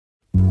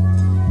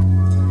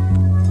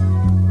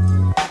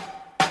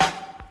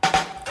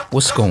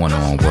What's going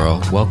on,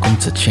 world? Welcome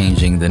to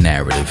Changing the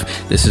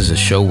Narrative. This is a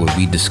show where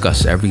we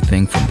discuss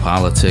everything from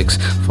politics,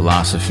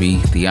 philosophy,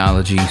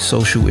 theology,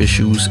 social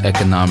issues,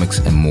 economics,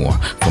 and more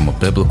from a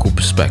biblical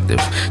perspective.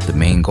 The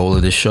main goal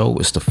of this show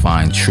is to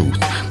find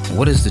truth.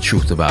 What is the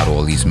truth about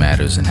all these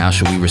matters, and how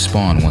should we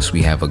respond once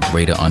we have a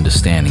greater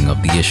understanding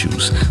of the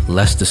issues?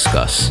 Let's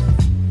discuss.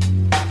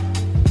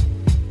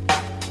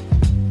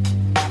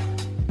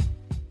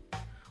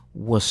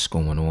 What's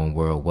going on,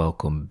 world?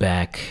 Welcome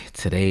back.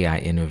 Today I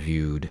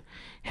interviewed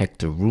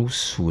Hector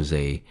Roos, who is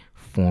a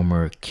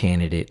former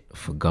candidate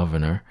for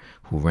governor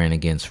who ran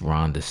against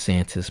Ron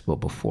DeSantis. But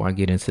before I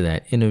get into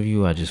that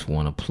interview, I just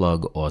want to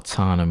plug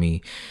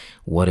Autonomy.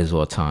 What is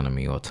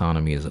Autonomy?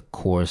 Autonomy is a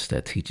course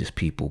that teaches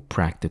people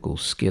practical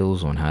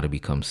skills on how to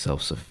become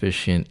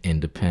self-sufficient,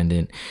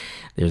 independent.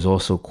 There's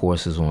also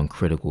courses on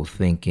critical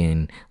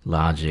thinking,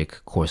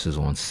 logic, courses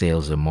on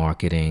sales and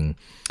marketing,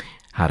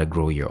 how to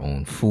grow your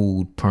own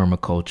food,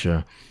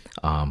 permaculture,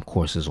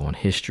 courses on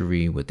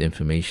history with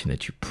information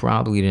that you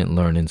probably didn't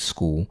learn in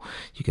school.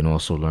 You can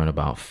also learn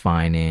about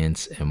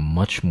finance and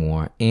much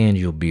more, and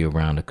you'll be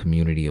around a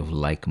community of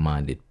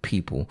like-minded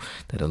people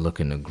that are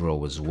looking to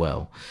grow as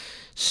well.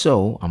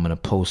 So I'm going to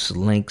post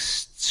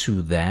links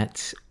to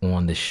that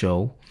on the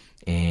show.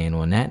 And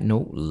on that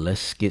note,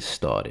 let's get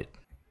started.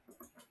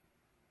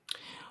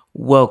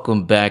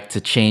 Welcome back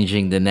to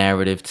Changing the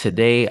Narrative.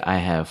 Today I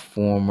have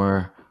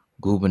former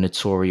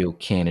gubernatorial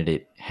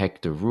candidate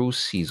Hector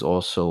Roos. He's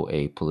also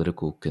a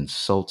political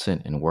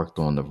consultant and worked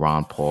on the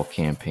Ron Paul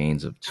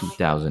campaigns of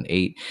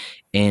 2008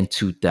 and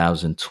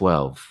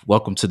 2012.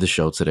 Welcome to the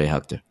show today,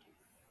 Hector.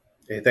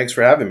 Hey, thanks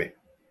for having me.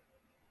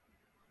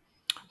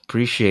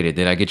 Appreciate it.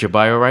 Did I get your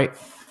bio right?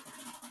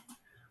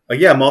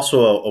 Yeah, I'm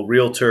also a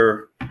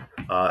realtor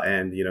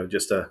and,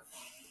 just an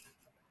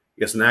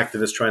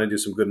activist trying to do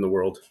some good in the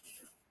world.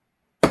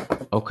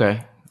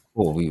 Okay,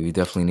 cool. We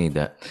definitely need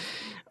that.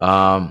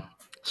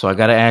 So I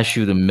got to ask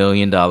you the $1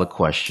 million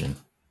question.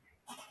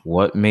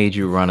 What made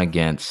you run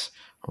against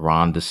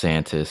Ron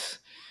DeSantis,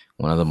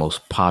 one of the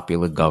most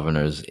popular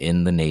governors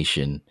in the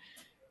nation,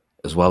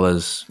 as well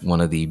as one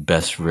of the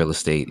best real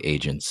estate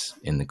agents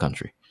in the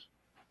country?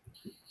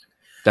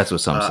 That's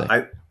what some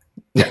say.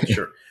 Yeah,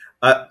 sure.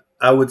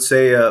 I would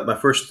say my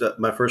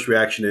first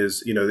reaction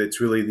is, it's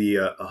really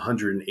the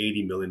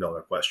 $180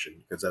 million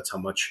question, because that's how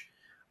much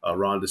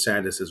Ron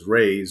DeSantis has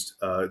raised.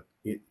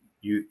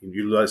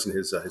 Utilizing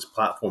his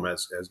platform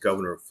as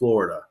governor of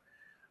Florida.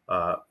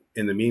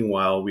 In the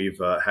meanwhile,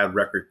 we've had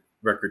record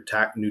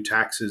new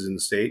taxes in the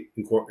state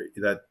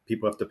that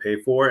people have to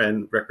pay for,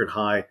 and record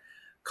high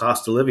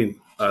cost of living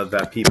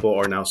that people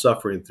are now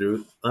suffering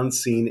through,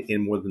 unseen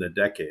in more than a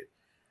decade.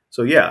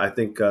 So yeah, I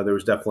think there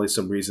was definitely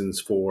some reasons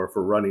for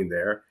running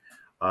there,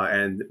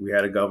 and we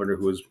had a governor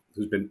who's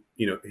been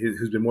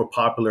more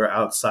popular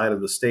outside of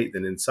the state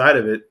than inside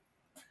of it,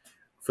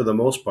 for the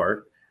most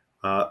part.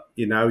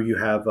 Now we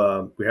have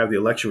the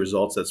election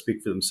results that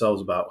speak for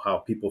themselves about how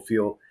people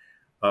feel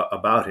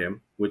about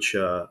him, which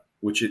at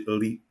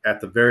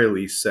the very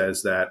least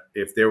says that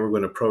if they were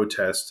going to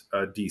protest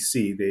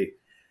DC,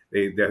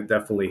 they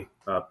definitely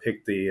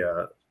picked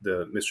the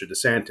Mr.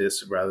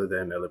 DeSantis rather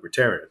than a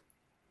libertarian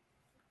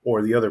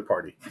or the other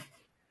party.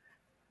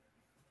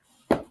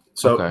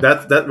 So Okay.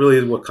 that really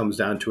is what comes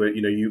down to it.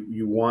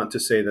 You want to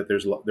say that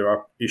there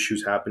are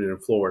issues happening in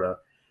Florida.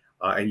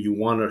 And you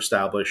want to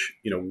establish,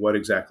 what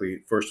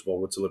exactly, first of all,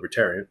 what's a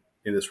libertarian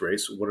in this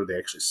race? What are they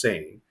actually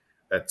saying?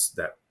 That's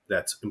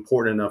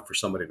important enough for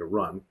somebody to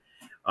run.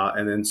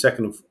 And then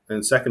second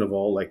of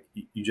all, like,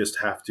 you just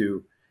have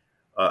to,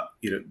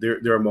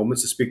 there are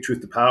moments to speak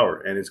truth to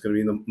power, and it's going to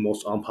be in the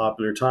most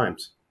unpopular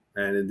times.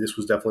 And this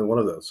was definitely one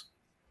of those.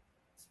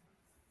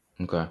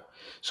 Okay.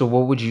 So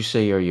what would you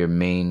say are your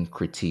main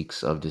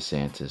critiques of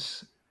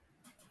DeSantis?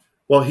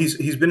 Well,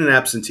 he's been an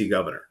absentee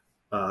governor.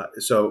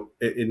 So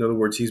in other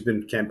words, he's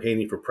been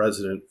campaigning for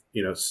president,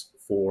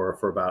 for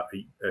about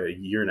a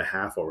year and a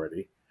half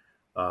already.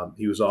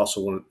 He was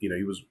also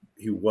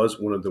he was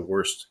one of the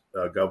worst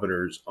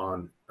governors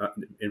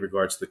in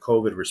regards to the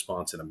COVID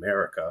response in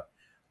America.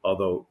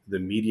 Although the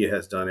media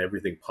has done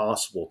everything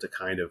possible to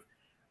kind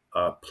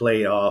of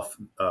play off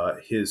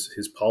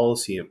his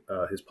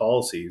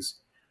policies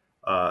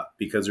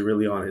because they're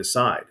really on his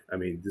side. I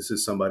mean, this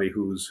is somebody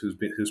whose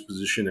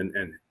position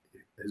and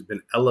has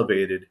been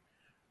elevated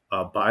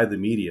by the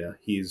media.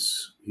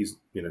 He's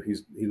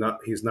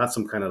not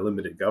some kind of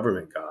limited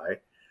government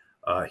guy.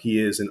 He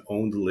is an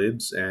own the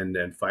libs and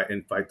fight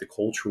the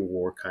culture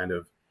war kind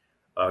of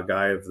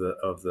guy of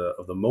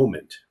the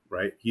moment,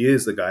 right? He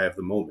is the guy of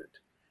the moment.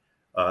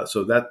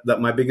 So that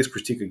my biggest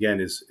critique again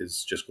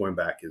is just going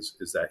back is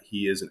that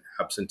he is an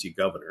absentee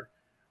governor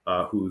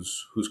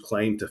whose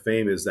claim to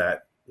fame is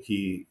that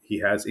he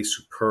has a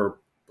superb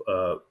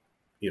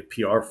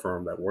PR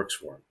firm that works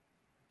for him.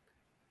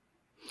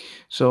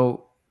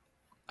 So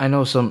I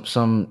know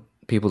some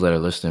people that are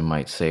listening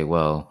might say,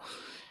 well,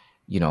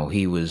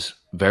 he was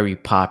very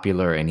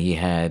popular and he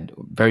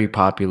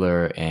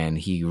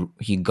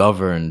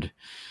governed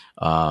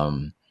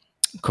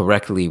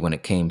correctly when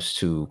it comes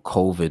to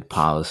COVID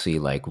policy.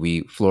 Like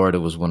Florida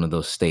was one of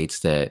those states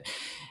that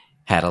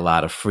had a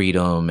lot of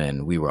freedom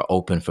and we were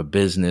open for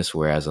business,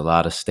 whereas a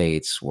lot of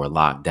states were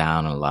locked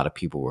down and a lot of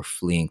people were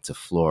fleeing to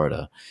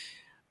Florida.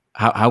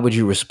 How would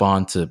you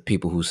respond to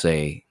people who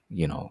say,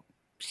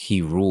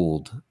 he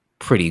ruled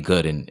pretty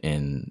good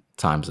in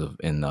times of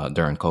in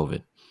during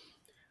COVID?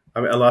 I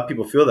mean, a lot of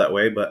people feel that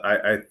way, but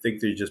I think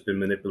they've just been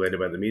manipulated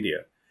by the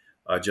media,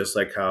 just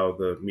like how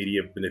the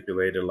media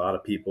manipulated a lot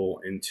of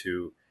people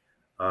into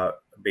uh,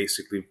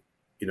 basically,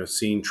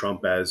 seeing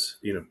Trump as,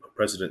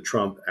 President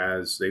Trump,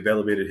 as they've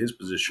elevated his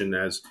position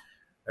as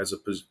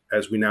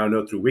we now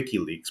know through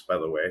WikiLeaks, by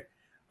the way,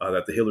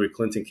 that the Hillary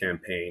Clinton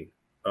campaign,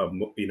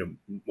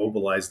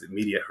 mobilized the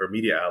media, her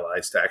media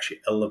allies, to actually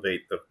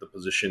elevate the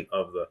position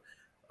of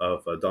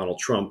Donald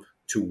Trump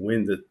to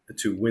win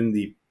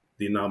the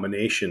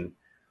nomination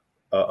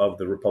of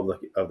the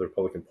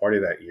Republican Party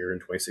that year in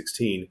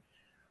 2016,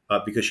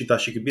 because she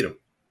thought she could beat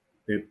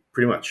him,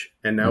 pretty much.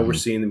 And now we're Hmm.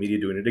 seeing the media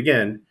doing it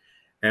again,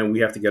 and we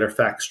have to get our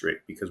facts straight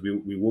because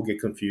we will get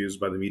confused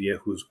by the media,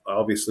 who's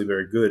obviously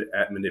very good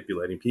at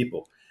manipulating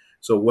people.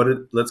 So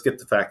let's get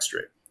the facts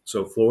straight.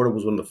 So Florida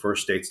was one of the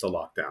first states to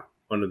lock down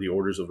under the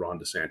orders of Ron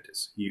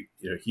DeSantis.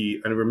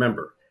 And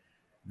remember,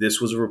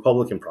 this was a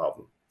Republican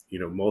problem.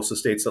 Most of the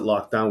states that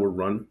locked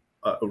down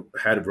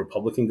had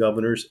Republican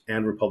governors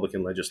and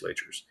Republican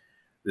legislatures.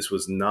 This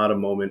was not a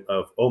moment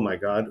of, oh my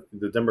God,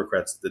 the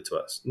Democrats did to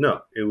us.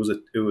 No, it was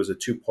a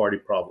two-party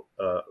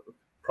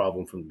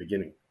problem from the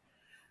beginning.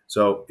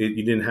 So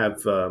you didn't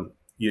have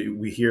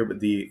we hear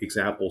the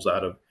examples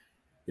out of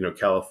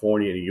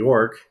California, New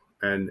York,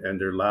 and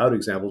they're loud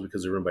examples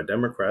because they're run by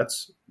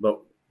Democrats.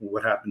 But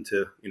what happened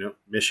to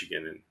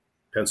Michigan and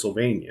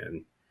Pennsylvania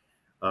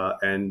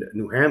and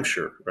New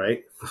Hampshire,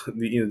 right?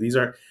 These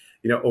aren't,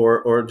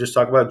 or just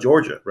talk about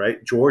Georgia,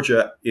 right?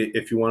 Georgia,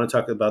 if you want to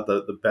talk about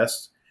the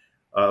best,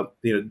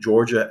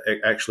 Georgia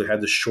actually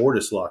had the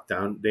shortest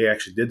lockdown. They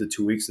actually did the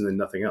 2 weeks and then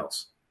nothing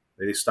else.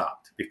 They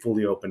stopped. They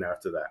fully opened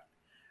after that.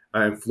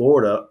 And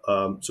Florida,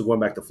 so going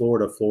back to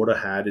Florida, Florida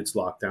had its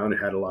lockdown. It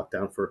had a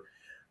lockdown for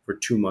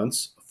 2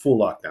 months, full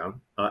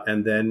lockdown,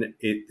 and then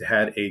it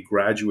had a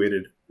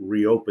graduated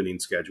reopening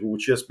schedule,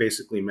 which just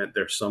basically meant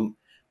there's some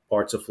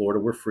parts of Florida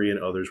were free and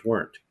others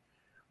weren't,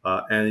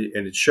 and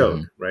it showed,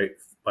 Hmm. right.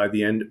 By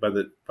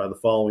the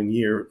following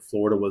year,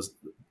 Florida was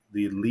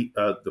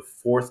the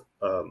fourth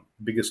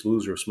biggest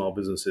loser of small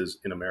businesses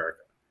in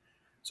America.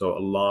 So a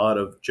lot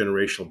of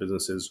generational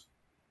businesses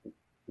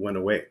went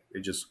away.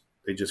 They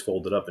just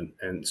folded up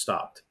and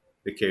stopped.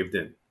 They caved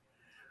in.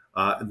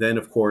 Then,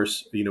 of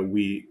course,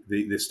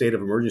 the state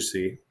of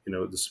emergency,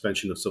 the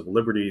suspension of civil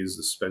liberties,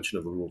 the suspension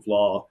of the rule of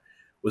law,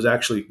 was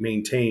actually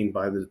maintained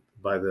by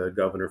the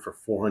governor for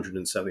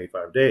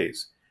 475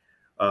 days.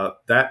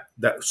 That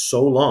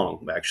so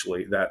long,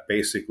 actually, that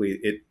basically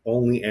it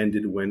only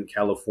ended when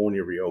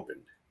California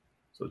reopened.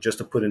 So just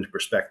to put into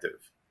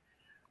perspective,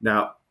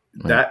 now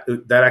Right.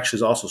 that actually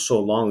is also so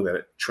long that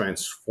it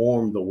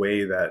transformed the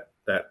way that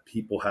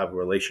people have a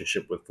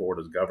relationship with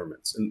Florida's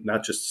governments, and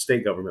not just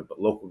state government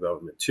but local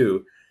government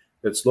too.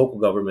 It's local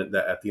government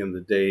that at the end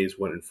of the day is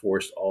what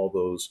enforced all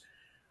those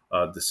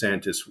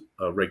DeSantis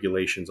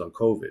regulations on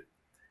COVID.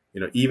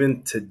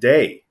 Even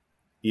today,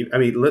 I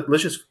mean,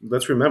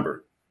 let's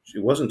remember,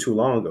 it wasn't too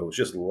long ago. It was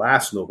just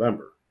last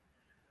November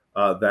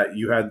that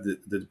you had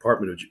the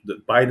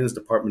Biden's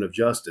Department of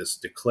Justice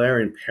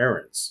declaring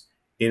parents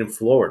in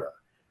Florida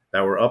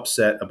that were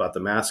upset about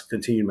the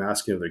continued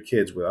masking of their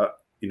kids without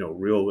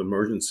real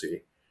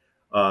emergency.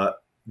 Uh,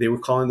 they were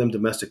calling them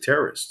domestic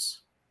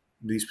terrorists.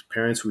 These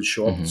parents who would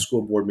show up at Hmm.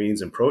 school board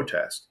meetings and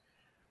protest,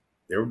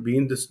 they were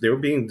being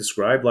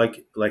described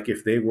like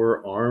if they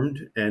were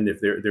armed, and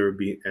if they were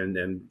being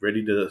and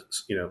ready to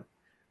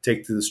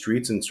take to the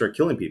streets and start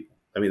killing people.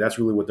 I mean, that's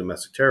really what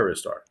domestic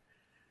terrorists are.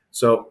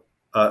 So,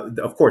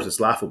 of course, it's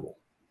laughable,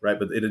 right?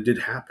 But it did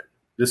happen.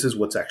 This is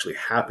what's actually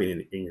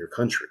happening in your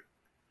country,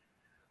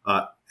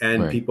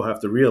 and Right. people have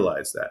to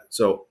realize that.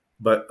 So,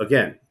 but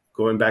again,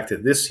 going back to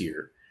this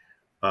year,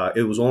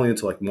 it was only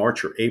until like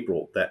March or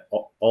April that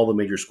all the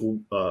major school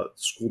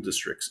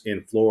districts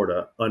in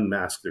Florida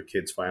unmasked their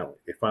kids. Finally,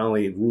 they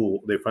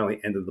finally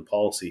ended the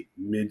policy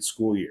mid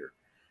school year.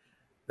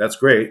 That's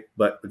great,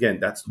 but again,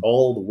 that's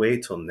all the way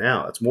till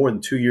now. That's more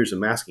than 2 years of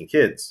masking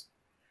kids.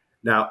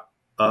 Now,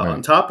 on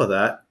Right. top of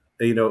that,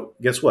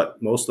 guess what?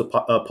 Most of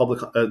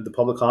the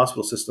public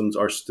hospital systems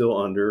are still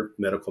under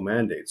medical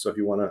mandates. So if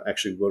you want to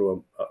actually go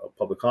to a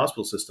public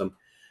hospital system,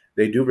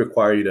 they do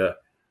require you to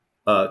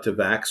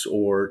vax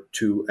or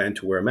to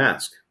wear a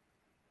mask.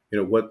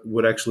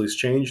 What actually has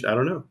changed? I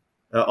don't know.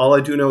 All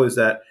I do know is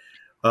that,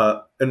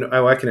 and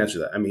I can answer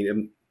that. I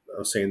mean, I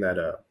was saying that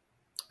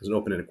as an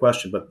open-ended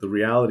question, but the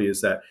reality is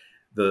that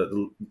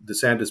the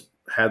DeSantis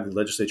had the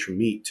legislature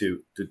meet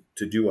to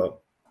do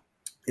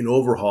an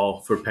overhaul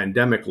for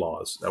pandemic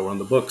laws that were on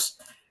the books.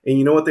 And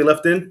you know what they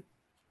left in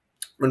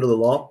under the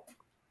law?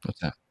 What's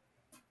that?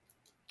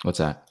 What's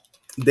that?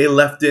 They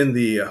left in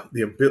the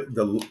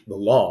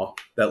law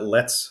that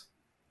lets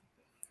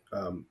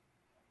um,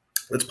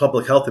 Let's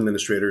public health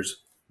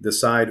administrators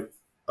decide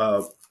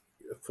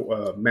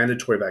for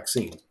mandatory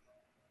vaccines.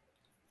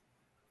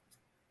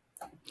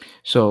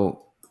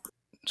 So,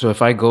 so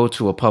if I go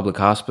to a public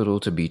hospital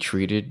to be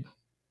treated,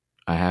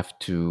 I have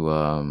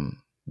to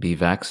be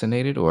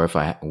vaccinated, or if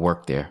I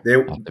work there, They I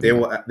have to be they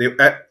vaccinated. will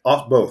they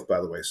off both,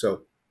 by the way.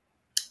 So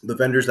the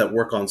vendors that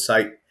work on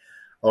site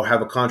or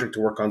have a contract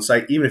to work on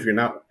site, even if you're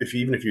not, if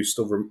even if you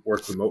still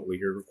work remotely,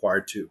 you're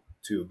required to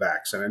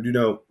vax. And I do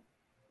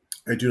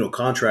know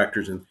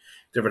contractors and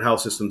different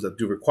health systems that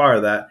do require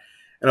that.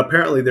 And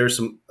apparently, there's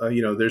some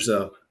there's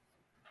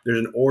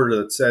an order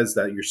that says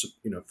that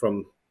you're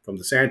from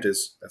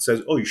DeSantis that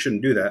says, oh, you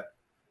shouldn't do that,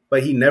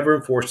 but he never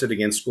enforced it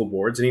against school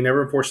boards and he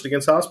never enforced it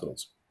against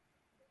hospitals.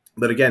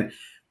 But again,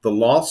 the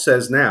law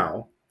says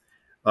now,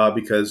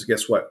 because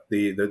guess what?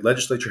 The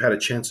legislature had a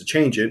chance to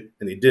change it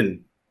and they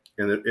didn't.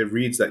 And it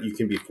reads that you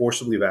can be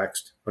forcibly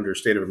vaxxed under a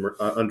state of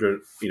under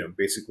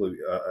basically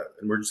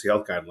emergency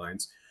health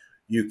guidelines.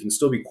 You can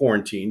still be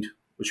quarantined,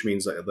 which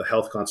means the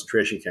health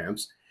concentration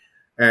camps,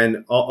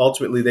 and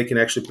ultimately they can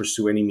actually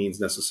pursue any means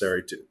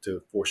necessary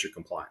to force your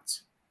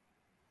compliance.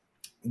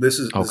 This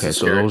Okay, is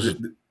so scary. those.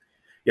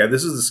 Yeah,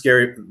 this is the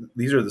scary.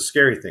 These are the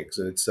scary things,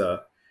 and it's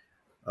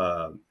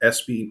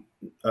SB.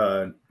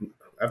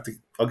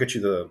 I'll get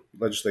you the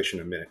legislation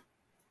in a minute,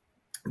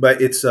 but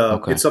Okay, it's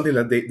something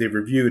that they've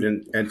reviewed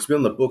and it's been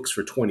in the books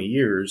for 20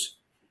 years,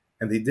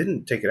 and they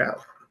didn't take it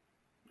out.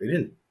 They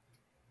didn't.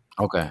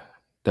 okay,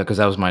 because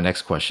that was my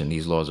next question.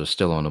 These laws are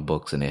still on the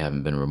books and they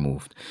haven't been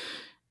removed.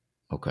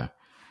 Okay.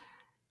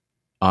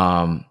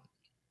 Um.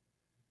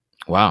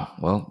 Wow.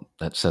 Well,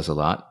 that says a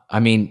lot. I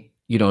mean,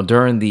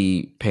 during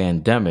the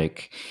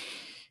pandemic,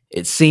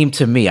 it seemed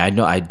to me,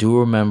 I do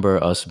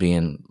remember us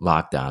being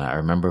locked down. I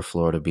remember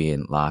Florida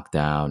being locked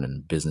down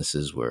and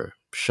businesses were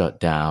shut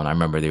down. I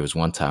remember there was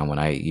one time when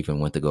I even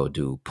went to go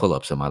do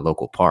pull-ups in my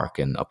local park,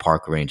 and a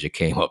park ranger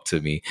came up to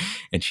me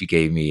and she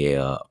gave me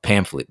a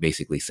pamphlet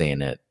basically saying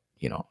that,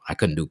 I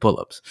couldn't do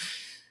pull-ups.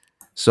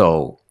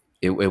 So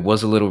it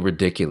was a little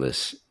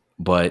ridiculous,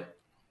 but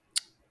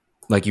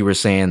like you were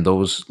saying,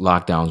 those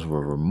lockdowns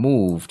were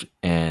removed.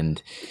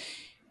 And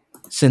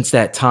since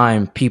that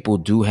time, people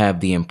do have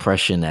the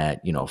impression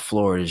that,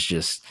 Florida is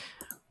just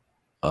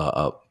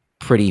a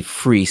pretty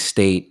free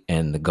state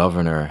and the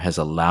governor has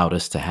allowed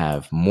us to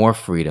have more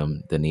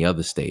freedom than the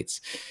other states.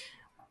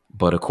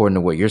 But according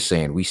to what you're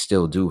saying, we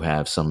still do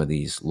have some of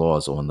these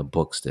laws on the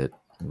books that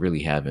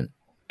really haven't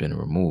been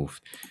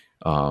removed.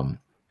 Um,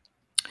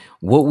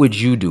 what would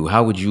you do?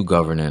 How would you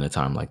govern in a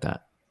time like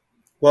that?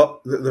 Well,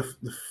 the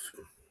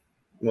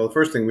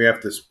first thing we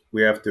have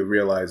to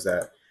realize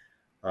that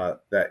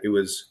it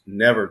was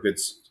never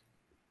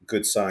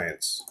good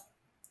science.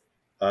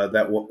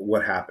 That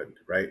what happened,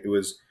 right? It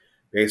was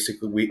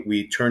basically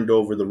we turned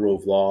over the rule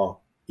of law,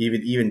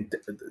 even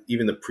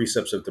the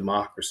precepts of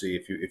democracy,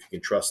 if you can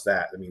trust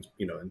that. I mean,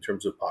 in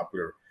terms of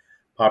popular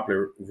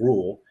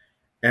rule,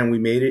 and we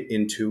made it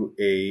into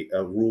a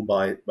rule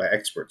by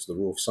experts, the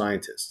rule of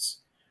scientists.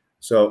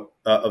 So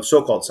of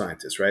so-called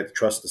scientists, right?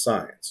 Trust the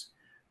science.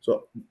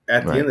 So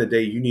at the Right. end of the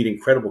day, you need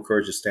incredible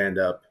courage to stand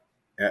up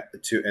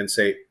to and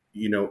say,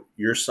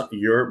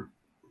 your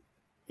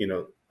you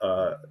know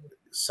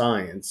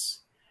science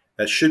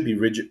that should be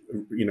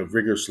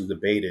rigorously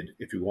debated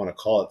if you want to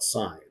call it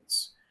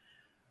science.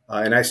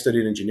 And I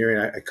studied engineering.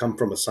 I come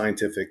from a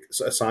science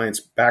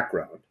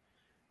background.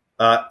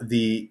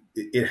 The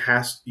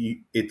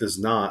it does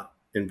not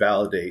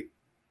invalidate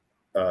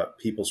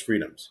people's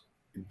freedoms.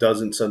 It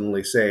doesn't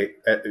suddenly say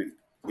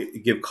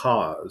give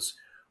cause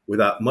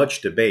without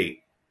much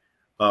debate.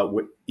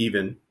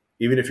 Even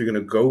if you're going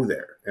to go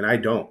there, and I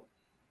don't,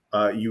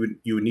 you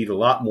would need a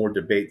lot more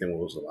debate than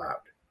what was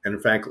allowed. And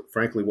in fact,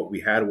 frankly, what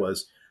we had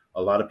was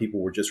a lot of people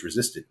were just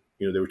resisted.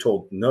 They were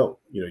told, no,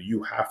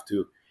 you have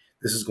to.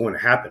 This is going to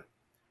happen.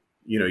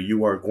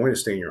 You are going to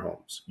stay in your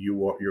homes.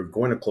 You're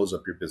going to close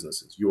up your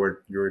businesses.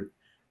 You're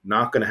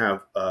not going to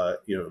have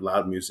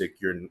loud music.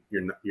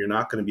 You're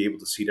not going to be able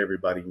to seat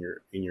everybody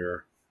in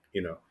your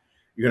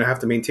you're going to have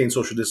to maintain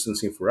social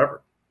distancing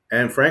forever.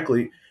 And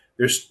frankly,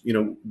 there's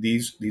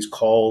these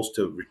calls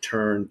to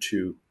return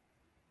to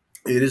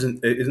it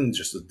isn't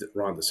just a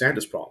Ron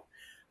DeSantis problem.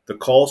 The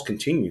calls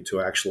continue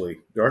to actually.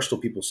 There are still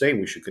people saying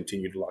we should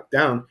continue to lock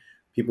down.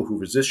 People who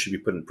resist should be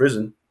put in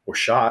prison or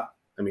shot.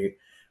 I mean,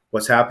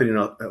 what's happening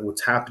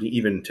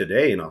even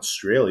today in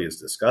Australia is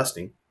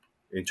disgusting.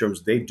 In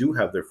terms, they do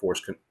have their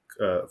forced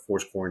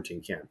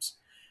quarantine camps.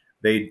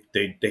 They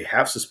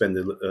have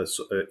suspended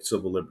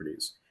civil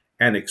liberties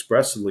and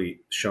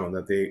expressly shown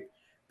that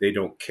they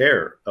don't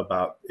care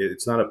about.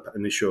 It's not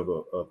an issue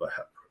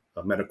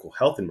a medical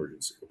health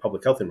emergency, a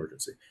public health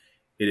emergency.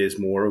 It is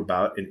more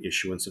about an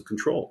issuance of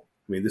control.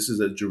 I mean, this is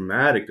a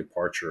dramatic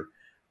departure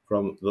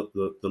from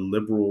the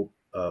liberal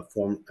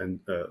form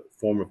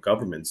of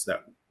governments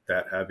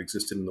that have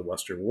existed in the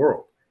Western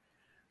world.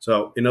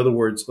 So, in other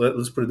words,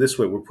 let's put it this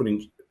way: we're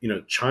putting,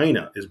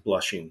 China is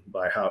blushing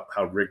by how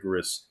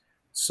rigorous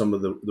some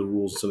of the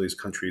rules in some of these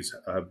countries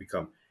have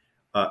become.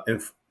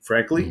 And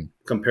frankly, Mhm.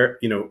 compare,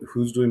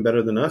 who's doing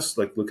better than us?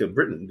 Like, look at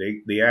Britain.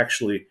 They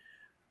actually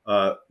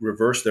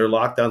reversed their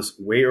lockdowns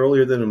way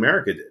earlier than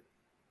America did.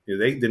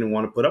 They didn't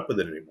want to put up with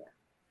it anymore.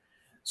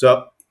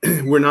 So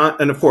we're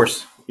not, and of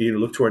course,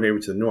 look to our neighbor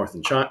to the north,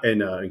 and China,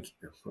 and I'm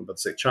about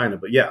to say China,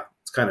 but yeah,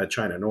 it's kind of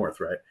China North,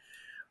 right?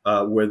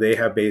 Where they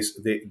have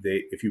based, they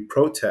if you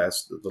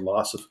protest the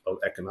loss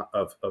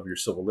of your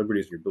civil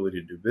liberties and your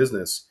ability to do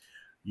business,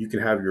 you can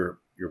have your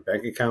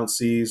bank account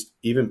seized,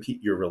 even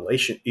your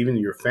even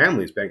your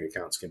family's bank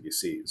accounts can be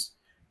seized.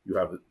 You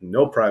have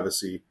no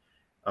privacy,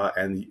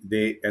 and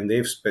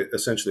they've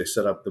essentially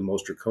set up the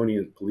most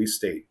draconian police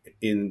state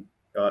in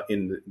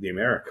the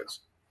Americas.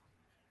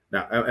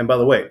 Now, and by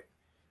the way,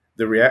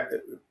 the react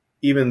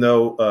even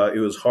though it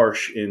was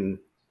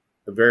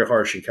very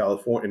harsh in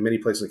California, in many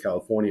places in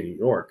California and New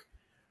York,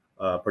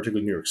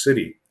 particularly New York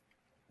City,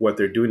 what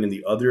they're doing in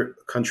the other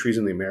countries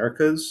in the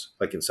Americas,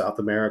 like in South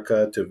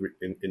America,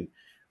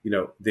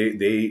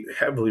 they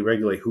heavily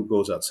regulate who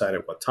goes outside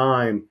at what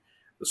time.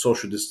 The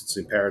social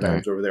distancing Right.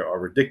 paradigms over there are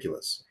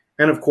ridiculous,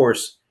 and of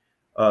course,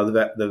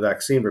 the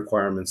vaccine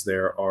requirements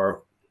there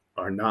are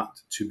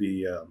not to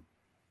be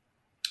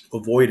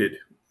avoided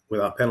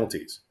without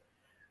penalties.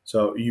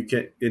 So you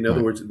can, in other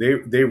Right. words,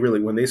 they really,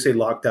 when they say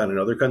lockdown in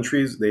other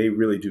countries, they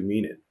really do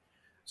mean it.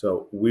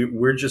 So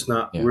we're just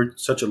not, Yeah. we're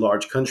such a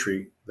large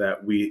country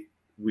that we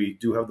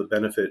do have the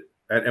benefit,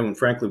 and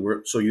frankly,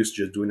 we're so used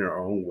to just doing it our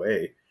own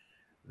way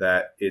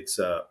that it's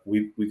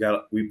we've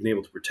been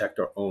able to protect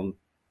our own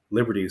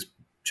liberties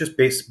just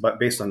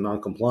based on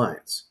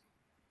non-compliance.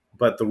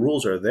 But the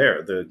rules are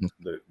there.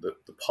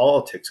 The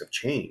politics have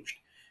changed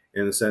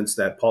in the sense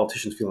that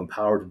politicians feel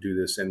empowered to do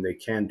this, and they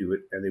can do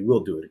it, and they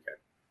will do it again.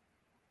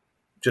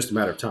 Just a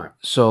matter of time.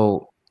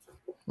 So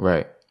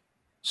right.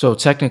 So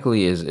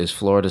technically, is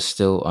Florida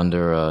still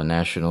under a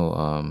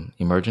national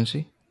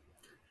emergency?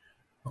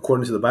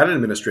 According to the Biden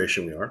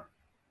administration, we are.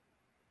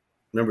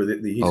 Remember,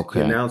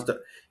 Okay.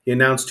 he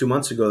announced 2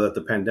 months ago that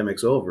the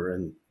pandemic's over,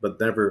 and but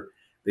never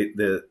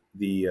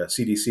the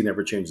CDC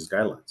never changed its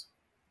guidelines.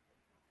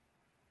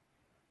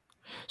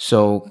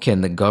 So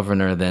can the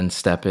governor then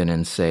step in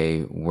and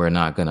say we're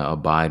not going to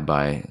abide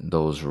by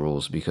those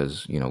rules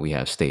because we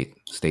have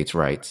states'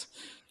 rights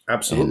and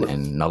Absolutely,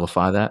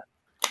 nullify that?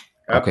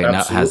 Okay.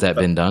 Now has that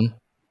absolutely. been done?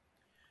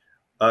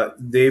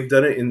 They've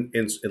done it in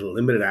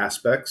limited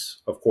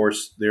aspects. Of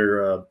course,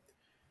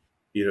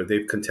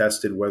 they've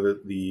contested whether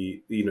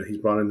he's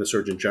brought in the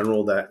Surgeon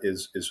General that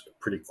is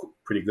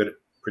pretty good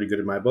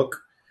in my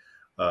book,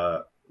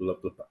 uh,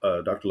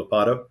 Dr.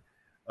 Lopato.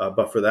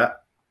 But for that,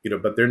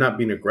 but they're not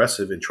being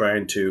aggressive in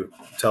trying to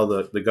tell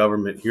the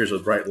government here's a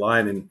bright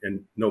line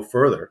and no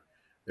further.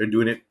 They're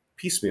doing it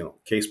piecemeal,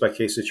 case by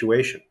case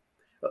situation.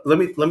 Let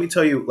me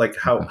tell you like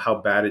how Okay. how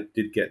bad it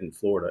did get in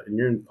Florida, and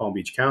you're in Palm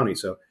Beach County,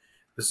 so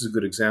this is a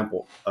good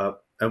example. A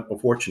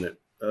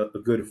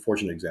good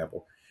fortunate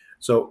example.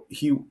 So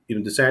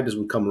DeSantis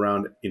would come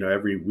around,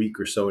 every week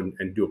or so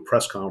and do a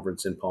press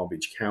conference in Palm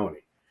Beach County.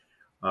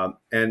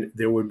 And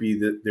there would be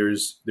there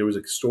was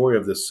a story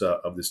of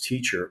this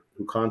teacher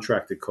who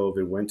contracted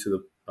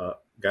COVID,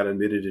 got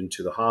admitted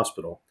into the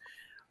hospital,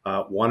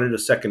 wanted a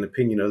second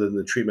opinion other than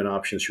the treatment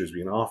options she was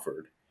being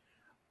offered,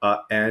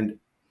 and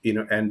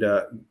and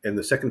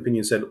the second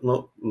opinion said,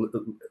 well,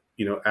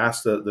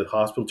 asked the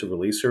hospital to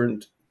release her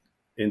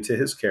into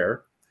his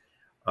care,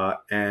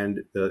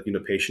 and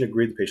the patient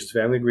agreed, the patient's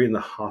family agreed, and the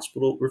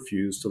hospital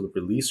refused to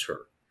release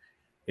her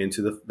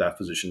into that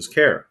physician's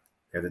care.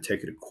 They had to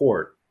take it to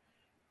court.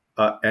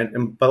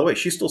 And by the way,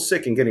 she's still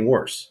sick and getting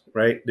worse,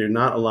 right? They're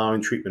not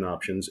allowing treatment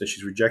options, and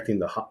she's rejecting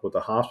what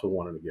the hospital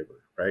wanted to give her,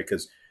 right?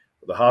 Because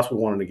what the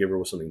hospital wanted to give her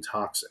was something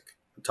toxic,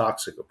 a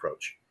toxic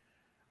approach,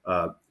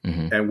 uh,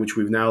 Hmm. and which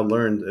we've now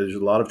learned there's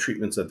a lot of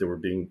treatments that were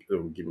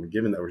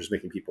given that were just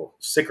making people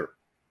sicker,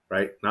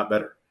 right? Not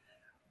better.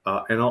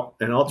 And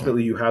Right.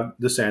 ultimately, you have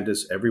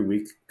DeSantis every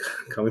week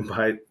coming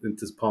by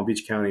into Palm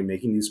Beach County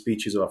making these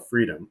speeches about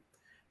freedom,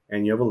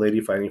 and you have a lady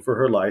fighting for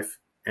her life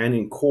and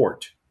in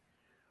court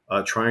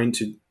trying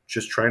to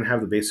just try and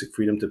have the basic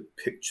freedom to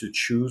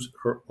choose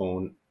her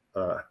own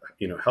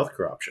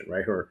healthcare option,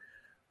 right? Her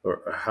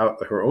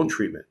own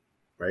treatment,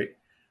 right?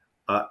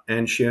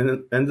 And she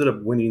ended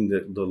up winning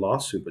the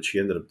lawsuit, but she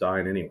ended up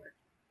dying anyway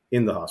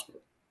in the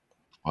hospital.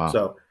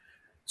 Wow.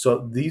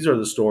 So these are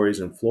the stories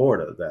in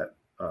Florida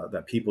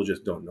that people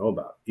just don't know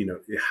about.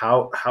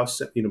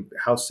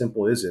 How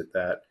simple is it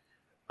that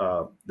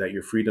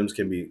your freedoms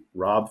can be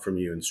robbed from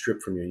you and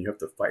stripped from you, and you have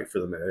to fight for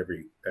them at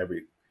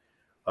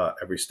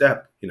every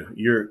step.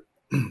 We're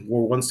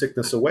one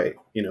sickness away,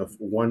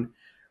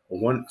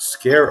 one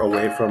scare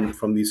away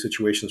from these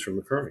situations from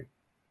occurring.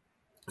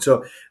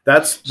 So So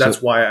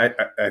that's why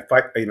I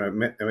fight. I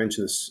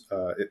mentioned this.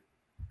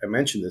 I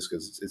mentioned this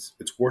because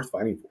it's worth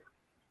fighting for.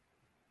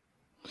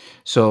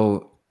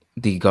 so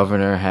the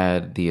governor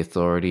had the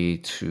authority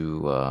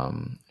to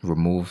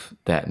remove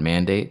that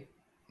mandate,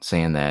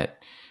 saying that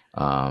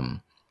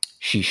um,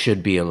 she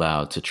should be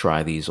allowed to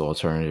try these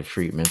alternative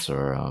treatments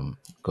or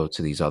go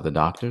to these other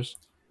doctors.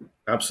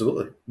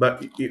 Absolutely,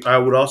 but I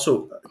would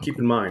also keep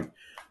Okay. in mind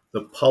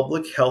The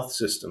public health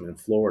system in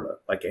Florida,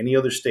 like any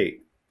other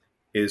state,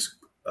 is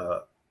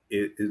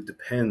it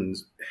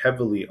depends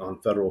heavily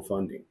on federal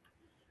funding.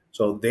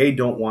 So they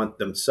don't want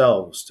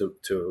themselves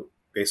to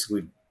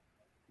basically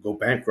go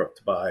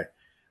bankrupt by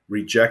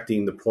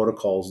rejecting the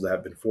protocols that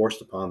have been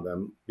forced upon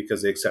them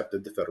because they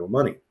accepted the federal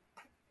money,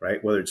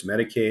 right? Whether it's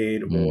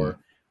Medicaid Mm,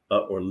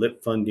 or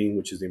LIP funding,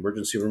 which is the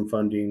emergency room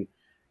funding,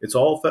 it's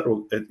all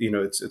federal.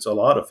 It's a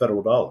lot of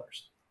federal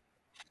dollars,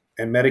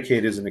 and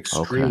Medicaid is an okay.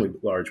 extremely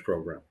large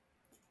program.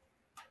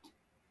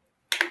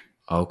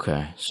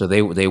 Okay. So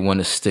they want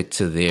to stick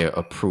to their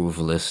approved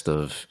list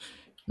of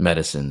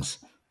medicines,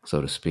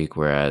 so to speak.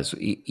 Whereas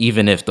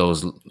even if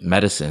those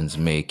medicines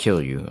may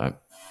kill you,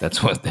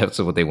 that's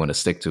what they want to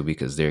stick to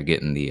because they're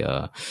getting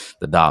the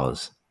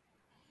dollars.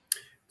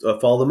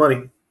 Follow the money.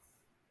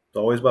 It's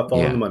always about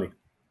following the Yeah. money.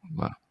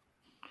 Wow.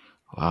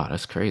 Wow,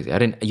 that's crazy. I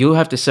didn't. You'll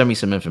have to send me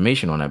some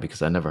information on that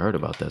because I never heard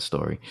about that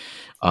story.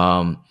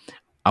 Um,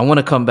 I want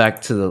to come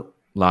back to the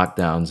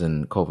lockdowns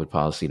and COVID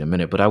policy in a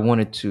minute, but I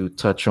wanted to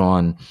touch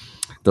on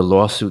the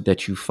lawsuit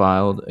that you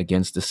filed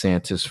against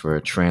DeSantis for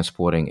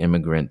transporting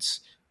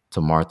immigrants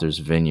to Martha's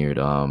Vineyard.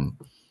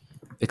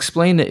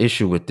 Explain the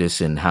issue with this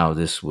and how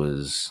this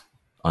was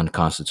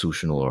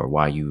unconstitutional, or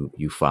why you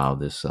filed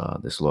this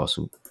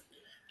lawsuit.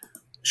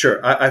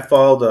 Sure, I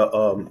filed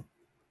a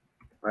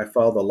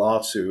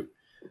lawsuit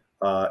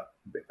uh,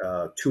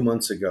 2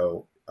 months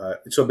ago.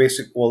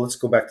 Well, let's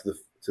go back to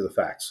the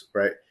facts,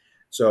 right?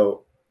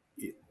 So,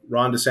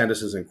 Ron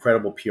DeSantis is an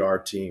incredible PR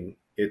team.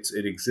 It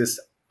exists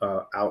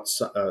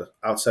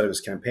outside of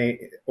his campaign,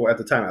 or at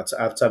the time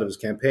outside of his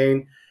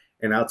campaign,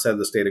 and outside of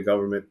the state of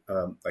government,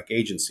 like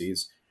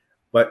agencies.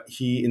 But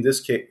he, in this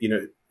case,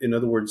 in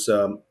other words,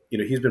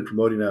 he's been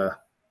promoting a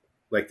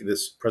like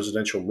this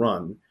presidential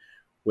run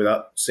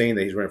without saying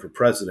that he's running for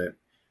president,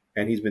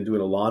 and he's been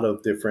doing a lot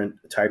of different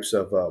types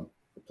of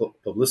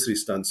publicity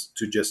stunts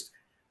to just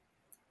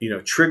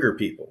trigger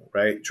people,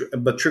 right?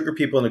 But trigger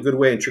people in a good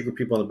way and trigger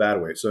people in a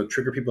bad way. So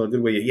trigger people in a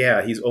good way,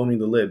 yeah, he's owning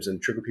the libs, and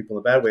trigger people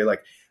in a bad way,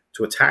 like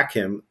to attack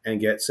him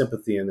and get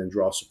sympathy and then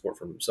draw support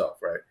from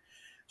himself, right?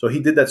 So he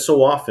did that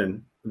so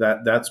often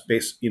that that's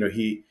based,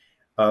 he,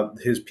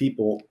 his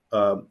people,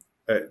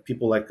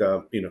 people like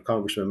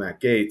Congressman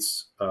Matt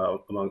Gaetz,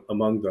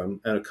 among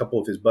them, and a couple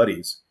of his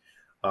buddies,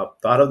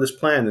 thought of this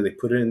plan, and they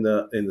put it in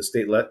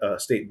the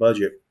state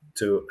budget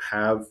to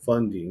have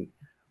funding,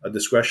 a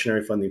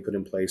discretionary funding put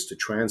in place to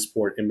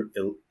transport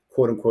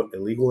quote unquote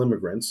illegal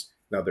immigrants.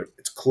 Now,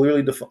 it's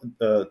clearly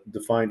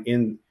defined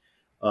in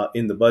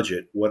the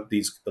budget what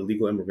these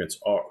illegal immigrants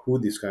are, who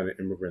these kind of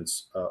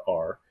immigrants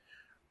are.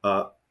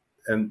 Uh,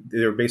 and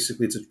it's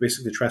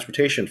basically a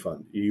transportation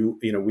fund.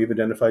 We've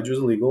identified you as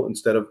illegal.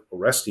 Instead of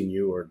arresting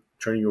you or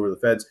turning you over to the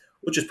feds,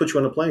 we'll just put you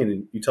on a plane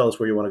and you tell us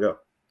where you want to go.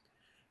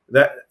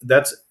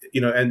 That's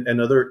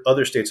and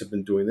other states have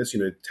been doing this.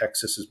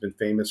 Texas has been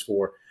famous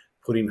for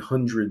putting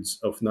hundreds,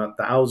 if not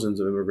thousands,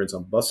 of immigrants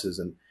on buses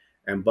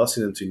and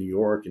busing them to New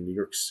York and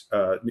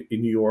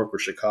in New York or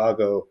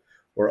Chicago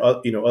or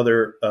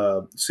other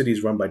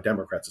cities run by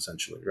Democrats,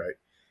 essentially, right?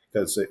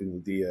 Because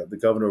the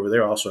governor over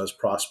there also has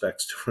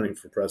prospects to running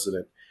for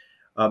president.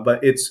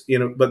 But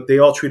they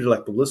all treat it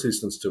like publicity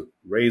stunts to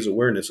raise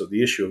awareness of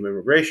the issue of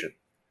immigration.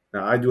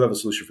 Now, I do have a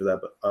solution for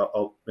that, but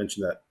I'll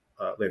mention that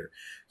later.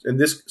 In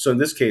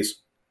this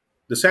case,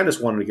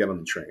 DeSantis wanted to get on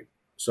the train,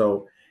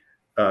 so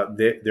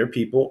their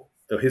people,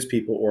 his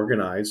people,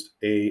 organized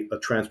a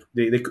trans.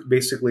 They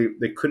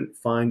couldn't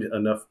find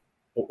enough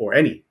or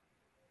any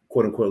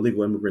quote unquote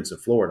illegal immigrants in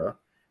Florida.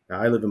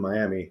 Now, I live in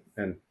Miami,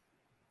 and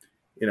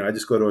I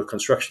just go to a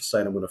construction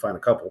site. I'm going to find a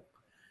couple,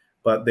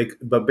 but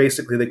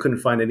basically they couldn't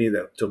find any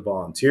that to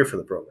volunteer for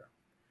the program.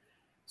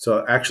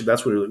 So actually,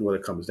 that's what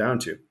it comes down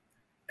to.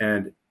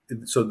 And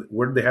so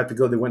where did they have to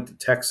go? They went to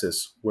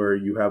Texas, where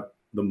you have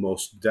the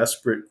most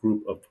desperate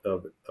group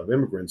of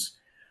immigrants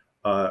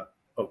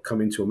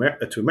coming to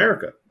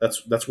America.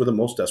 That's where the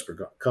most desperate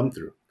come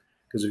through.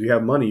 Because if you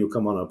have money, you'll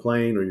come on a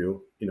plane,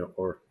 or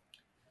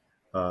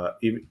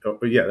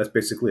yeah, that's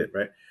basically it,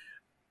 right?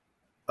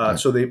 Yeah.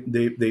 So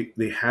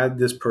they had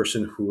this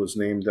person who was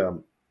named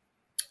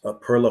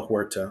Perla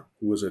Huerta,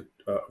 who was a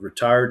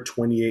retired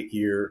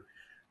 28-year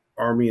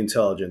Army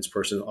intelligence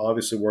person,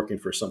 obviously working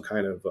for some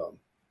kind of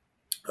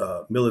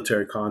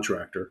military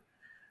contractor,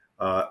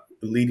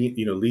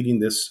 leading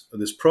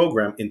this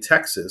program in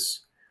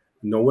Texas.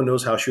 No one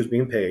knows how she was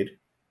being paid.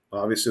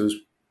 Obviously, it was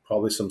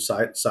probably some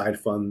side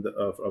fund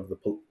of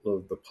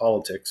the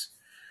politics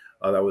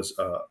that was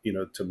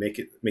to make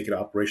it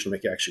operational,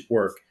 make it actually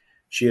work.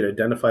 She had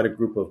identified a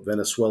group of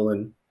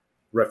Venezuelan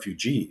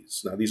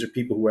refugees. Now, these are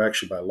people who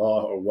actually by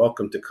law are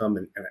welcome to come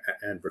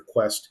and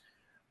request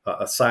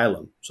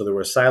asylum. So there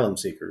were asylum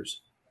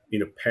seekers.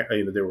 There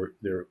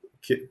were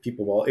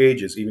people of all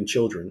ages, even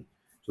children.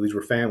 So these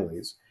were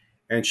families,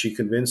 and she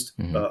convinced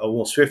Hmm.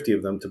 almost 50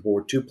 of them to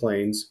board two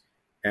planes,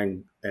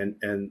 and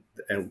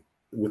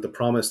with the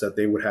promise that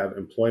they would have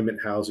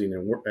employment, housing,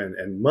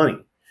 and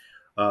money,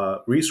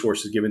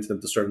 resources given to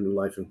them to start a new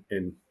life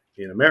in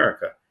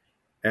America,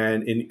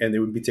 and they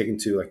would be taken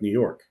to like New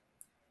York.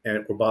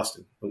 or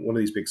Boston, one of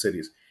these big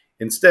cities.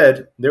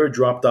 Instead, they were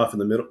dropped off in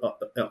the middle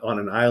on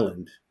an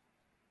island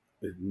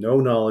with no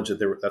knowledge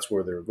that that's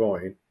where they were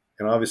going,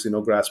 and obviously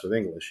no grasp of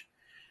English.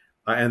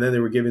 And then they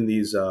were given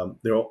these.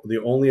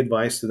 The only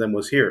advice to them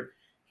was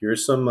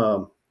here's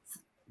some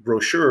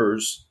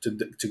brochures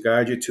to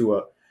guide you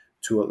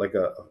to like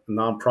a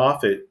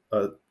nonprofit,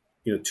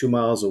 2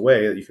 miles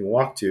away that you can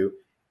walk to,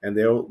 and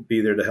they'll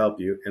be there to help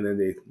you. And then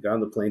they got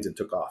on the planes and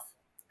took off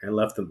and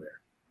left them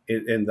there.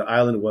 And the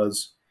island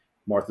was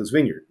Martha's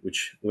Vineyard,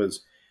 which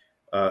was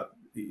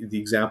the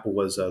example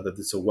was that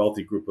it's a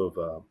wealthy group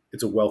of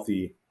it's a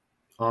wealthy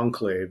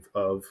enclave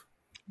of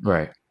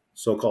Right.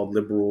 so-called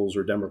liberals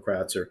or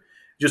Democrats or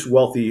just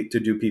wealthy to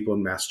do people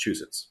in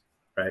Massachusetts,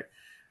 right?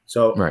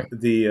 So Right.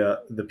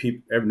 the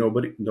people,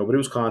 nobody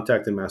was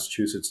contacted in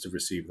Massachusetts to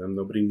receive them.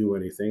 Nobody knew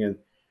anything,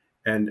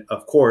 and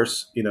of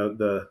course,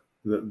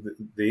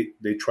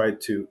 they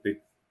tried to.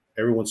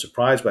 Everyone's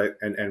surprised by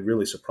and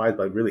really surprised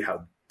by really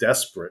how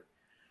desperate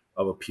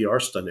of a PR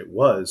stunt it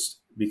was,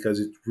 because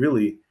it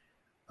really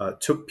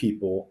took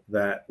people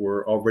that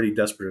were already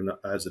desperate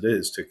as it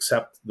is to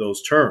accept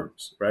those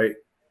terms, right?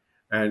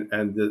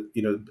 And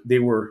they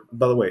were,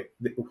 by the way,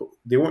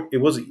 they weren't.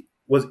 It was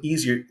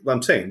easier.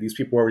 I'm saying these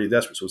people were already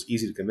desperate, so it was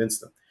easy to convince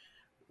them.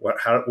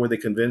 How were they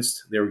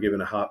convinced? They were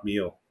given a hot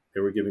meal.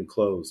 They were given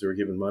clothes. They were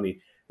given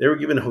money. They were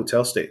given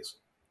hotel stays.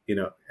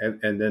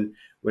 And then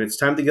when it's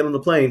time to get on the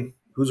plane,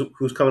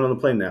 who's coming on the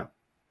plane now?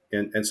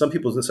 And some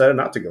people decided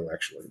not to go.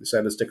 Actually,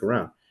 decided to stick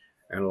around,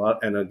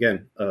 and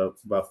again,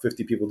 about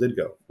 50 people did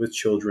go with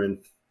children.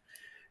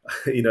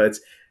 It's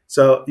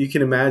so you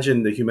can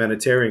imagine the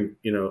humanitarian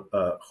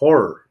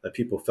horror that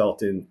people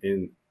felt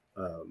in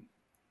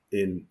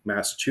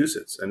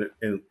Massachusetts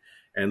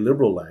and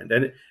liberal land,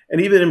 and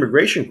even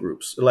immigration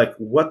groups like,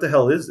 what the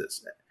hell is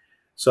this?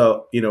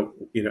 So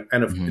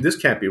and if Hmm. this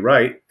can't be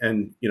right,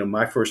 and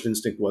my first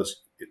instinct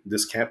was,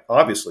 this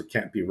obviously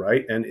can't be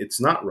right, and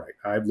it's not right.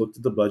 I've looked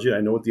at the budget.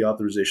 I know what the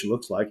authorization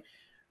looks like,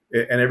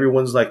 and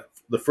everyone's like,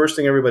 the first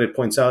thing everybody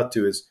points out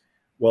to is,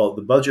 well,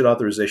 the budget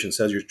authorization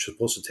says you're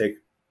supposed to take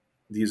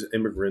these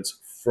immigrants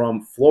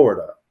from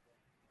Florida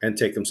and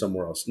take them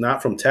somewhere else,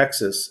 not from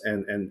Texas,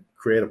 and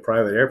create a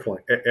private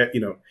airplane,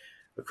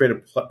 create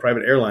a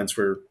private airlines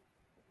for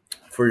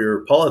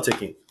your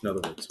politicking. In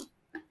other words,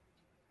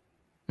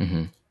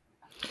 Hmm.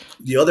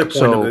 the other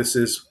point of So, this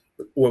is,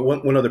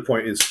 one other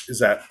point is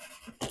that,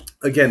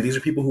 again, these are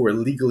people who are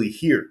legally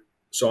here.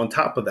 So on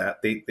top of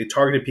that, they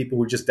targeted people who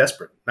were just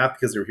desperate, not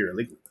because they were here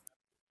illegally.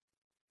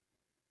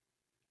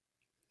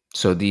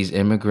 so these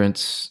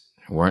immigrants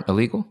weren't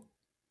illegal.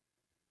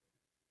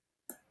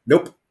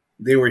 Nope,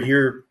 they were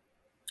here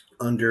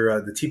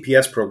under the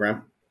TPS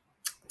program,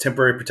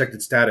 temporary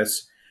protected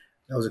status,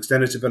 that was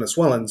extended to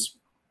Venezuelans.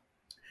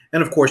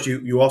 And of course,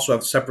 you also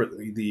have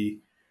separately the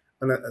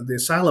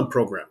asylum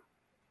program.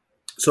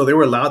 So they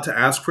were allowed to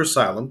ask for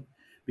asylum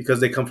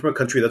because they come from a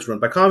country that's run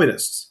by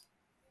communists.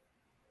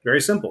 Very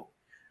simple.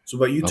 So,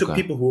 but you took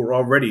Okay. people who were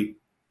already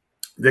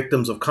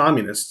victims of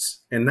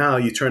communists, and now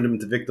you turned them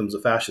into victims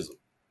of fascism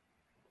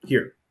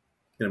here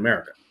in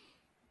America.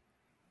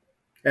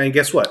 And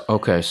guess what?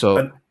 Okay.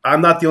 So,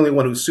 I'm not the only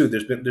one who's sued.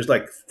 There's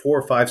like 4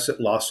 or 5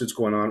 lawsuits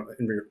going on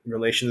in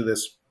relation to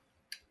this.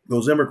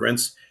 Those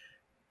immigrants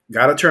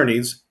got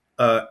attorneys,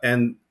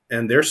 and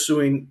they're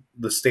suing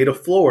the state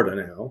of Florida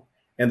now,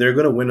 and they're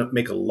going to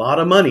make a lot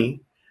of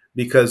money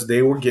because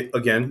they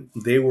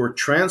were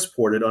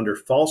transported under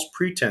false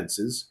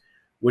pretenses,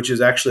 which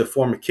is actually a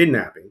form of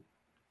kidnapping.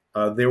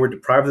 They were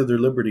deprived of their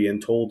liberty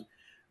and told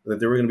that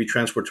they were going to be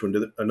transported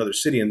to another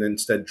city, and then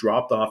instead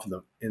dropped off in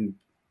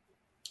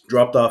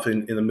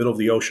the middle of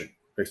the ocean,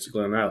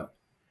 basically on an island,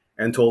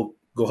 and told,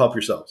 go help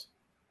yourselves.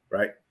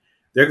 Right?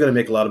 They're going to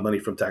make a lot of money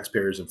from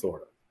taxpayers in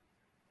Florida.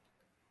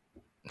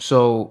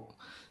 so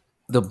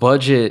the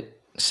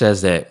budget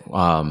says that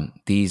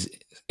these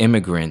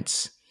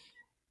immigrants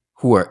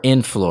who are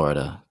in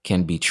Florida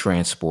can be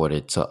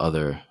transported to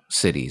other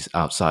cities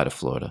outside of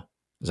Florida.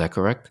 Is that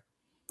correct?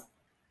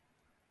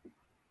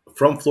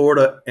 From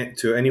Florida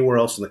to anywhere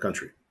else in the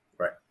country.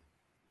 Right.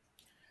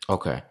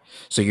 Okay.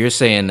 So you're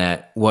saying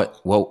that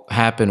what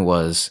happened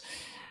was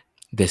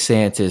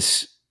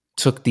DeSantis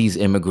took these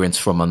immigrants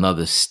from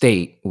another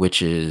state,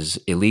 which is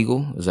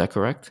illegal. Is that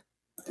correct?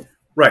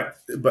 Right.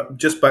 But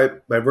just by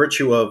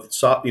virtue of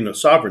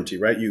sovereignty,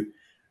 right?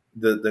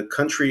 The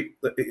country,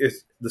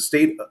 the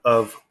state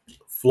of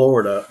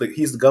Florida.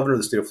 He's the governor of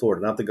the state of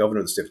Florida, not the governor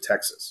of the state of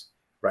Texas.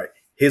 Right.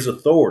 His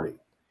authority,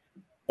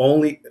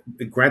 only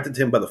granted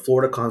to him by the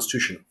Florida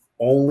Constitution,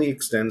 only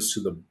extends to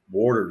the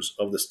borders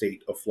of the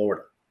state of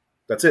Florida.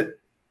 That's it.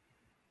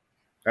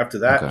 After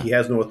that, Okay. he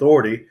has no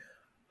authority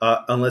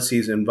unless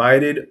he's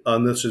invited,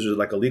 unless there's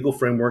like a legal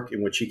framework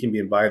in which he can be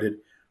invited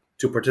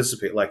to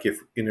participate. Like if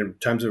in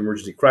times of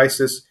emergency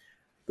crisis,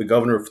 the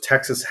governor of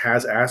Texas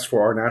has asked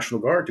for our National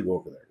Guard to go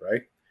over there,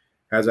 right?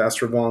 Has asked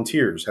for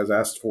volunteers, has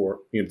asked for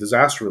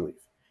disaster relief.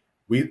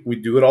 We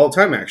do it all the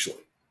time,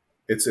 actually.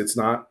 It's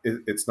not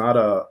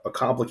a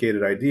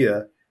complicated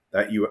idea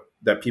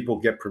that people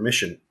get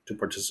permission to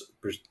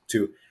participate,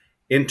 to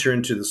enter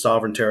into the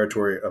sovereign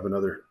territory of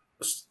another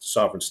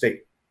sovereign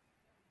state.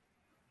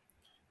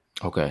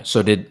 Okay.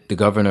 So did the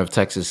governor of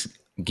Texas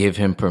give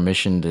him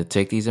permission to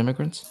take these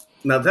immigrants?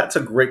 Now, that's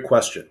a great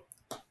question.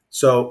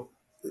 So,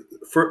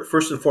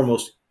 first and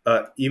foremost,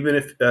 even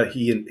if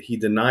he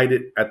denied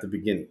it at the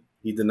beginning,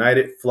 he denied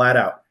it flat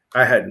out.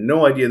 I had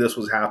no idea this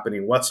was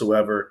happening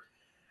whatsoever.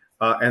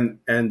 And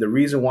the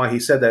reason why he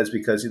said that is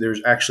because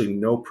there's actually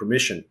no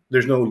permission.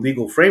 There's no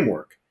legal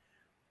framework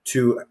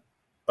to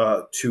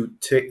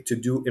to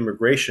do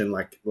immigration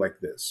like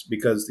this,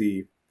 because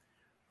the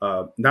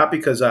not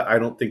because I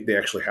don't think they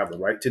actually have the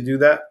right to do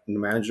that and to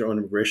manage their own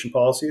immigration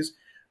policies,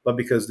 but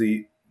because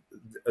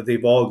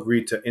they've all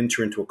agreed to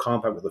enter into a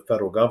compact with the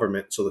federal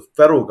government. So the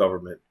federal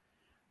government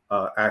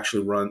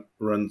actually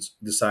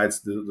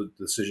decides the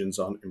decisions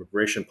on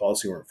immigration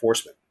policy or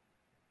enforcement.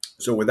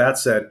 So with that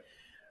said,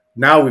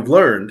 now we've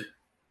learned,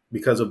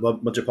 because of a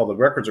bunch of public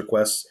records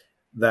requests,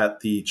 that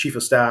the chief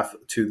of staff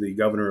to the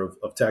governor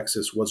of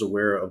Texas was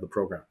aware of the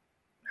program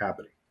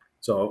happening.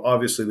 So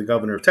obviously the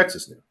governor of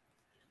Texas knew,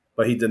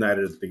 but he denied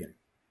it at the beginning.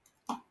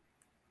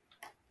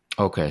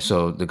 Okay,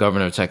 so the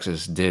governor of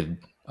Texas did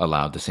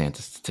allow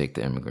DeSantis to take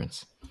the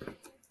immigrants.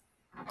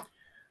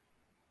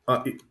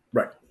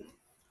 Right.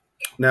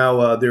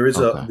 Now there is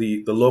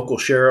the local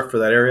sheriff for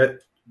that area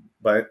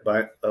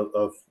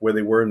of where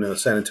they were in the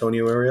San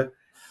Antonio area,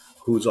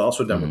 who's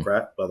also a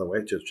Democrat, by the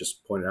way,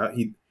 just pointed out.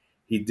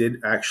 He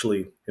did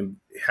actually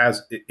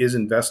is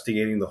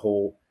investigating the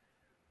whole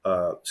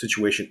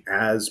situation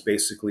as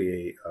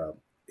basically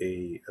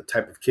a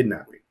type of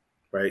kidnapping,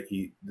 right?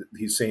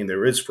 He's saying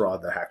there is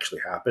fraud that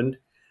actually happened,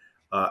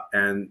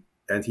 and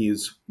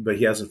but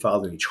he hasn't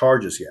filed any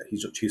charges yet.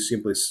 He's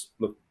simply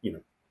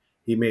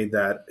he's made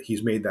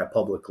that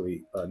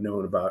publicly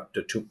known about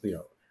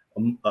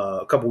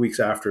a couple weeks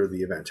after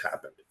the event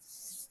happened,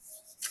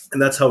 and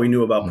that's how we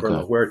knew about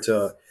Perla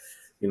Huerta.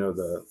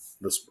 The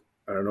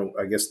I don't know.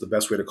 I guess the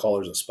best way to call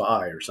her is a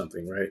spy or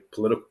something, right?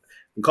 You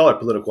can call her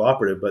political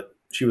operative, but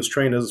she was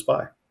trained as a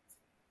spy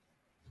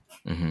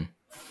to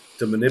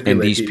manipulate. And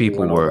these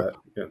people were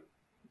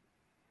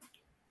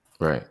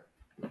right.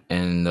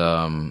 And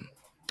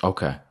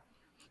okay,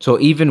 so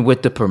even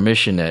with the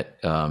permission that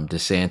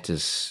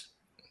DeSantis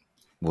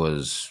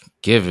was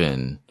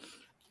given,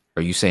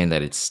 are you saying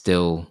that is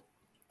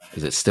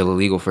it still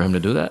illegal for him to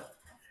do that?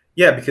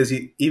 Yeah, because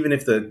even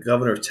if the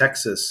governor of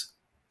Texas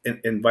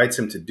invites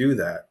him to do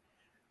that,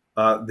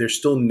 there's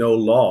still no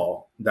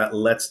law that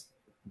lets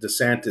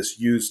DeSantis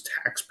use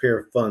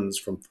taxpayer funds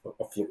from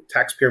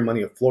taxpayer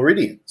money of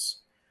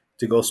Floridians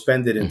to go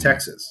spend it in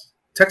Texas.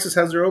 Texas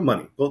has their own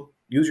money. Go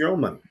use your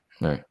own money,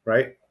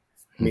 right?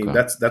 I mean,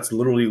 that's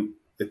literally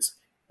that's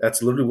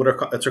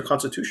our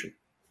Constitution.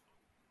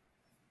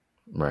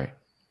 Right.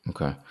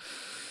 Okay.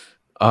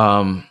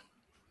 And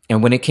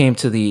when it came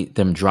to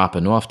them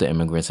dropping off the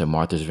immigrants at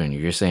Martha's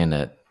Vineyard, you're saying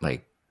that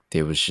like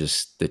there was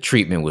just the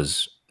treatment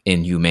was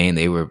inhumane.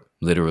 They were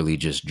literally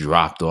just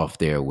dropped off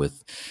there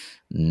with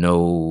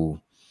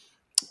no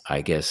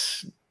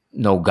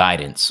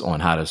guidance on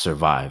how to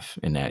survive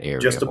in that area.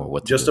 Just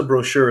a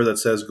brochure that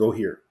says "Go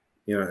here,"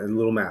 and a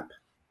little map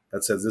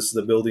that says this is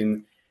the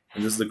building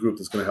and this is the group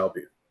that's going to help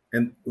you.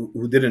 And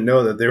who didn't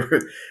know that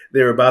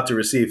they were about to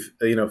receive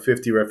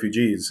 50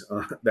 refugees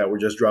that were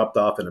just dropped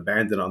off and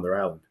abandoned on their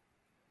island.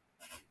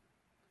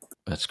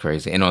 That's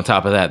crazy. And on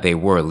top of that, they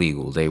were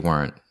legal. They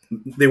weren't.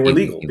 They were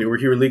legal. They were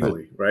here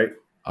legally, right?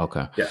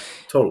 Okay. Yeah,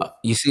 totally.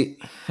 You see,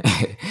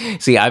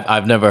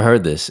 I've never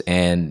heard this,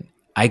 and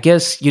I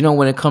guess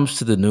when it comes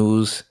to the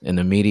news and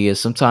the media,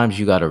 sometimes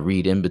you got to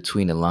read in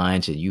between the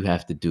lines, and you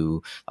have to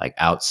do like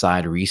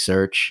outside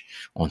research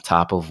on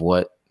top of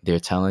what they're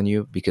telling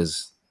you,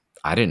 because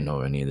I didn't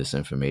know any of this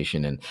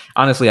information, and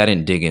honestly, I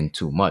didn't dig in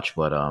too much.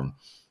 But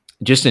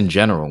just in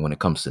general, when it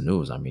comes to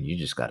news, I mean, you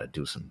just got to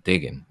do some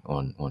digging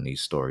on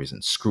these stories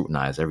and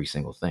scrutinize every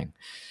single thing,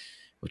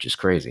 which is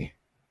crazy.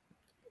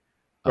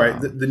 Right.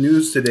 The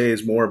news today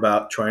is more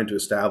about trying to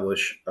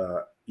establish,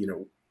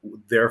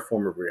 their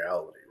form of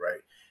reality.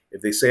 Right.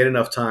 If they say it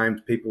enough times,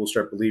 people will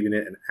start believing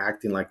it and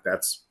acting like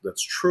that's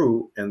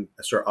true, and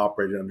start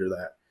operating under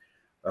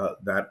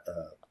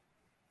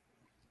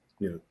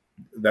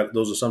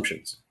those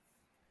assumptions.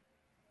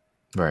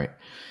 Right.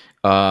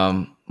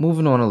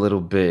 Moving on a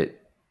little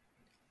bit,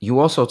 you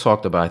also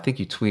talked about, I think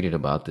you tweeted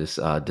about this,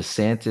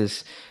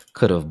 DeSantis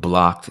could have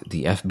blocked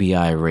the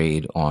FBI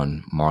raid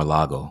on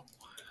Mar-a-Lago.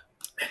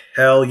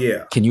 Hell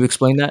yeah. Can you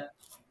explain that?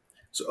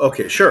 So,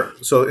 okay, sure.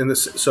 So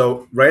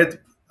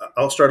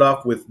I'll start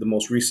off with the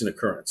most recent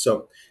occurrence.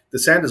 So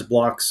DeSantis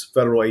blocks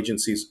federal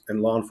agencies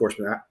and law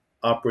enforcement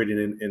operating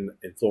in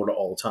Florida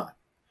all the time.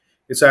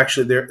 It's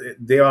actually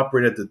they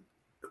operate at the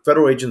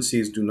federal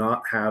agencies do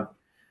not have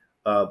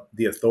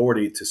the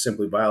authority to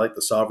simply violate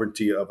the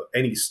sovereignty of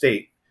any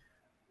state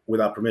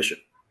without permission,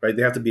 right?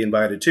 They have to be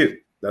invited too.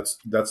 That's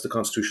the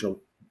constitutional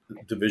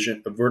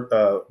division,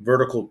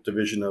 vertical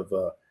division of.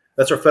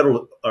 That's our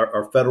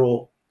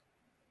federal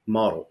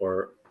model,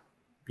 our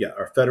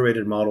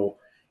federated model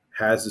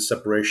has a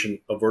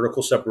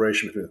vertical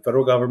separation between the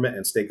federal government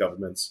and state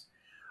governments,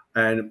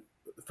 and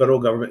the federal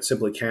government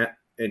simply can't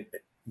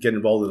get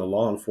involved in a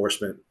law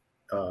enforcement.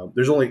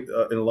 There's only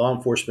in a law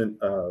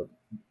enforcement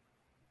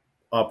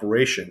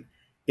operation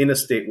in a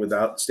state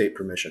without state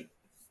permission.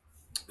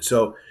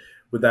 So,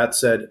 with that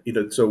said,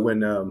 so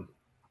when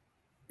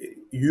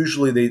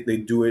usually they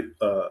do it,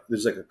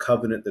 there's like a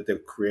covenant that they'll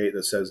create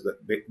that says the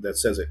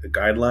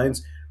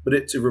guidelines, but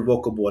it's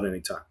irrevocable at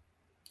any time.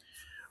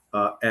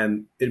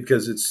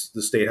 Because it's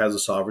the state has a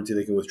sovereignty,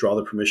 they can withdraw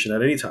the permission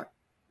at any time.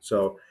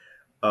 So,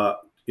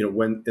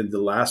 when in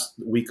the last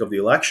week of the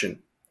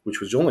election,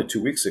 which was only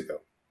 2 weeks ago,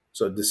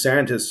 so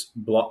DeSantis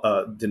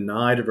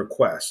denied a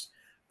request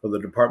for the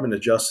Department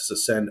of Justice to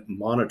send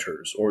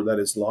monitors, or that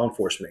is law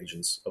enforcement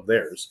agents of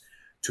theirs,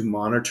 to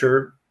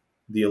monitor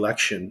the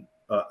election,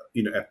 at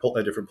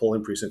different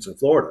polling precincts in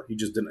Florida. He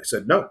just didn't. I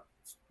said no,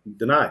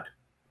 denied.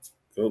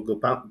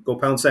 Go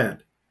pound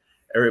sand.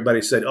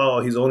 Everybody said,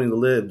 "Oh, he's owning the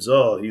libs.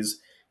 Oh, he's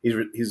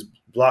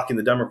blocking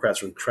the Democrats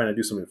from trying to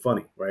do something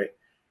funny." Right?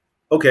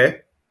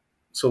 Okay.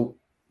 So,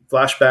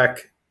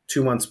 flashback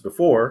 2 months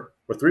before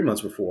or 3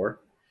 months before,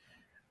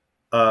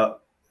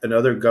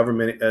 another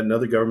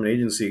government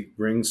agency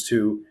brings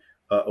to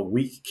a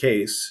weak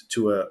case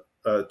to a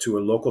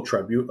local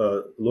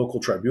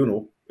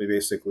tribunal,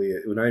 basically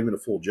not even a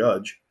full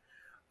judge,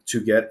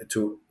 to get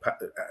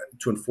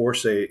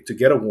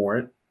a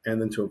warrant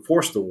and then to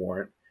enforce the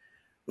warrant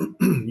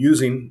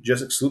using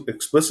just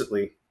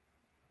explicitly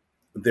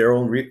their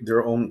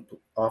own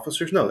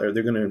officers. No,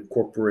 they're going to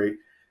incorporate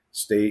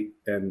state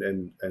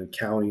and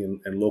county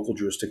and local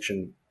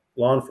jurisdiction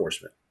law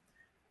enforcement.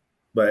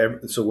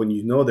 But so when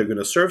they're going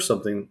to serve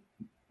something,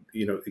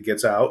 it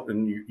gets out,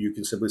 and you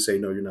can simply say,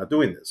 no, you're not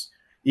doing this.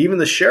 Even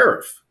the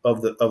sheriff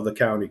of the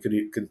county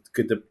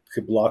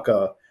could block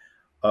a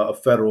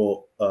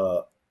federal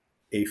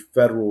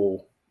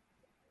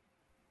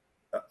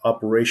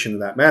operation in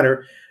that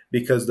manner,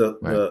 because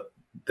the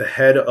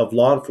head of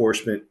law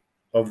enforcement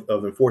of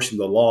enforcing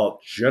the law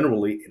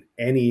generally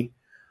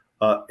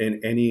on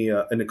any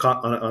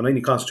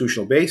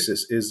constitutional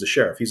basis is the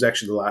sheriff. He's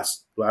actually the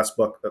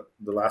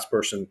last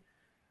person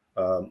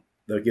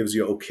that gives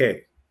you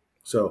okay.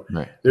 So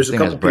there's a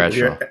couple people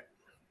here.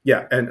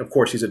 Yeah, and of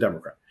course he's a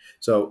Democrat.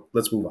 So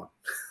let's move on.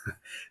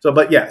 So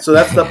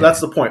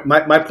that's the point.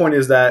 My point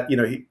is that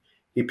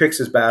he picks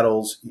his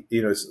battles.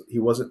 He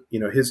wasn't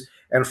his.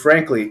 And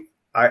frankly,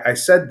 I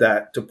said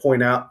that to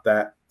point out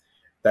that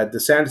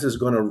DeSantis is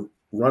going to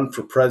run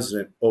for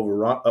president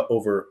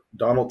over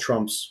Donald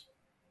Trump's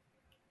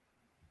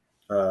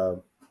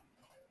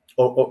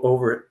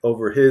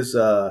over his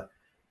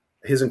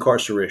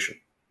incarceration.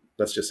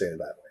 Let's just say it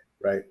that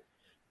way, right?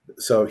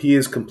 So he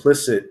is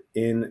complicit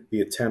in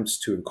the attempts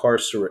to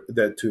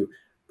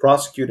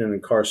prosecute and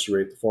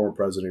incarcerate the former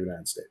president of the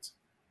United States,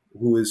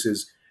 who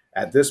is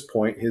at this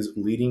point his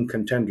leading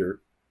contender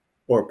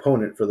or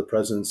opponent for the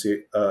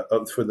presidency,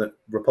 for the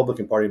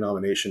Republican Party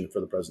nomination for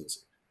the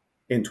presidency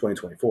in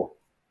 2024.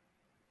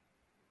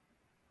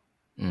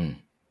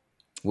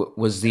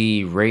 Was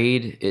the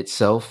raid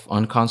itself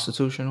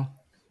unconstitutional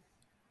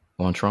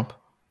on Trump?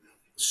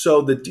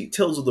 So the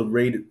details of the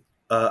raid,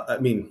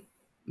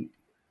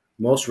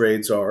 most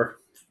raids are,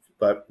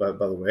 by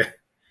the way.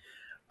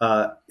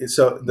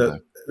 So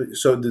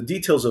the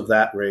details of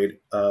that raid,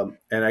 and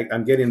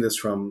I'm getting this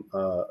from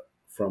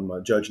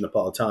Judge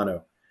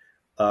Napolitano,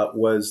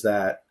 was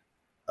that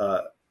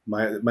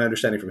my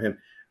understanding from him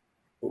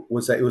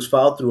was that it was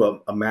filed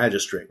through a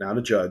magistrate, not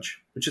a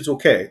judge, which is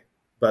okay.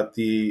 But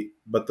the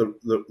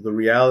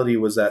reality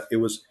was that it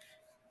wasn't,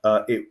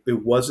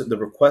 the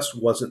request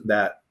wasn't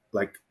that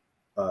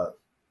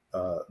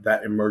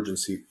that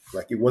emergency,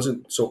 it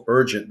wasn't so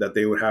urgent that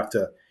they would have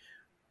to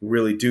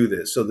really do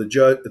this. So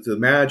the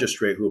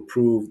magistrate who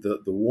approved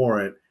the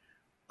warrant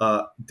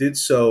did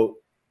so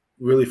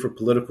really for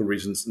political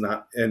reasons,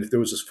 and if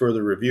there was this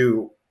further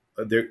review,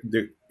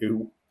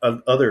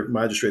 other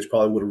magistrates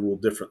probably would have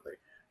ruled differently.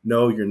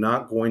 No, you're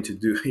not going to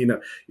do,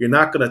 you're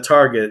not going to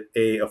target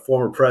a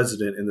former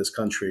president in this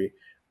country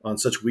on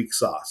such weak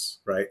sauce,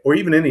 right? Or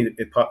even any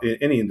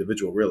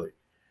individual, really.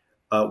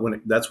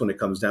 That's when it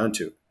comes down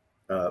to.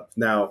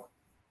 Now,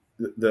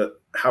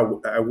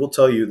 I will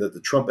tell you that the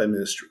Trump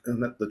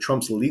administration, the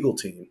Trump's legal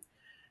team,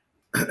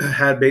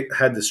 had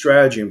the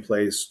strategy in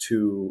place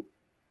to.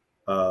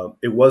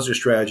 It was their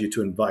strategy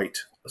to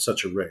invite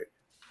such a raid.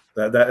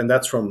 And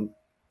that's from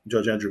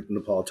Judge Andrew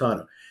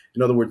Napolitano.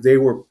 In other words, they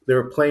were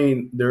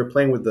playing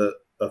with the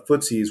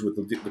footsies with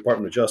the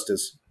Department of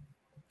Justice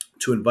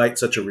to invite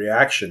such a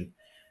reaction,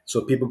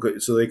 so they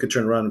could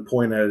turn around and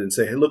point at it and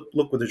say, "Hey, look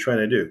what they're trying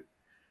to do,"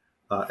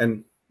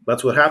 and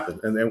that's what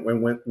happened. And then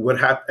what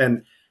happened?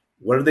 And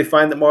what did they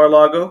find at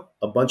Mar-a-Lago?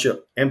 A bunch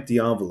of empty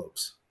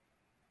envelopes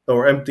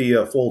or empty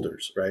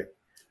folders, right?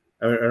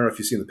 I don't know if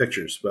you've seen the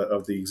pictures,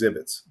 of the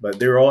exhibits, but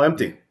they were all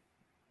empty.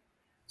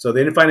 So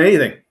they didn't find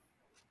anything.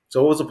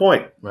 So what was the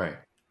point? Right.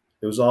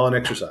 It was all an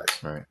exercise.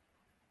 Right.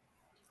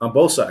 On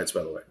both sides,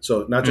 by the way.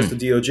 So not just the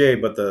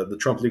DOJ, but the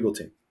Trump legal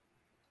team.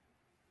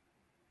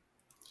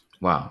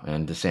 Wow.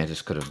 And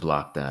DeSantis could have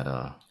blocked that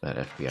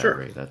FBI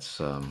raid. That's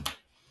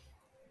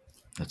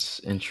That's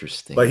But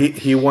interesting.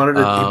 he wanted to.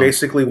 He Um,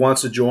 basically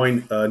wants to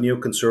join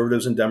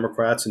neoconservatives and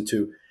Democrats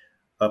into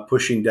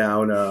pushing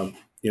down,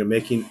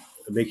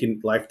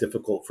 making life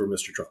difficult for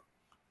Mr. Trump.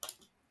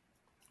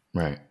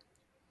 right.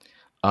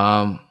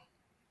 Um,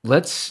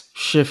 let's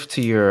shift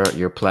to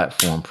your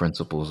platform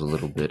principles a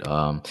little bit.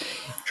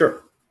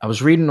 Sure. I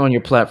was reading on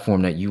your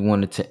platform that you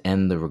wanted to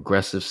end the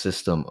regressive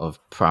system of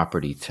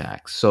property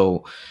tax.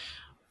 So,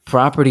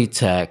 property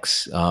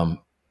tax,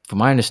 from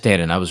my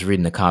understanding, I was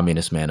reading the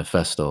Communist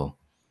Manifesto,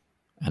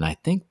 and I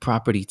think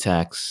property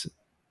tax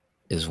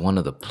is one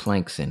of the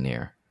planks in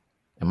there.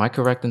 Am I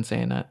correct in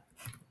saying that?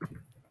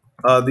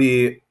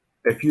 The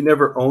If you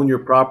never own your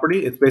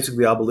property, it's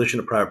basically the abolition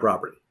of private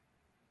property.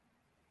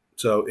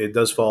 So it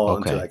does fall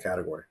into Okay. that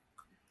category.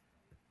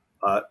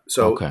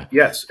 So Okay.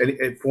 yes,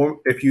 if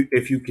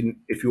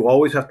you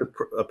always have to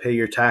pay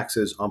your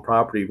taxes on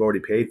property you've already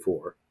paid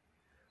for,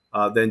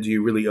 then do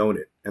you really own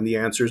it? And the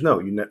answer is no.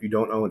 You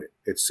don't own it.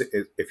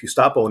 If you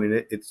stop owning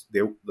it, it's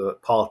the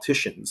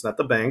politicians, not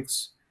the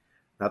banks,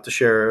 not the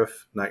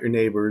sheriff, not your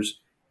neighbors.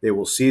 They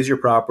will seize your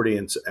property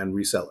and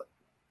resell it.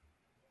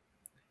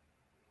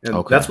 And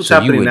Okay. that's what's So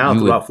you happening would now you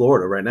would throughout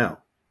Florida right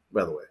now.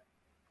 By the way,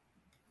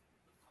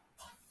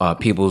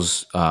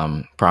 people's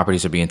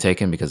properties are being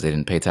taken because they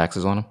didn't pay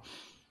taxes on them.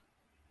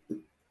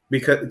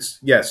 because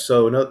yes,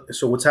 so no,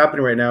 so what's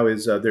happening right now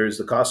is there's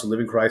the cost of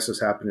living crisis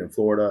happening in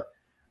Florida.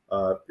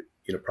 Uh,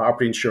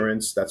 Property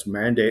insurance that's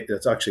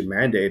actually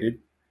mandated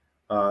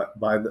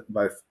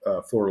by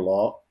Florida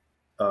law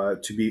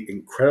to be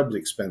incredibly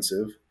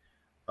expensive.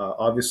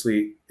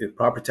 Obviously, if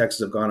property taxes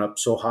have gone up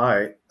so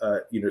high,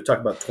 talk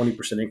about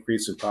 20%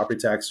 increase in property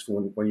taxes from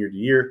one year to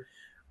year.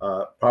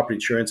 Property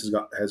insurance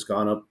has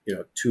gone up,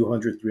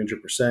 200,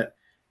 300%.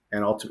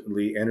 And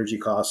ultimately, energy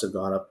costs have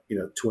gone up,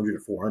 200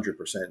 to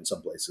 400% in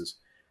some places.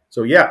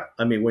 So yeah,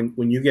 I mean,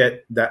 when you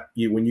get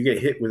when you get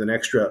hit with an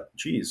extra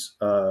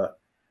 $200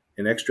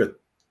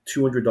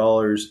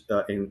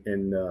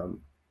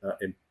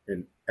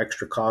 in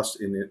extra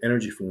costs in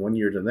energy from one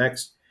year to the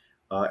next,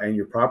 and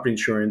your property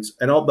insurance,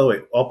 and by the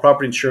way, all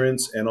property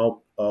insurance and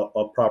all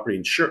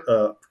property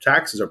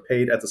taxes are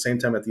paid at the same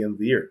time at the end of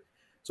the year.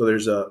 So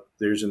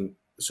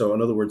so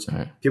in other words, All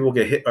right. people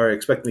are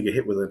expecting to get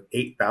hit with an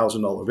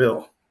 $8,000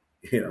 bill,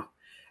 you know,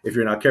 if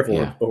you're not careful,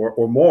 Yeah.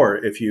 or more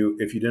if you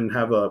didn't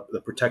have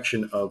the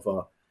protection of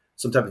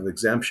some type of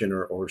exemption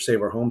or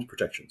save our homes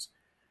protections.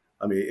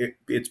 I mean,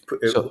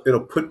 So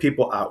it'll put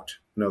people out.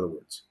 In other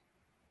words,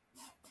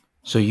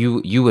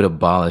 you would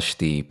abolish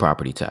the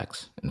property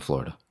tax in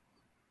Florida.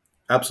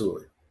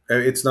 absolutely.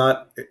 It's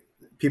not.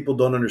 People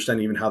don't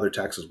understand even how their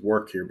taxes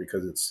work here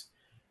because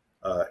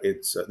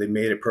they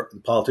made it.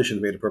 The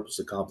politicians made it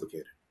purposely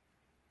complicated.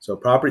 So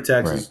property Right.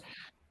 taxes,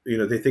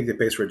 they think they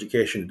pays for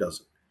education. It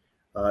doesn't.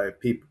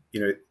 People,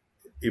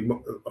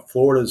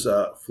 Florida's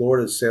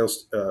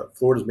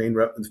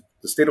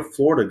the state of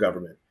Florida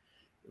government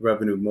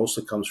revenue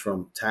mostly comes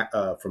from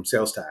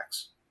sales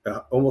tax,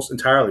 almost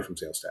entirely from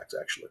sales tax,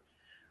 actually.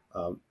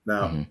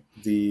 Now, Hmm.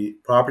 the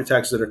property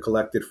taxes that are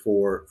collected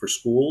for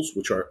schools,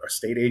 which are a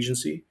state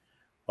agency,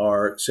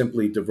 are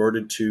simply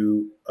diverted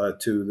to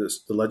the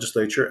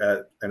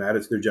legislature and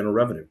added to their general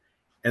revenue,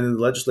 and then the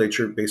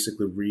legislature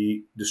basically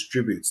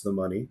redistributes the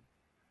money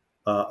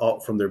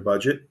from their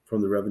budget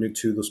from the revenue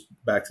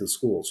back to the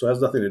school. So it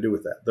has nothing to do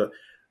with that.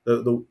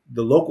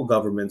 The local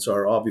governments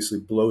are obviously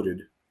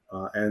bloated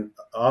and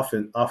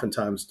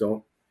oftentimes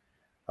don't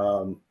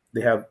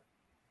they have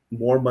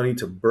more money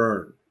to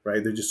burn,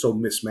 right? They're just so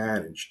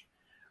mismanaged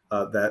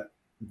that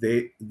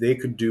they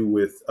could do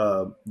with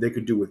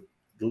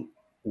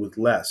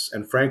less.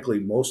 And frankly,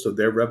 most of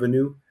their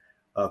revenue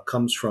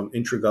comes from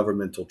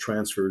intragovernmental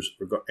transfers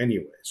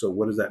anyway. So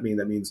what does that mean?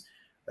 That means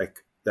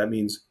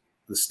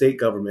the state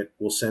government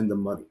will send the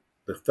money,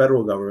 the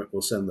federal government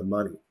will send the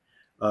money.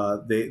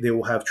 They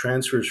will have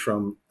transfers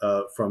from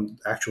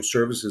actual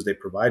services they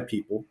provide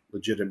people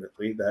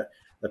legitimately that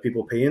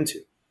people pay into.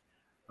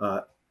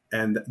 Uh,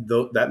 and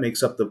that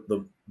makes up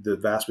the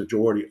vast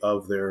majority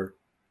of their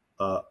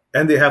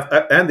and they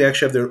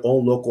actually have their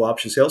own local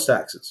option sales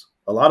taxes.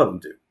 A lot of them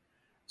do.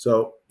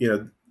 So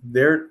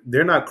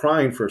they're not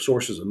crying for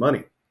sources of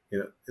money.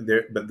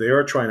 But they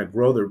are trying to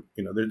grow their.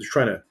 They're just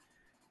trying to.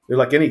 They're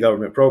like any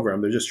government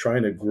program. They're just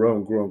trying to grow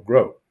and grow and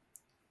grow.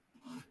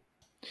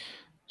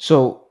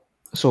 So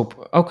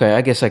okay,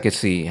 I guess I could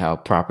see how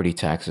property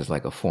tax is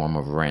like a form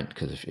of rent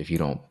because if you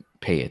don't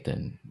pay it,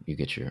 then you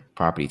get your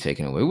property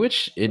taken away.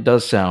 Which it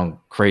does sound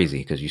crazy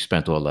because you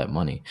spent all that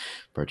money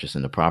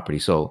purchasing the property.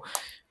 So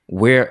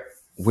where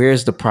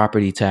where's the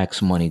property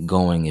tax money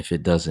going if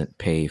it doesn't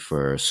pay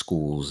for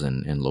schools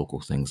and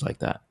local things like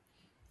that?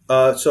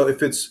 So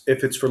if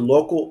it's for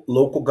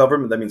local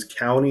government, that means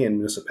county and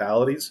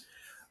municipalities.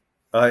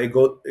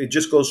 It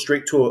just goes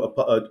straight to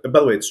by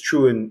the way, it's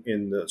true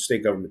in the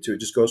state government too. It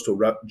just goes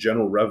to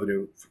general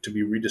revenue to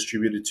be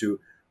redistributed to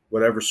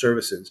whatever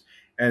services.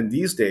 And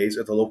these days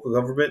at the local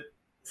government,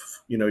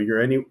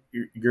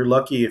 you're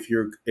lucky if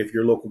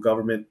your local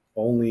government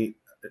only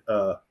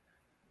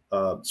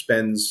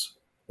spends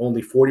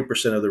only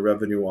 40% of the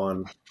revenue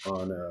on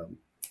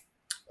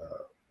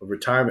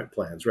retirement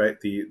plans, right?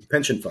 The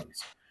pension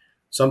funds.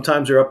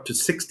 Sometimes they're up to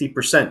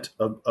 60%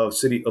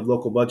 of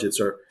local budgets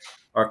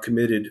are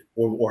committed,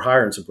 or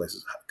higher in some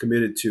places,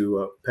 committed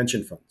to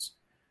pension funds.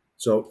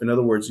 So, in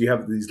other words, you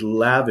have these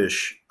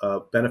lavish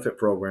benefit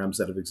programs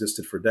that have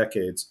existed for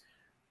decades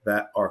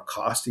that are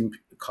costing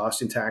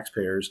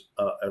taxpayers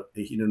an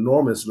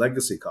enormous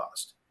legacy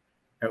cost.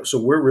 And so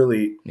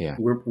Yeah.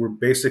 we're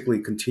basically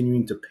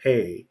continuing to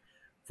pay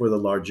for the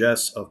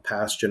largesse of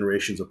past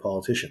generations of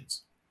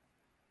politicians.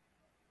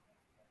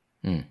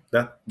 Hmm.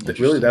 That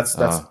really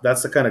Interesting.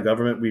 that's the kind of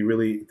government we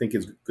really think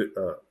is good,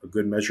 a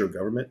good measure of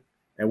government,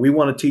 and we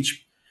want to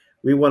teach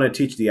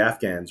the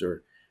Afghans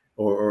or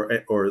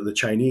the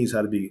Chinese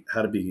how to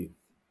be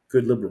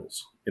good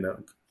liberals.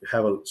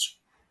 Have a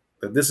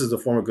that this is the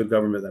form of good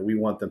government that we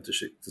want them to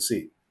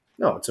see.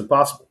 No, it's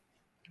impossible.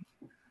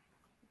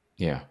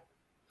 Yeah.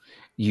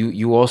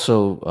 You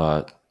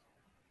also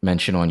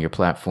mention on your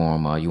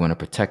platform you want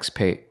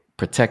to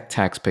protect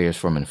taxpayers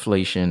from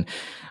inflation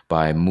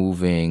by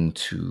moving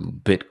to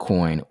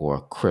Bitcoin or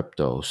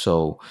crypto.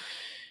 So,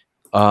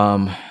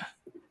 um,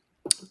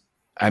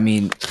 I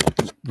mean,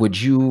 would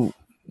you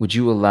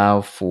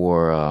allow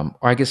for, or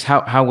I guess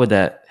how would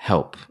that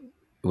help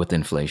with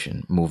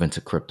inflation? Move into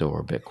crypto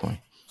or Bitcoin?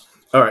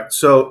 All right,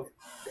 so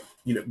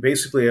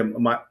basically,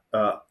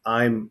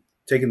 I'm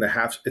taking the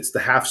half. It's the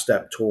half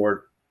step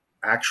toward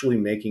actually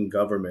making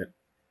government,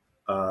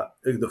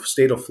 the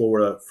state of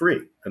Florida,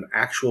 free, an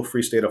actual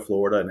free state of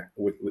Florida, and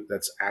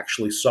that's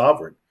actually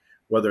sovereign,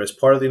 whether it's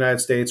part of the United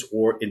States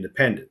or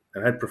independent.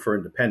 And I'd prefer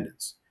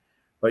independence.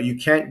 But you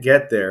can't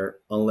get there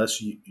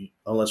unless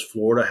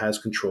Florida has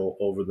control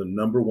over the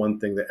number one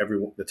thing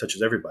that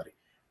touches everybody,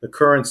 the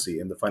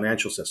currency and the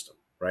financial system,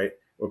 right,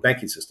 or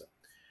banking system.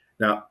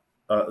 Now,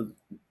 uh,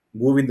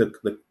 moving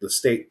the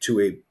state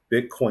to a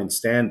Bitcoin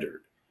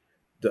standard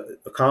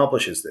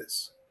accomplishes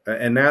this.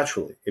 And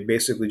naturally, it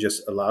basically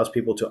just allows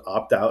people to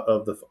opt out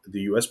of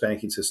the U.S.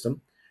 banking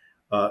system,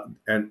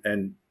 and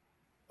in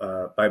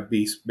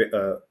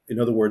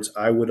other words,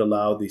 I would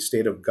allow the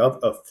state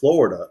of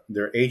Florida,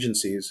 their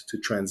agencies, to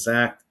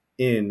transact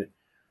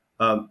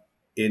um,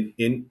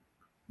 in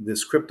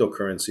this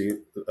cryptocurrency,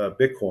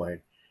 Bitcoin,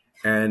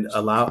 and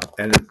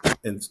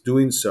in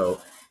doing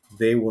so,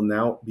 they will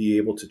now be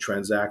able to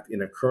transact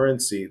in a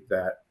currency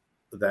that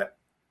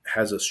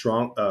has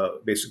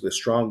basically a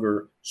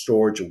stronger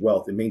storage of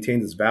wealth. It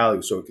maintains its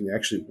value, so it can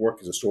actually work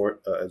as a store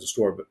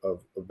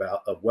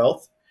of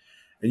wealth,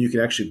 and you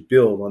can actually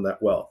build on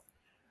that wealth.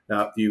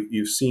 Now, you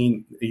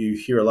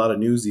hear a lot of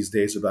news these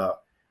days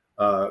about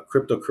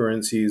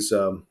cryptocurrencies,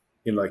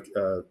 like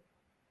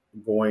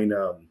going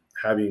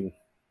having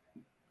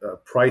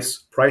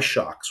price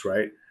shocks,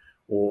 right?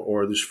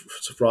 Or there's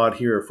fraud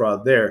here or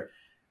fraud there.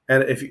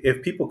 And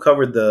if people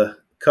covered the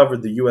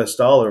U.S.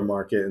 dollar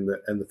market and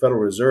the Federal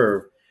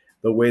Reserve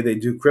the way they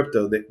do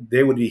crypto,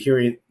 they would be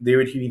hearing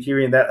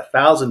that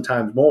 1,000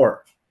 times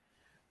more,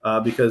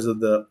 because of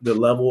the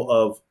level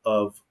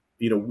of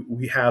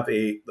we have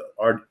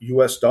our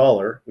U.S.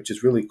 dollar, which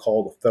is really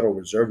called a Federal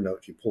Reserve note.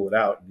 If you pull it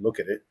out and look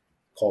at it,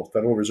 called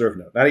Federal Reserve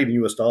note, not even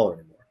U.S. dollar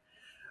anymore,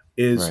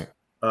 is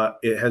Right.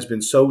 it has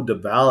been so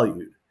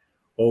devalued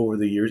over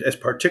the years, as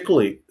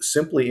particularly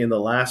simply in the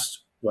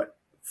last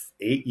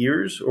 8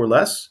 years or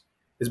less.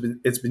 It's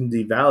been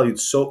devalued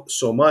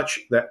so much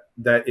that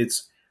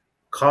it's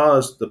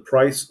caused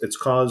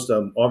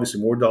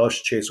obviously more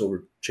dollars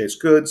to chase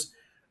goods,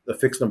 the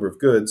fixed number of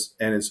goods,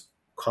 and it's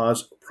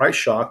caused price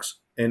shocks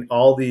in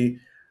all the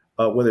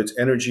whether it's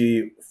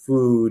energy,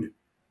 food,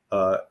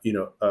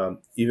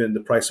 even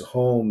the price of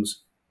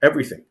homes,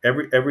 everything,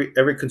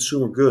 every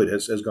consumer good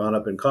has gone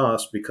up in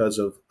cost because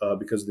of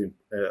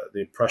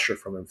the pressure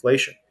from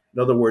inflation. In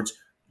other words,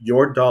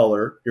 your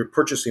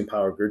purchasing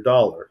power of your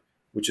dollar,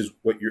 which is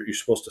what you're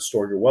supposed to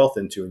store your wealth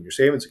into in your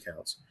savings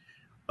accounts,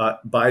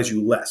 buys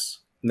you less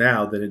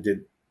now than it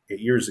did 8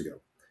 years ago.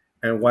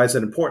 And why is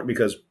that important?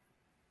 Because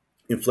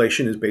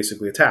inflation is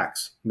basically a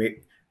tax.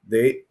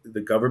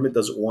 The government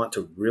doesn't want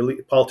to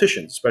really,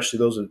 politicians, especially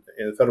those in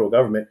the federal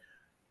government,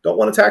 don't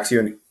want to tax you.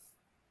 And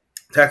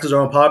taxes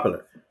are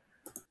unpopular.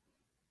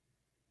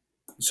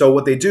 So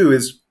what they do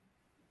is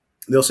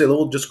they'll say,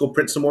 "Well, just go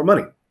print some more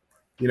money.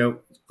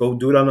 Go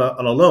do it on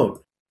a loan.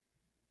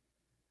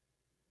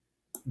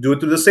 Do it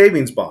through the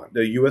savings bond,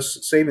 the U.S.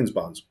 savings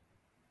bonds."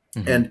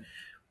 Hmm. And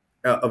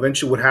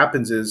eventually, what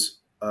happens is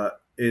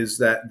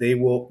that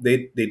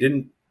they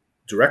didn't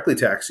directly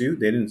tax you.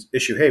 They didn't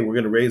issue, "Hey, we're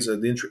going to raise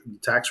the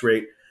tax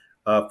rate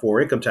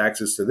for income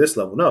taxes to this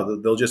level." No,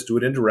 they'll just do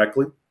it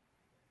indirectly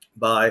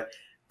by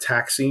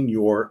taxing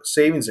your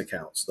savings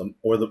accounts,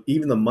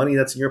 even the money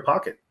that's in your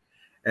pocket,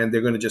 and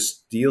they're going to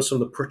just steal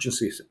some of the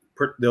purchasing.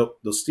 They'll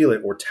steal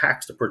it or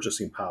tax the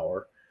purchasing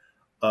power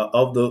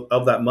of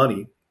that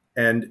money,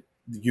 and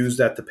use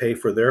that to pay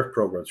for their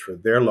programs, for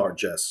their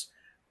largesse,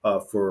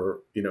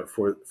 for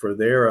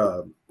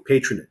their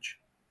patronage.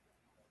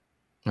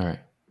 All right.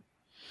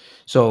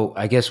 So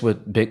I guess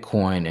with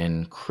Bitcoin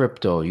and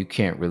crypto, you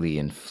can't really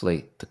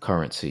inflate the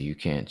currency. You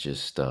can't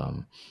just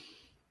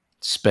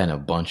spend a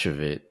bunch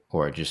of it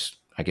or just,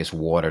 I guess,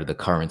 water the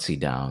currency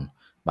down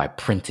by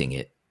printing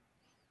it.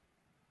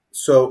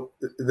 So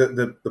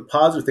the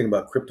positive thing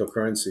about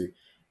cryptocurrency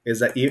is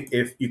that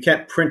if you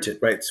can't print it,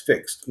 right, it's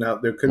fixed. Now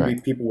there could Right.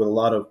 be people with a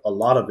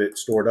lot of it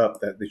stored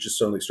up that they just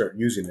suddenly start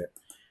using it,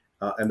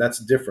 and that's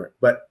different.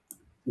 But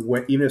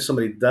even if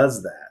somebody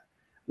does that,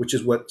 which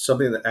is what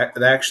something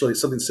that actually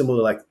something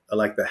similar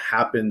like that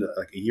happened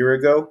like a year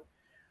ago,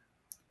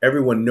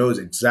 everyone knows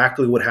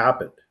exactly what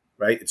happened,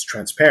 right? It's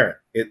transparent.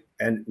 If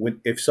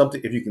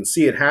you can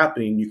see it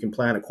happening, you can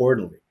plan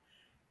accordingly.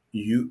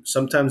 You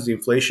sometimes the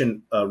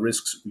inflation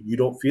risks you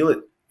don't feel it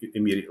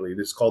immediately.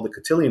 This is called the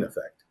cotillion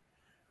effect.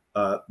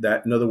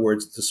 That in other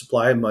words, the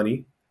supply of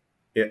money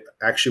it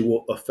actually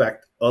will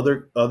affect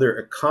other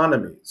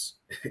economies.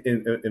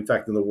 In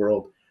fact, in the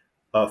world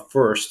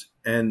first,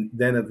 and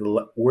then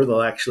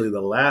we're actually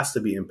the last to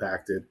be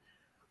impacted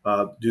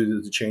due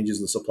to the changes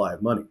in the supply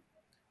of money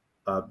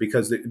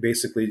because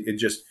basically it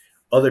just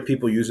other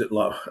people use it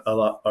a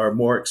lot are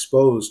more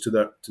exposed to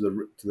the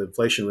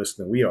inflation risk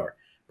than we are,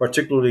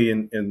 particularly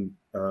in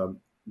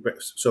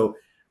so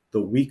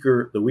the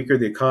weaker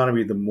the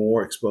economy, the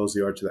more exposed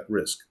they are to that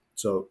risk.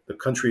 So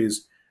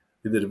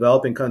the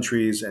developing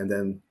countries, and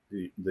then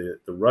the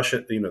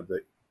Russia,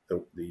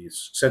 the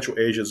Central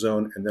Asia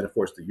zone, and then of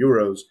course the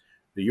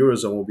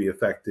eurozone will be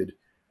affected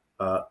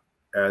uh,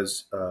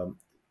 as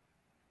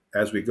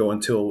as we go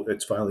until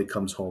it finally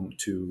comes home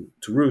to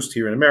roost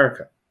here in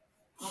America.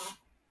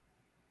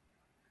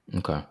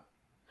 Okay.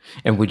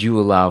 And would you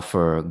allow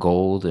for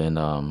gold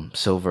and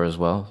silver as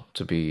well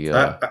to be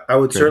I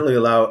would traded? certainly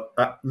allow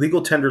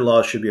legal tender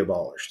laws should be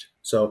abolished.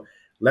 So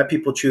let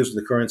people choose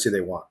the currency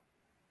they want.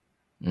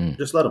 Mm,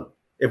 Just let them.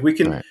 If we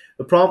can, right.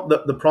 the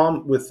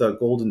problem with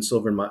gold and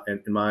silver in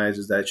my eyes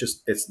is that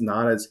it's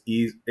not as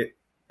easy.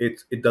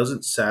 It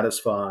doesn't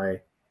satisfy.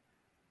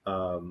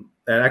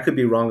 And I could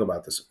be wrong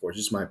about this, of course,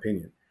 just my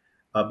opinion.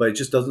 But it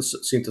just doesn't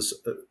seem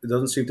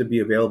to be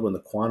available in the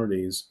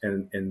quantities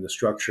and in the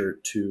structure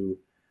to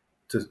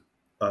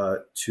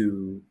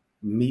to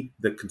meet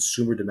the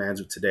consumer demands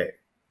of today.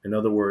 In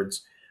other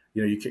words,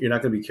 you're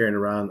not going to be carrying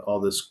around all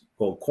this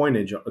gold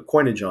coinage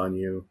on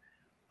you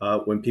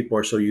when people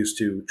are so used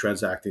to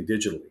transacting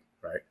digitally,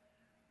 right?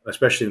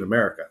 Especially in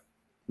America.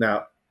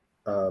 Now,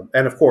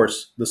 and of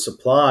course, the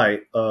supply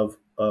of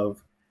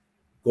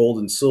gold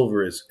and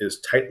silver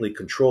is tightly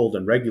controlled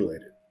and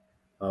regulated,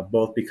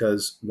 both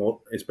because,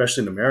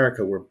 especially in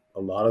America, where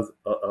a lot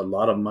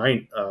of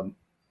mine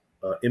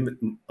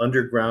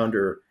underground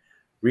or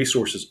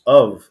resources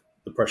of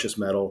the precious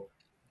metal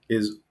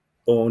is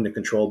owned and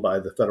controlled by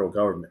the federal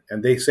government,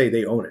 and they say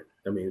they own it.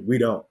 I mean, we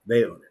don't;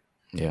 they own it.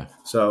 Yeah.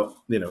 So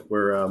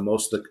where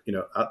most of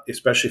the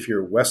especially if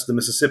you're west of the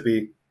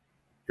Mississippi,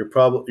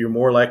 you're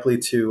more likely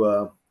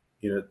to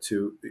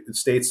to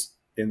states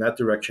in that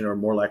direction are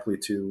more likely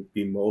to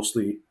be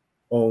mostly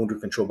owned or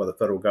controlled by the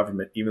federal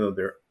government, even though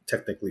they're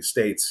technically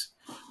states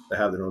that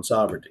have their own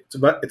sovereignty.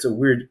 It's a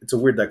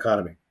weird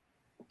dichotomy.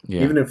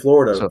 Yeah. Even in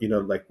Florida, So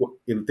like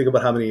think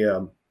about how many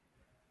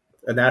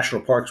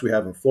national parks we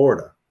have in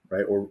Florida,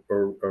 right?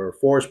 Or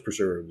forest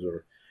preserves,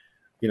 or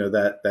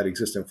that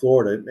exist in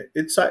Florida.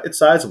 It's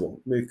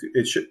sizable. I mean,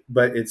 it should,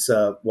 but it's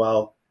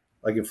while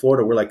like in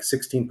Florida, we're like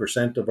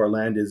 16% of our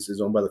land is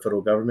owned by the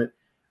federal government.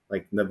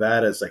 Like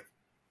Nevada is like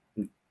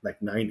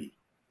 90,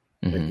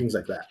 like mhm. things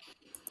like that.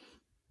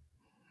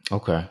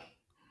 Okay.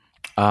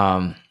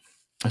 Um,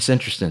 it's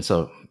interesting.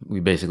 So we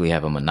basically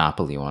have a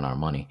monopoly on our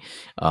money.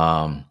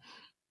 Um,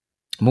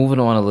 moving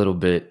on a little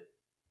bit,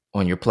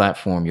 on your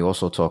platform, you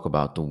also talk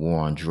about the war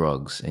on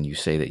drugs, and you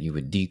say that you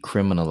would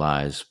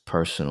decriminalize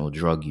personal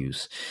drug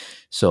use.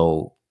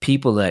 So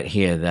people that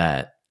hear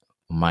that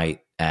might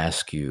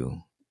ask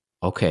you,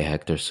 okay,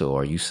 Hector, so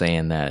are you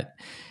saying that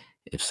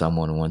if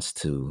someone wants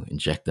to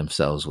inject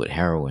themselves with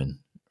heroin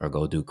or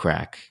go do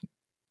crack,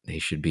 they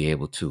should be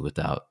able to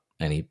without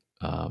any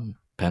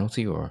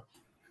penalty or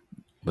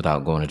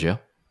without going to jail?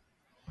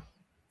 I'm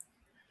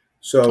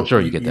So sure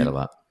you you, get that a you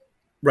lot.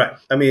 right.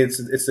 I mean,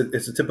 it's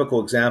a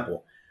typical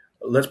example.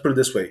 Let's put it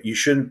this way: you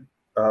shouldn't,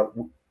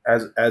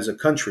 as a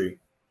country,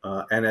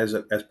 and as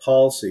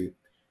policy,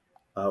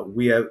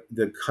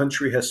 the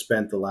country has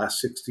spent the last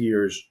 60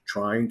 years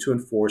trying to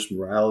enforce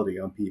morality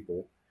on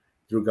people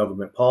through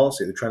government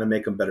policy. They're trying to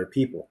make them better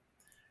people.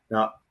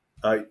 Now,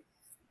 uh,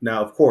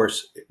 now, of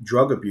course,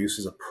 drug abuse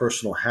is a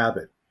personal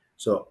habit.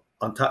 So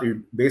on top,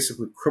 you're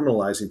basically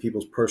criminalizing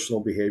people's personal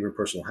behavior and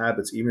personal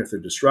habits, even if they're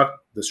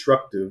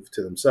destructive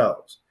to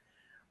themselves.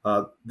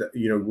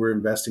 We're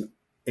investing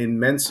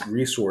immense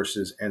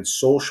resources and the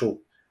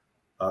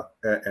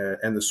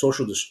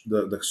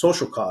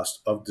social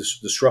cost of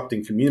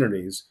disrupting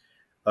communities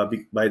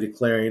by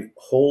declaring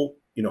whole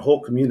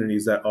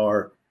communities that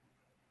are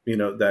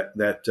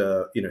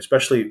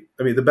especially,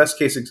 I mean, the best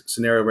case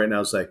scenario right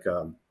now is like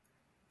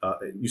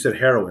you said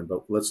heroin,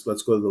 but let's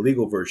go to the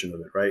legal version of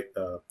it, right?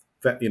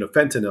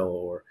 Fentanyl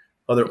or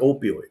other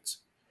opioids.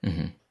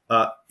 Hmm.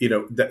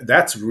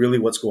 that's really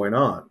what's going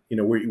on.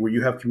 Where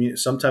you have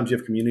sometimes you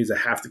have communities that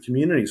half the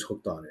community is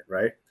hooked on it,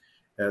 right?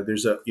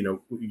 There's a it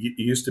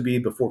used to be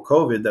before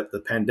COVID that the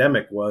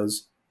pandemic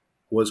was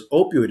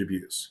opioid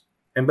abuse.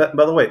 And by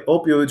the way,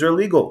 opioids are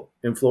legal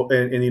in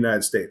the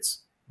United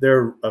States.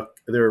 They're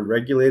a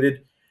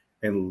regulated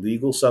and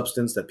legal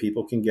substance that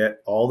people can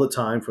get all the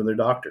time from their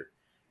doctor.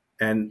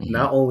 And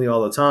not Hmm. only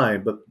all the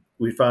time, but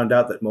we found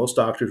out that most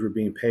doctors were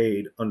being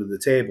paid under the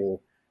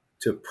table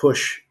to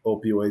push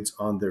opioids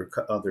on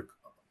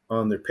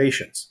their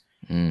patients.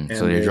 So And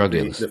they're drug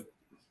dealers.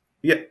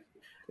 yeah,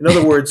 in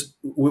other words,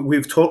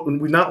 we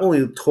not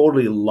only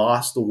totally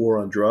lost the war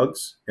on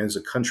drugs as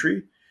a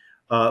country,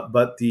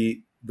 but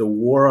the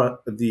war on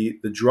the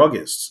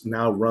druggists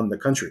now run the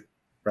country,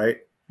 right?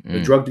 The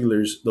Mm. drug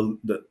dealers,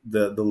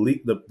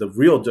 the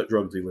real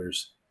drug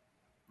dealers,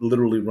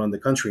 literally run the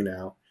country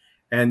now.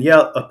 And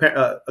yeah,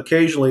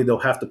 occasionally they'll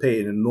have to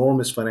pay an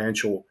enormous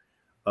financial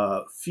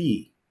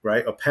fee,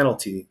 right, a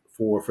penalty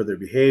for their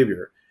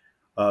behavior.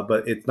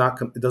 But it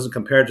doesn't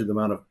compare to the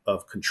amount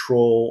of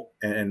control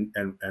and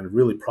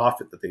really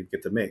profit that they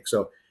get to make.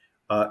 So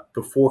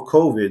before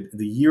COVID,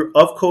 the year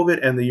of COVID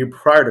and the year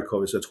prior to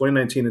COVID, so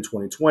 2019 and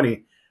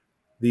 2020,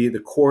 the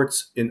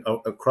courts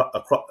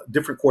across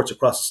different courts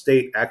across the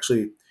state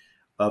actually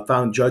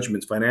found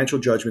judgments, financial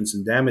judgments,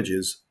 and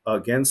damages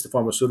against the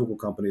pharmaceutical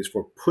companies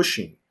for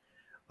pushing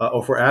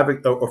or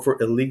for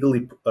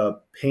illegally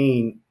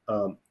paying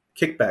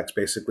kickbacks,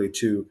 basically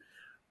to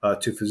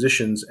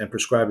physicians and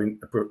prescribing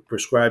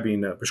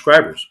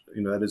prescribers.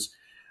 That is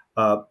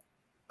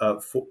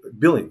for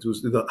billings. It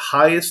was the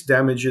highest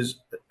damages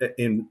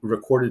in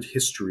recorded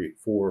history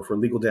for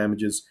legal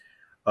damages,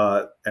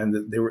 and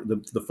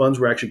the funds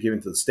were actually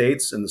given to the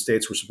states, and the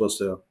states were supposed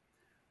to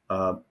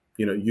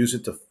use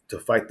it to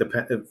fight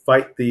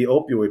the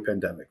opioid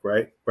pandemic,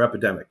 right, or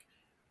epidemic.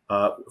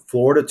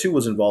 Florida too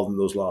was involved in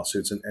those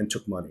lawsuits and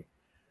took money.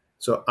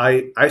 So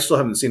I still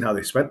haven't seen how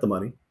they spent the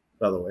money,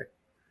 by the way.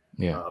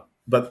 Yeah.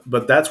 But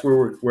that's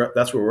where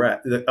that's where we're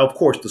at. Of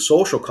course, the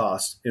social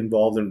cost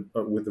involved in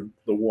with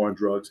the war on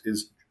drugs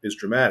is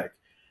dramatic.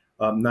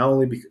 Not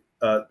only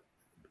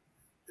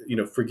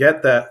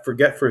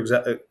forget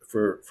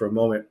for a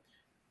moment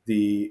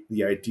the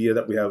idea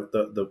that we have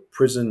the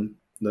prison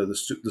the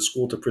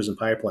school to prison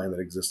pipeline that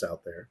exists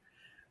out there,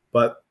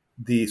 but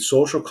the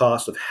social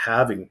cost of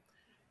having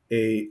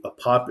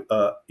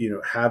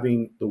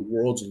having the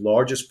world's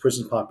largest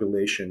prison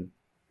population.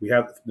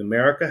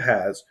 America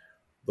has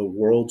the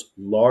world's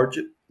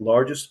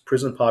largest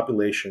prison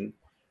population.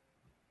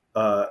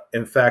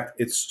 In fact,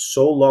 it's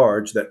so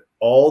large that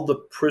all the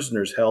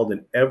prisoners held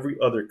in every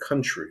other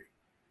country,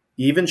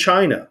 even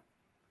China,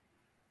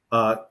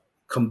 uh,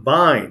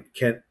 combined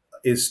can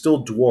is still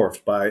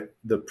dwarfed by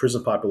the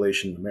prison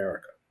population in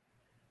America.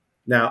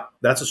 Now,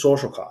 that's a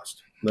social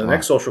cost. The Wow.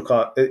 next social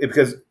cost,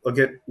 because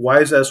again,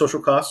 why is that a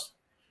social cost?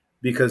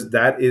 Because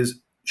that is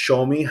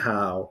show me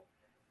how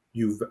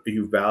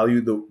you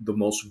value the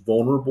most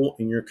vulnerable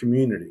in your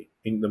community,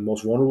 in the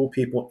most vulnerable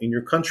people in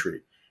your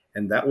country,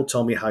 and that will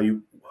tell me how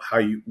you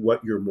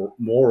what your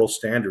moral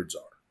standards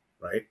are,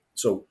 right?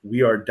 So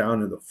we are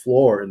down in the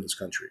floor in this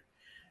country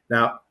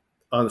now.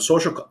 On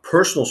the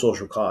personal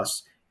social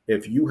costs,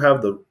 if you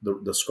have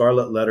the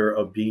scarlet letter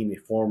of being a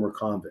former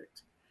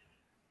convict,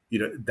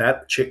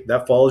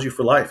 that follows you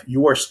for life.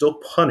 You are still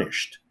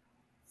punished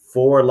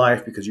for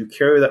life because you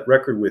carry that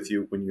record with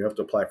you when you have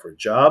to apply for a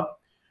job,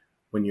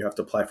 when you have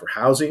to apply for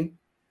housing,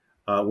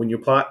 when you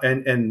apply,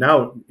 and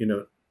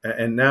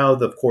now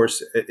of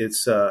course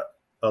it's a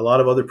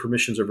lot of other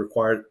permissions are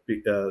required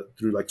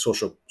through like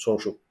social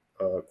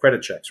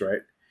credit checks,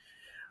 right?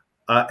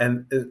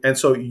 And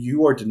so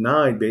you are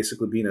denied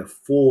basically being a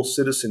full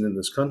citizen in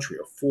this country,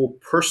 a full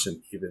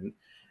person even.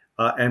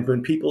 And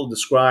when people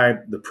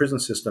describe the prison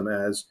system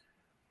as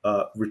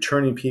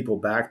returning people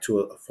back to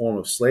a form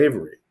of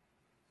slavery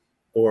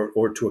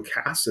or to a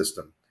caste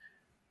system,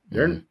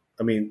 Hmm.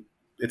 I mean,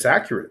 it's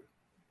accurate.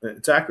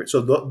 It's accurate.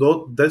 So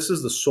this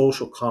is the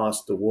social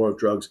cost the war of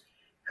drugs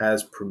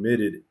has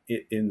permitted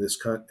in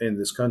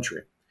this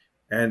country,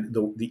 and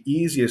the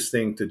easiest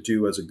thing to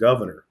do as a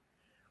governor,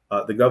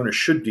 the governor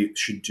should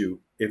do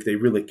if they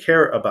really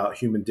care about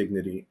human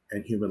dignity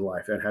and human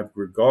life and have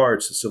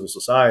regards to civil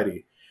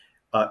society,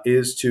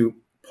 is to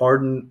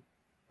pardon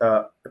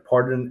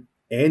pardon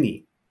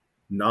any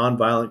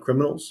nonviolent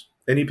criminals,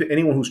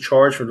 anyone who's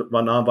charged for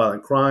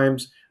nonviolent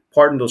crimes,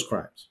 pardon those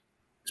crimes,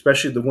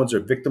 especially the ones that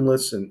are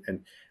victimless and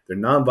they're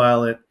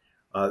nonviolent.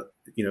 Uh,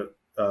 you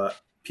know,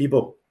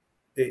 people.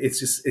 It's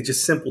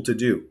just simple to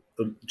do.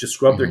 Just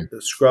Hmm.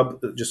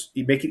 just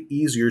make it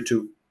easier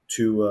to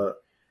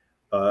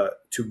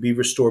be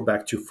restored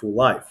back to full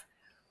life.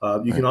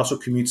 You can Right. also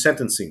commute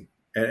sentencing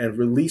and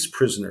release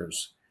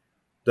prisoners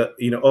that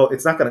oh,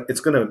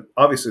 it's gonna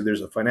obviously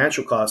there's a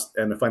financial cost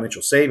and a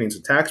financial savings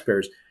to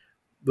taxpayers,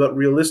 but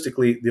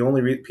realistically the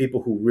only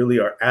people who really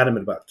are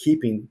adamant about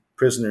keeping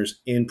prisoners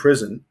in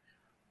prison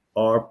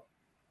are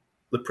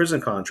the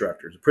prison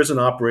contractors, the prison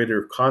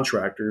operator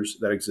contractors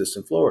that exist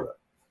in Florida,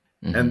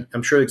 Hmm. and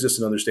I'm sure they exist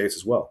in other states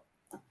as well.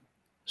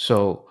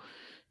 So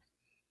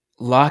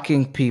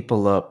locking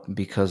people up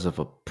because of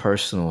a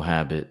personal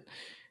habit,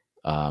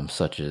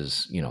 such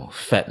as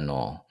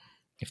fentanyl,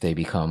 if they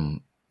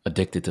become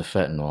addicted to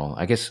fentanyl,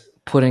 I guess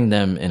putting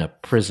them in a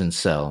prison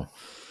cell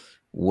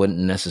wouldn't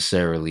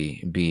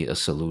necessarily be a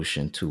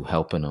solution to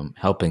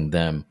helping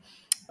them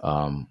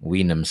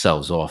wean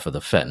themselves off of the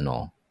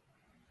fentanyl.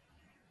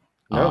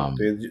 No, Um,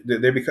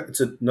 they become,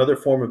 it's another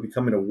form of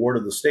becoming a ward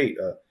of the state,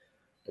 a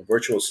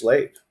virtual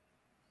slave.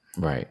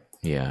 right.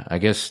 Yeah. I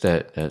guess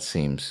that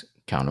seems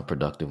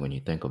counterproductive when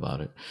you think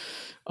about it.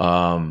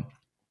 Um,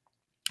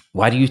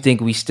 why do you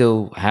think we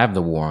still have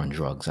the war on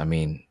drugs? I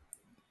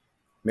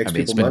Makes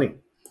mean, it's people been money.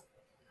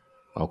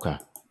 okay.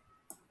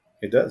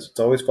 It does. It's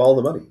always follow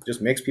the money. It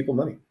just makes people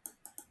money.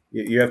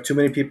 You have too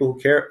many people who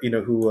care,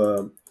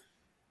 who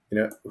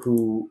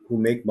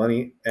make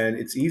money, and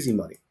it's easy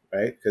money,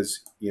 right?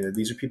 Because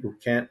these are people who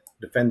can't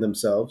defend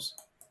themselves,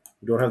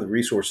 who don't have the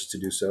resources to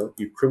do so.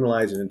 You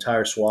criminalize an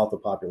entire swath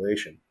of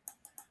population,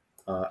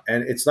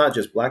 and it's not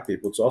just black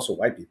people; it's also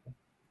white people.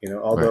 Right.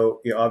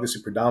 Although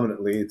obviously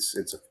predominantly it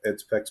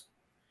affects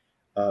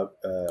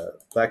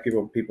black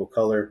people, people of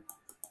color,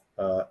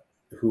 uh,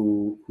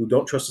 who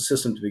don't trust the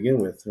system to begin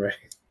with, right?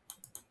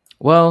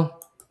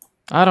 Well,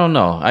 I don't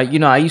know.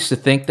 I used to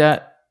think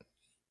that,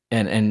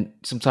 and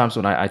sometimes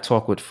when I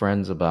talk with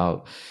friends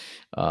about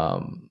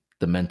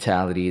the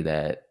mentality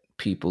that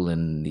people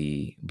in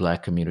the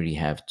black community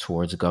have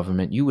towards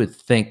government, you would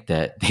think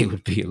that they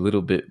would be a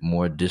little bit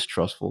more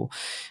distrustful.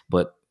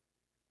 But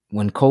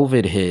when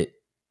COVID hit,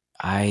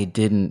 I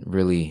didn't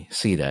really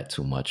see that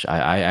too much.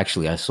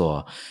 I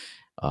saw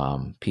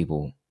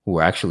people who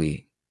were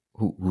actually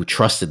who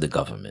trusted the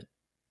government,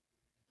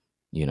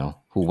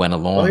 who went Oh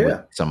along with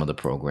yeah, some of the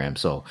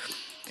programs. So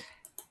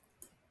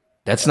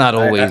that's uh, not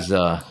I, I always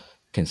I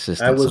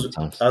consistent was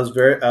sometimes. I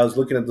was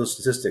looking at those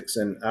statistics,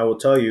 and I will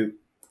tell you,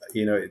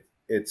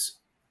 it's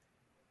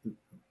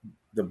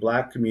the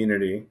black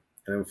community,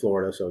 and I'm in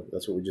Florida, so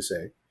that's what we just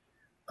say.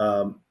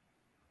 Um,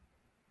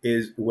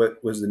 is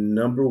what was the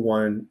number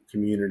one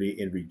community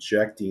in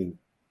rejecting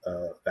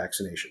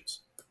vaccinations.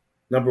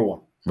 Number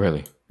one,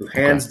 Really?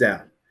 Okay. hands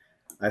down.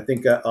 I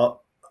think.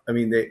 I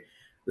mean, the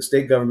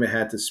state government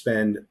had to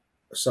spend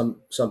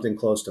something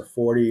close to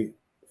 40,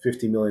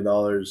 $50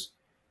 million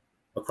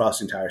across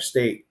the entire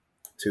state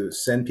to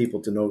send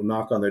people to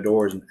knock on their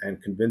doors and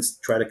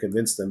try to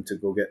convince them to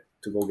go get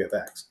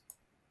vax.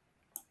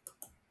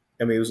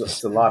 I mean, it's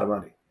This a lot of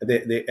money. And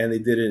they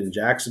did it in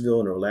Jacksonville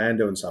and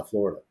Orlando and South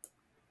Florida.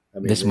 I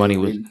mean, this money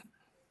was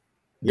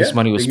this yeah,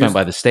 money they was spent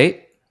by used, the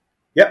state.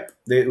 yep,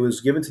 it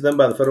was given to them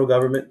by the federal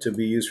government to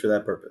be used for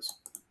that purpose.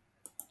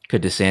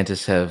 Could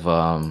DeSantis have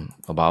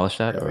abolished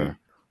that, Hell, or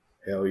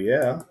hell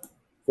yeah,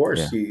 of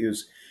course. yeah? He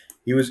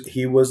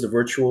was the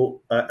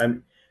virtual.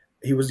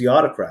 He was the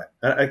autocrat.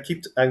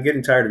 I'm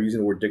getting tired of using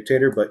the word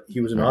dictator, but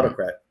he was an Right,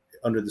 autocrat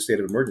under the state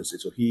of emergency.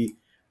 So he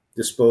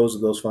disposed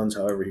of those funds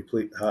however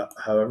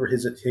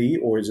he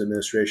or his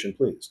administration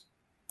pleased.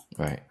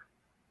 right.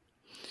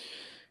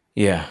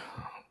 Yeah.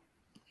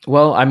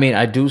 Well,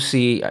 I do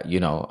see.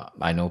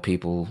 I know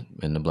people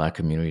in the black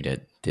community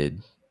that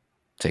did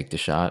take the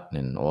shot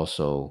and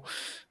also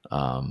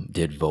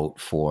did vote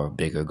for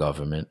bigger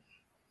government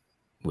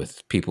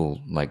with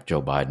people like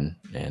Joe Biden.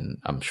 And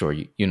I'm sure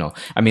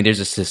there's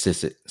a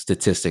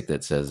statistic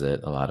that says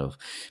that a lot of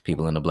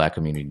people in the black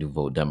community do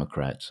vote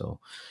Democrat. So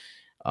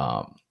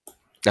um,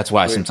 that's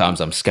why I mean,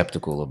 sometimes I'm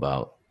skeptical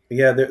about.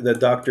 yeah, that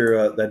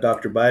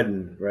Doctor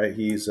Biden, right?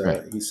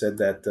 Right, He said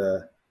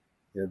that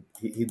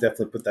he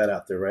definitely put that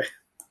out there, right?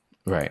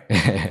 right.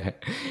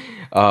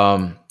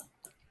 um,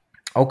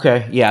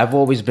 okay, yeah, I've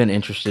always been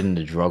interested in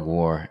the drug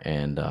war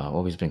and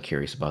always been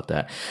curious about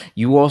that.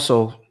 You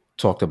also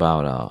talked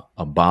about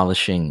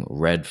abolishing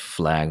red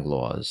flag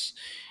laws.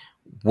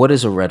 What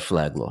is a red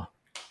flag law?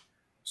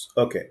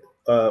 Okay,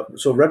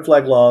 so red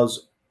flag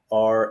laws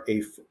are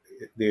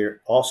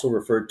they're also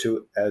referred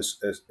to as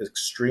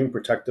extreme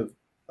protective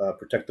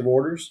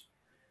orders.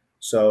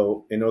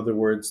 So, in other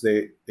words,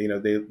 they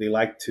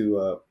like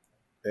to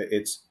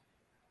it's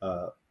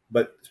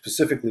but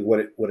specifically what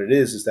it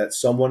is that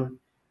someone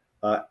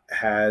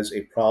has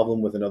a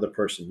problem with another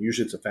person.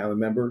 Usually, it's a family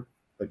member,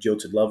 a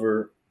jilted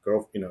lover,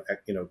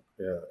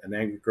 an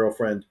angry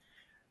girlfriend,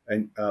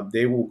 and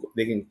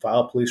they can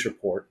file a police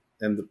report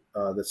and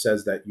that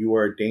says that you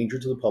are a danger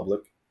to the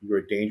public, you're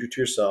a danger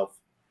to yourself,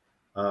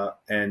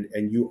 and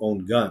you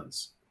own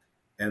guns,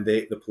 and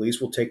the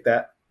police will take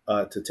that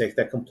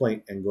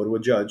complaint and go to a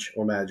judge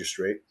or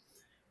magistrate,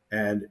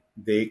 and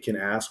they can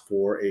ask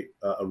for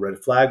a red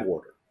flag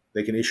order.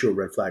 They can issue a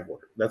red flag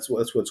order. That's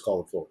what it's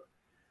called in Florida.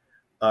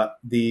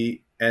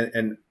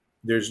 And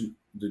there's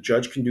the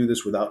judge can do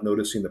this without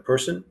noticing the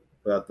person,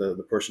 without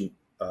the person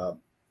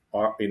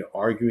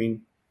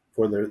arguing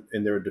for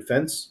in their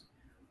defense,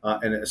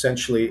 and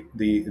essentially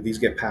these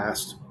get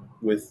passed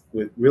with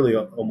really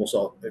almost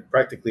all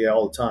practically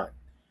all the time.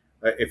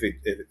 If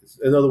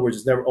in other words,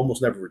 it's never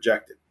almost never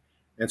rejected,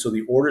 and so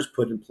the order is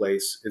put in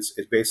place. It's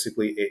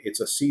basically it's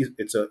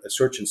a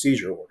search and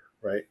seizure order,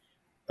 right?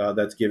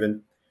 That's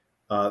given,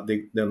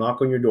 they'll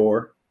knock on your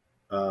door,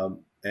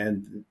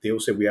 and they will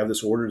say, "We have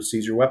this order to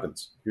seize your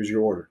weapons. Here's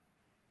your order,"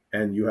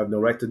 and you have no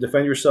right to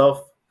defend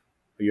yourself.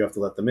 You have to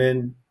let them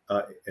in,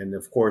 and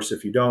of course,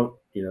 if you don't,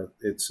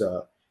 it's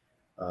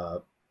uh,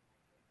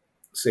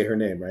 say her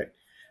name, right?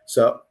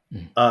 So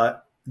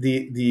Mm.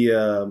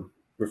 the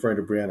referring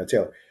to Breonna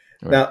Taylor.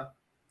 Right. Now,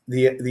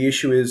 the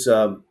issue is,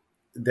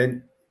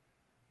 then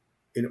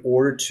in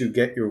order to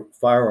get your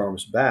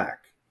firearms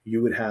back,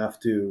 you would have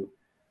to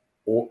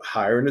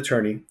hire an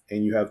attorney,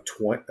 and you have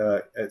 20.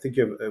 I think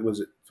you have, was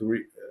it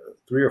 3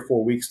 or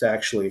 4 weeks to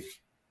actually.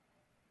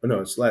 Oh, no,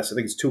 it's less. I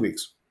think it's 2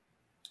 weeks.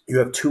 You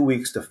have 2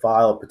 weeks to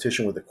file a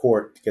petition with the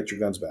court to get your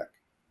guns back.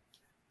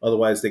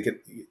 Otherwise,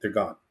 they're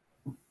gone.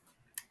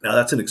 Now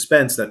that's an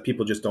expense that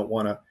people just don't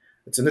want to.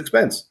 It's an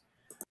expense,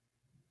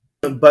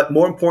 but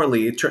more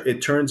importantly,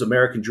 it turns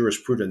American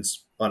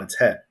jurisprudence on its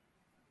head.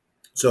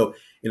 So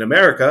in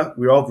America,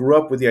 we all grew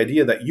up with the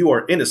idea that you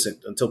are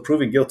innocent until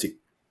proven guilty.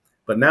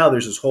 But now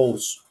there's this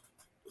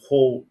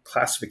whole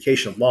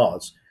classification of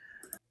laws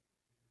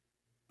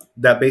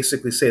that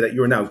basically say that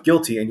you're now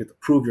guilty and you have to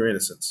prove your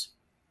innocence.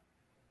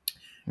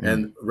 Mm.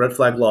 And red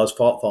flag laws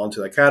fall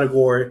into that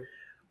category.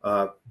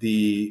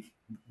 The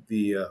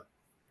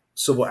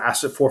civil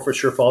asset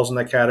forfeiture falls in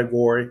that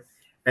category,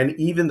 and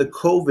even the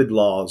COVID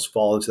laws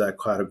fall into that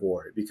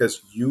category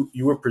because you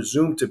were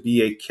presumed to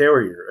be a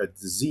carrier, a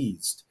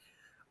diseased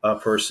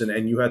person,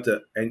 and you had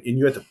to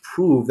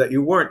prove that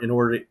you weren't in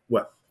order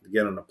to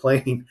get on a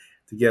plane,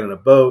 to get on a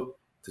boat,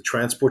 to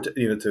transport,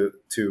 to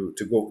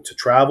go to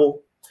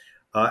travel,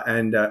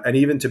 and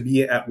even to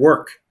be at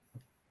work.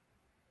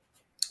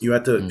 You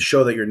had to Mm.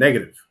 show that you're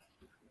negative.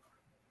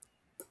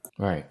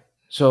 Right.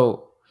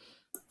 So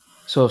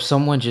if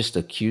someone just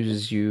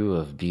accuses you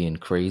of being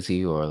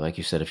crazy, or like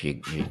you said, if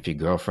your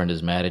girlfriend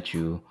is mad at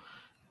you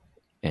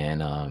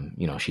and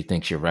she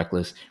thinks you're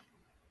reckless,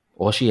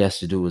 all she has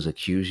to do is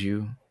accuse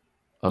you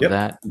of Yep,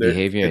 that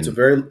behavior, it's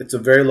a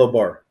very low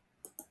bar,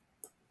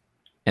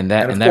 and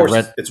that and of and that course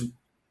red it's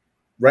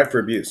right for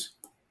abuse.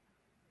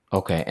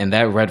 okay, and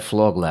that red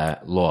flag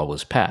law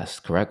was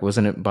passed, correct?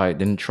 Wasn't it by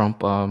didn't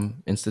Trump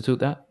institute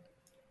that?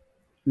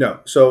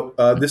 No, so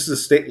this is a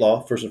state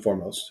law first and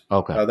foremost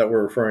Okay. that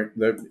we're referring.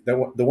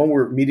 The one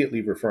we're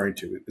immediately referring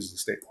to is the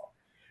state law.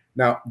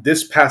 Now,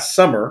 this past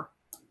summer,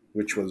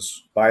 which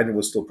was Biden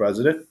was still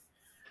president,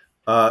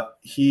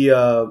 he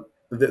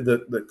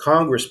the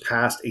Congress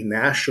passed a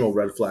national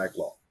red flag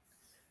law,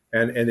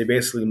 and they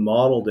basically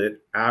modeled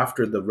it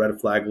after the red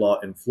flag law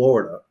in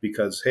Florida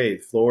because hey,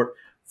 Florida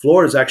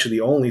is actually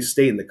the only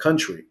state in the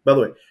country. By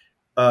the way,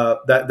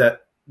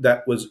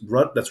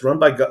 that's run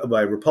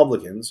by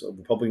Republicans, a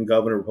Republican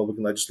governor,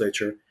 Republican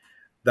legislature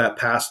that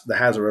has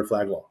a red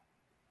flag law.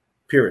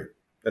 Period.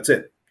 That's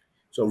it.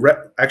 So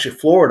actually,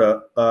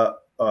 Florida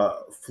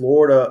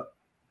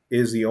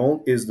is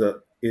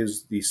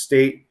the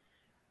state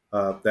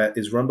that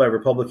is run by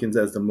Republicans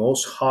as the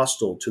most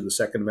hostile to the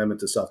Second Amendment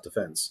to self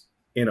defense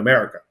in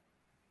America.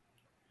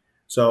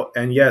 So,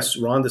 and yes,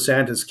 Ron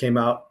DeSantis came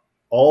out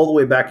all the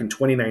way back in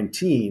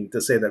 2019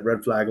 to say that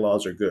red flag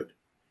laws are good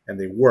and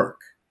they work.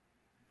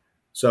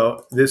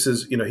 So this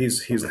is,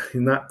 he's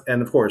not,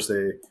 and of course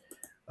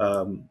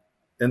um,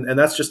 and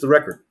that's just the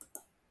record.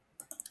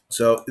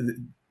 So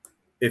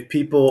if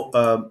people,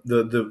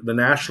 the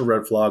national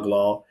red flag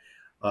law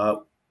uh,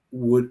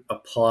 would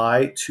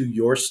apply to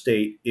your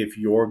state if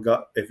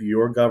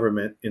your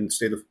government in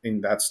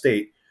that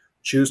state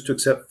choose to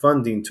accept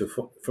funding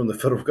from the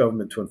federal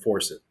government to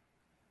enforce it,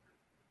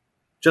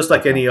 just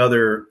like Okay. any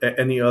other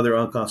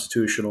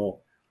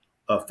unconstitutional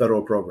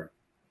federal program.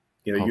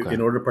 Okay. In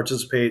order to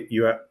participate,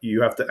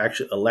 you have to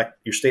actually elect.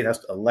 Your state has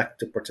to elect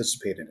to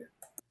participate in it.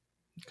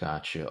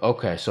 Gotcha.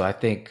 Okay. So I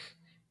think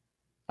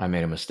I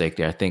made a mistake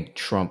there. I think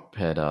Trump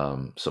had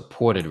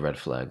supported red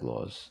flag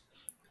laws,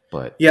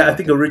 but I Yeah, I don't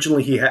think think.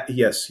 originally he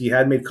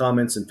had made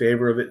comments in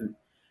favor of it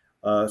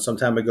some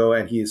time ago,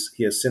 and he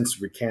has since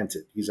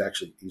recanted.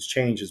 He's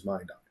changed his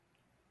mind on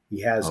it.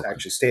 He has Okay.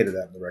 actually stated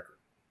that in the record.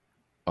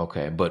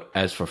 Okay. But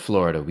as for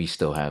Florida, we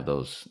still have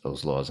those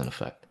laws in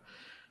effect.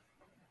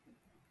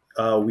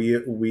 Uh, we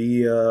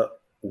we uh,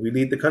 we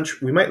lead the country.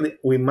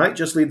 We might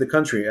just lead the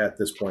country at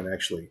this point,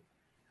 actually,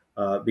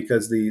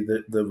 because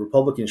the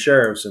Republican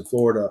sheriffs in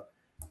Florida,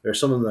 there's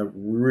some of them that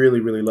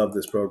really love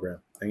this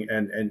program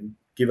and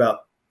give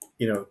out.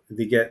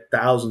 They get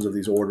thousands of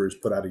these orders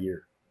put out a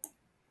year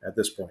at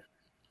this point.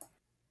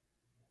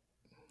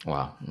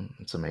 Wow,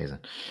 it's amazing.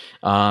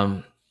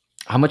 Um,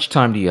 how much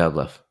time do you have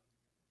left?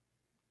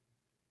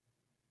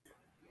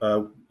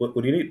 What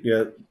do you need?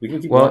 Yeah, we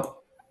can keep going.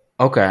 Well,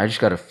 okay, I just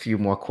got a few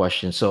more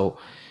questions. So,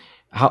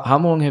 how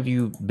long have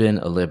you been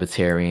a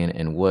libertarian,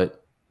 and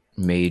what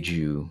made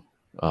you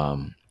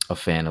a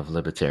fan of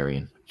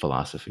libertarian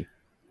philosophy?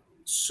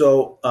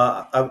 So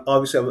I'm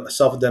a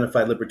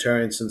self-identified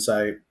libertarian since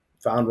I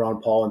found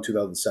Ron Paul in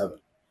 2007.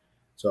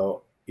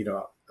 So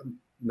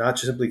not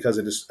just simply because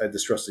I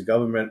distrusted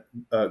government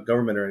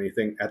or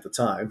anything at the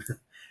time.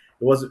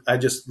 It wasn't. I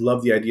just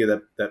love the idea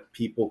that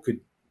people could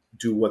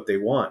do what they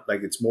want.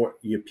 Like it's more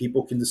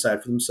people can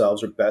decide for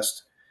themselves or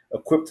best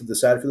equipped to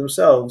decide for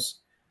themselves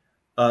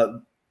uh,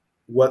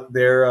 what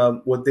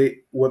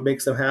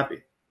makes them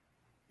happy.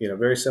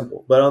 Very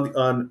simple. But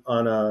on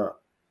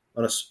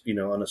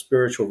a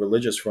spiritual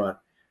religious front,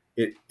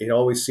 it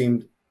always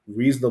seemed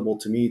reasonable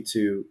to me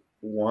to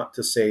want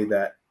to say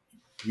that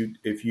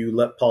if you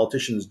let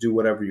politicians do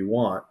whatever you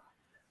want,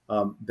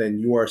 then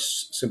you are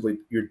simply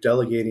you're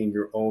delegating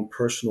your own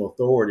personal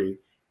authority,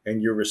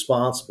 and you're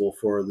responsible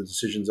for the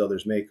decisions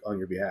others make on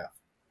your behalf.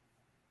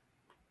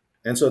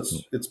 And so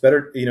it's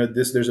better,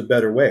 there's a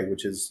better way,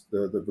 which is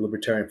the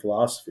libertarian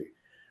philosophy,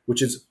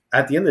 which is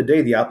at the end of the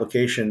day the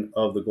application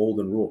of the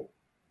golden rule.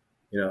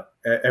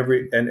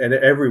 And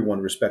everyone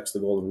respects the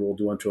golden rule: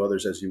 do unto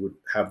others as you would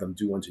have them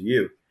do unto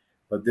you.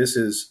 But this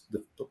is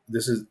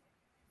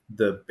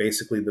the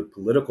basically the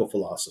political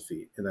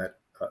philosophy in that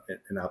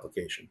in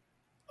application,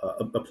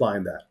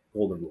 applying that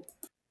golden rule.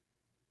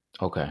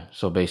 Okay,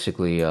 so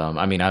basically,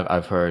 I mean,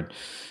 I've heard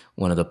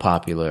one of the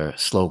popular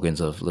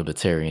slogans of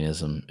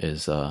libertarianism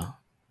is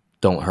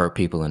 "Don't hurt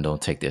people and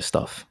don't take their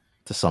stuff."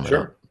 To sum it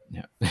up, Sure.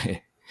 yeah.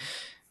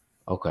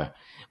 Okay,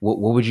 what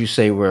would you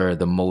say were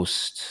the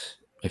most?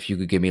 If you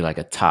could give me like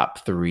a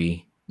top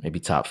three,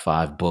 maybe top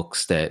five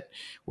books that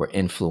were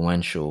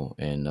influential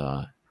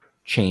in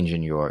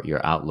changing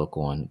your outlook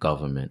on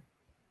government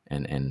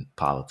and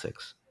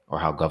politics, or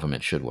how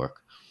government should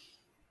work.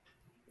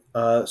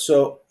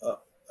 So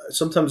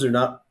sometimes they're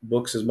not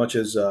books as much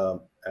as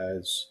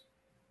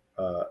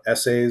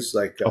essays,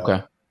 like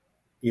Okay.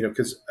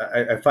 because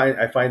I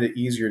find it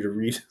easier to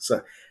read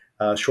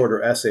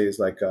shorter essays,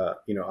 like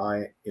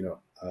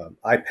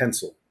I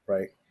pencil,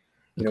 right.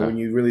 Okay. When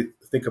you really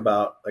think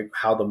about like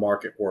how the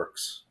market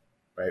works,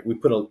 right. We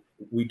don't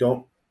we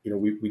don't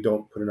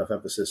put enough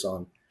emphasis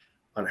on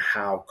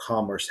how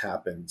commerce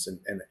happens,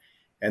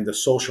 and the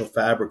social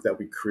fabric that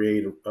we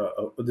create,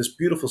 this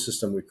beautiful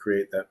system we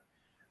create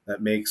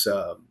that makes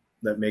our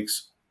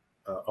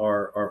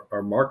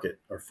market,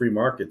 our free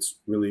markets,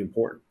 really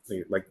important.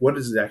 Like, what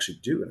does it actually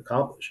do and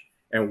accomplish,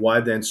 and why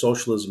then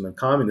socialism and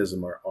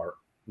communism are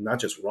not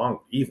just wrong,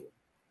 but evil,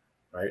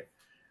 right?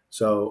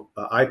 So,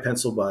 I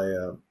Pencil by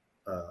uh,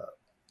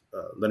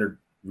 Leonard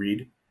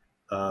Reed.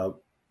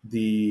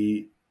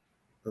 The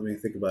Let me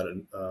think about it.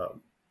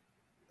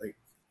 Like,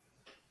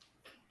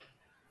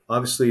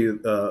 obviously,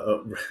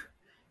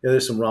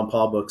 there's some Ron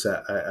Paul books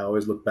that I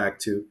always look back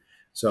to. Yeah.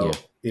 So,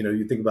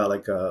 you think about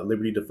like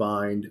Liberty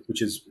Defined,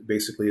 which is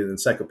basically an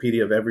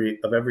encyclopedia of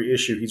every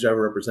issue he's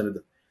ever represented,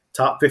 the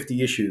top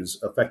 50 issues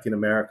affecting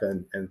America,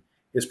 and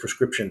his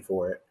prescription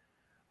for it.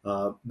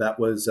 That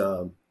was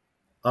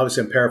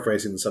obviously, I'm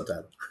paraphrasing the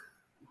subtitle.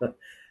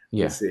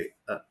 Yeah. Let's see.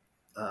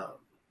 Um,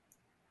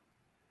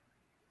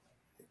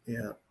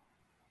 yeah,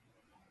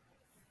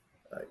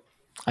 I,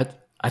 I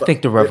I but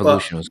think the well,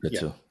 revolution was good yeah,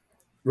 too.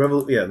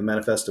 Yeah, the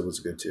manifesto was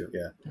good too.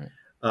 Yeah, Right.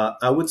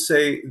 I would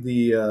say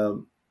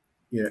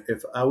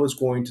if I was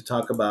going to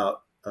talk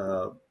about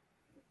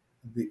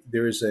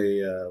there is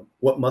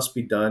What Must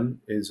Be Done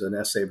is an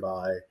essay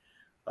by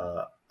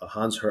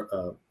Hans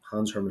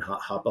Hermann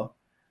Hoppe.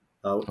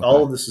 All Okay.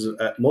 of this is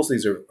most of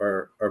these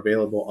are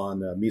available on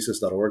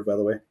Mises.org, by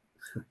the way.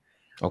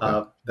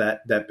 Okay.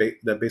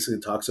 That basically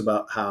talks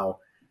about how,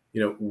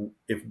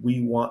 if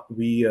we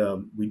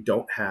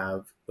don't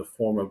have the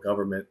form of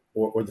government,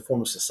 or the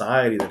form of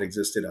society that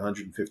existed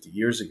 150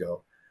 years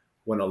ago,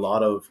 when a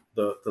lot of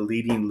the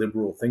leading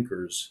liberal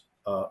thinkers,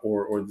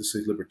 or this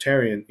is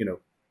libertarian,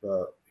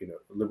 or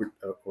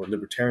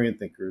libertarian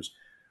thinkers,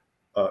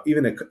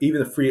 even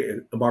the free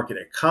market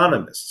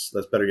economists,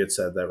 that's better yet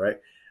said, that right,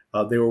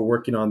 they were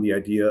working on the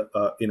idea,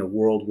 in a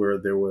world where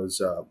there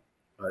was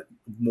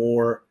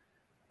more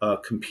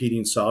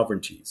competing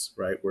sovereignties,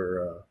 right,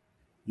 where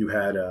you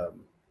had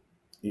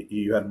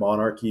you had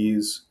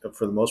monarchies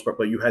for the most part,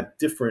 but you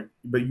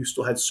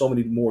still had so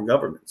many more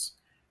governments,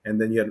 and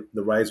then you had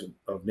the rise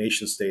of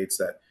nation states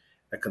that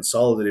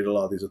consolidated a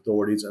lot of these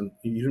authorities, and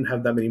you didn't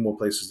have that many more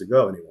places to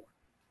go anymore,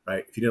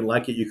 right? If you didn't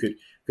like it, you could,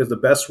 because the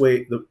best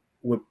way,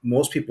 what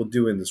most people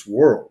do in this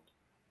world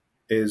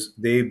is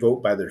they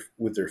vote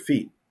with their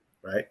feet,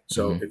 right?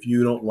 So Hmm. if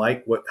you don't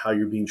like how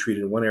you're being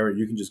treated in one area,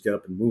 you can just get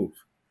up and move.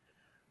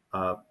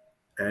 Uh,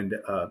 and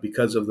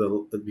because of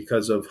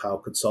how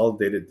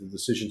consolidated the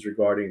decisions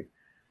regarding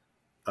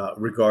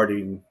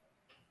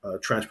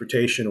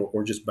transportation,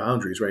 or just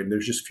boundaries, right? And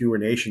there's just fewer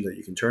nations that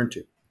you can turn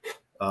to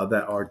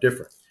that are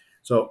different.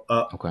 So,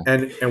 Okay.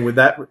 and with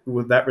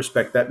that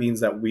respect, that means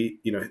that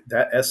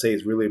that essay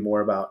is really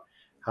more about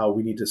how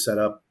we need to set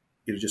up,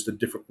 just a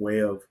different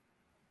way of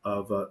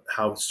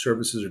how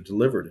services are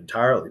delivered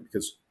entirely,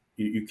 because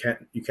you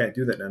can't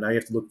do that now. Now you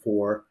have to look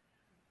for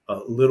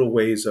little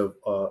ways of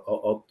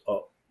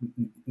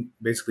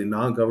basically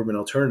non-government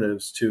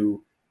alternatives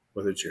to,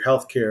 whether it's your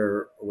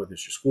healthcare, or whether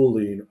it's your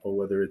schooling, or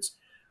whether it's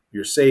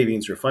your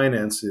savings, your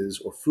finances,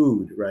 or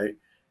food, right?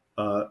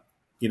 Uh,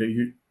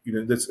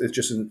 this it's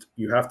just,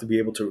 you have to be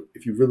able to,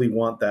 if you really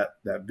want that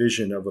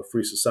vision of a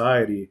free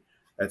society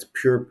that's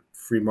pure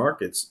free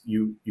markets,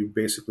 you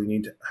basically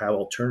need to have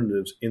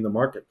alternatives in the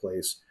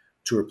marketplace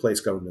to replace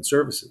government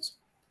services.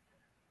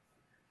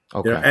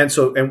 Okay. and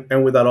so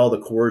and without all the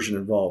coercion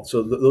involved.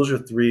 So those are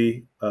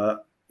three.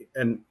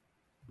 And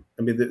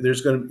I mean,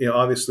 there's going to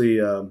obviously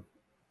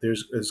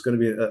there's going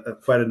to be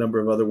quite a number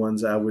of other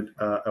ones I would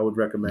Hmm.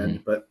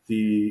 recommend, but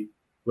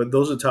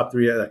those are the top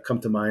three that come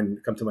to mind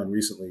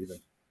recently even.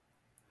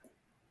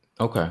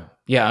 Okay.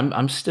 Yeah,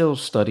 I'm still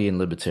studying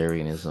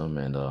libertarianism,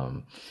 and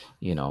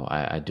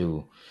I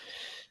do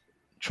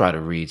try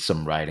to read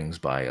some writings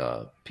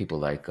by people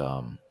like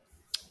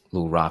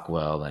Lou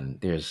Rockwell, and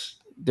there's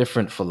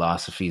different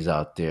philosophies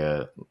out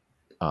there.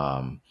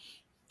 Um,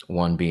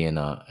 one being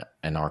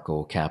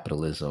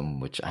anarcho-capitalism,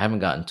 which I haven't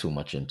gotten too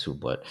much into,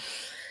 but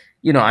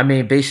I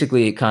mean,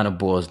 basically, it kind of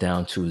boils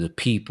down to the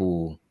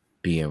people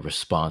being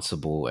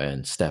responsible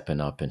and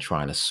stepping up and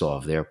trying to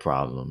solve their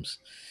problems,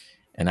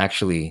 and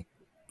actually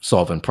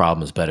solving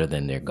problems better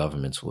than their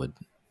governments would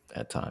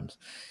at times.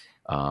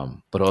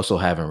 But also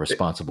having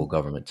responsible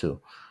government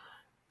too.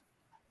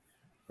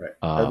 Right.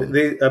 Um,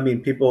 I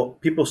mean,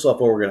 people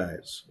self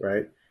organize,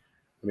 right?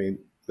 I mean,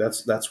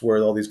 that's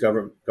where all these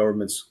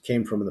governments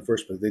came from in the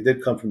first place. They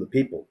did come from the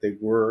people. They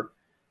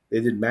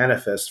did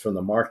manifest from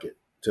the market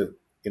to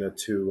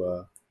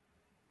to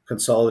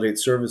consolidate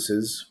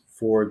services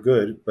for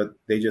good, but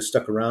they just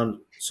stuck around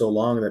so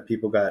long that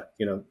people got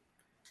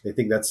they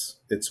think it's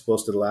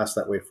supposed to last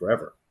that way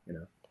forever.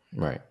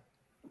 right.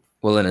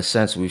 Well, in a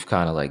sense, we've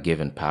kind of like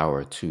given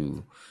power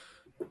to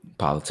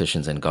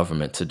politicians and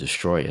government to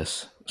destroy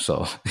us.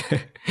 So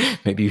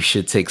maybe you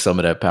should take some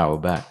of that power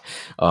back.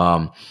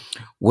 Um,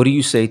 what do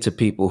you say to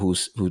people who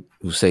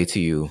say to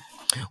you,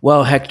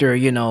 "Well, Hector,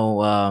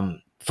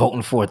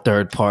 voting for a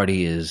third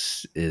party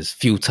is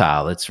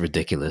futile. It's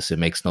ridiculous. It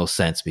makes no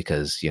sense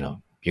because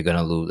you're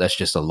gonna lose. That's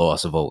just a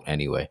loss of vote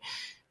anyway."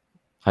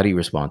 How do you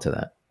respond to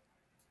that?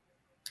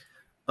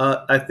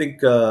 I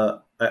think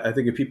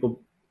if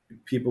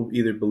people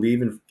either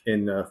believe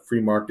in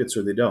free markets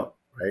or they don't,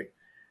 right?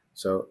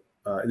 So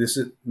this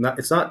is not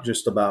it's not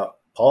just about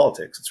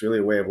politics. It's really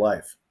a way of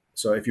life.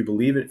 So if you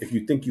believe it, if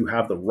you think you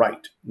have the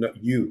right, not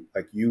you,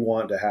 like you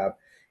want to have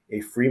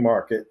a free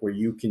market where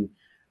you can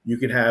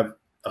have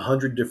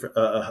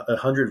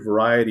 100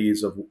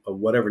 varieties of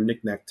whatever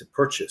knickknack to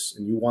purchase,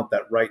 and you want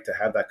that right to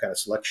have that kind of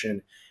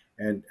selection,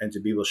 and to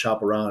be able to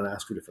shop around and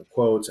ask for different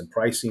quotes and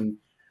pricing.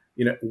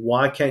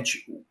 Why can't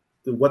you?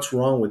 What's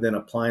wrong with then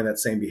applying that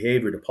same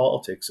behavior to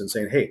politics and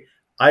saying, hey,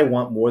 I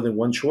want more than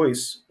one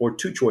choice or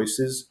two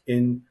choices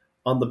in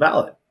on the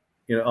ballot,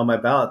 on my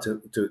ballot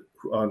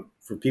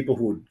for people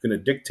who are going to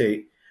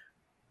dictate,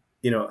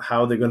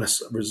 how they're going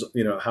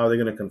to, how they're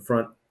going to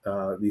confront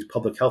these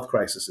public health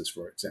crises,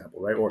 for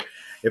example, right? Or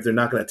if they're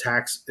not going to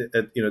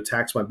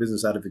tax my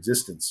business out of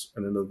existence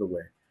in another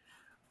way.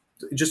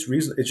 It's just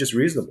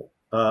reasonable.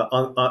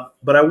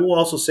 But I will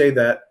also say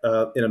that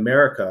in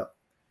America,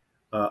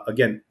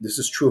 again, this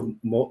is true.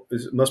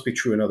 It must be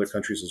true in other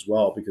countries as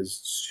well because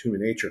it's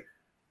human nature.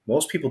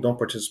 Most people don't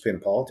participate in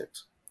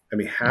politics. I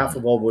mean, half Hmm.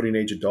 of all voting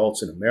age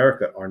adults in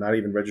America are not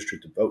even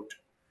registered to vote.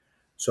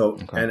 So,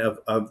 Okay. and of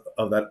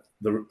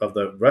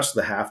the rest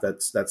of the half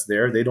that's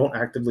there, they don't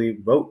actively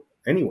vote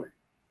anyway.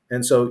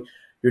 And so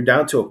you're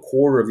down to a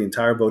quarter of the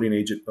entire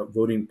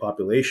voting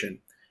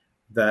population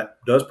that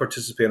does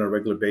participate on a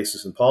regular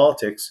basis in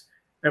politics,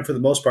 and for the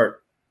most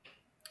part,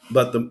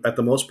 at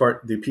the most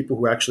part, the people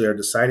who actually are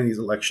deciding these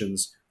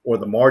elections or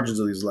the margins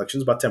of these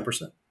elections about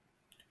 10%.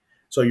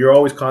 So you're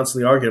always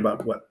constantly arguing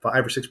about what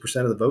 5 or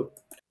 6% of the vote,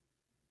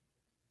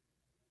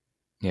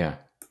 Yeah.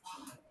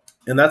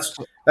 and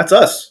So, that's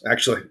us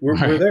actually. We're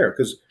right. there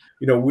because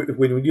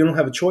when you don't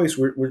have a choice,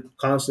 we're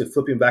constantly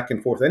flipping back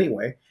and forth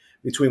anyway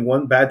between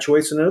one bad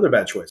choice and another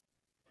bad choice.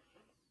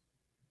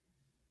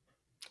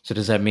 So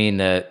does that mean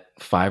that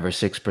 5 or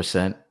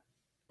 6%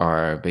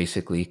 are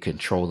basically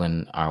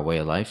controlling our way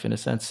of life in a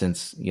sense,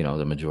 since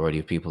the majority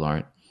of people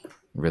aren't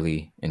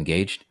really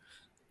engaged?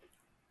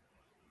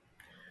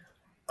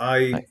 I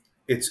Like,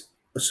 it's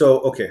so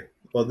okay.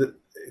 Well,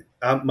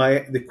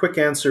 the quick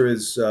answer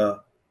is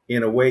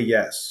in a way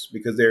yes,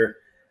 because they're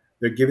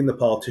giving the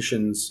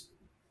politicians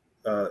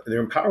they're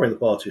empowering the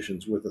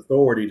politicians with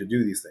authority to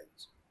do these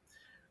things.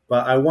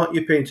 But I want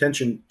you to pay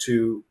attention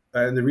to,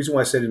 and the reason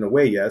why I said in a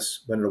way yes,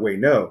 but in a way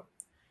no,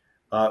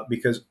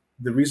 because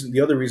the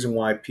other reason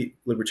why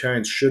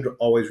libertarians should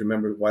always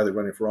remember why they're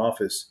running for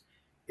office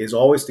is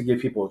always to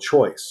give people a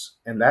choice,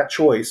 and that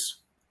choice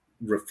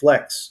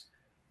reflects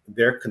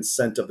their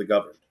consent of the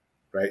governed.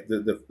 Right,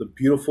 the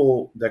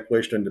beautiful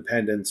Declaration of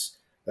Independence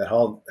that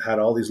had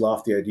all these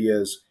lofty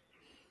ideas,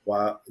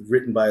 while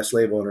written by a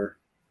slave owner,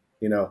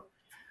 you know,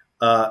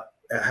 uh,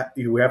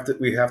 we have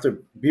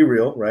to be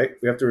real, right?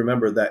 We have to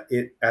remember that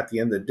it at the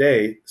end of the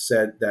day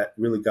said that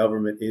really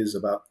government is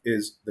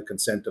the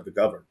consent of the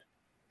governed,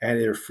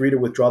 and they're free to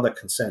withdraw that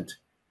consent.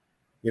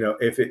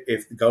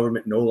 If the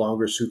government no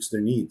longer suits their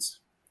needs,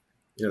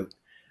 you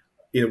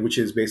know, which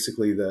is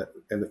basically the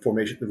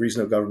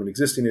reason of government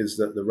existing is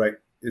the right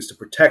is to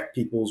protect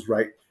people's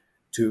right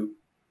to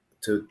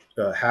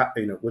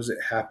what is it,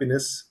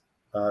 happiness,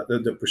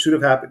 the pursuit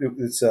of happiness.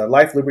 It's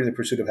life, liberty, and the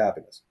pursuit of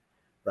happiness,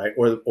 right?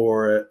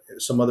 Or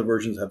some other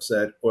versions have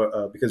said,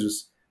 or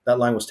because That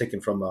line was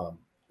taken from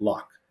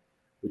Locke,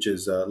 which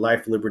is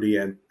life, liberty,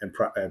 and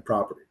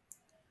property.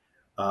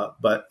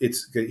 But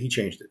he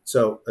changed it.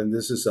 So, and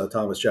this is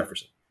Thomas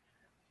Jefferson.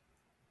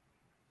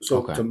 So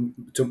Okay.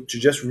 to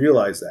just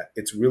realize that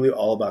it's really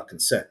all about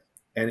consent,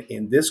 and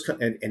in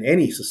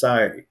any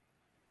society,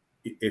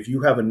 if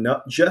you have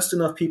enough just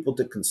enough people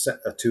to consent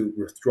to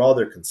withdraw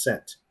their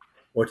consent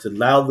or to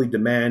loudly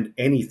demand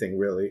anything,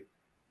 really,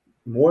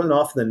 more than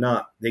often than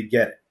not, they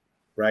get it,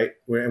 right?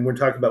 And we're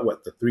talking about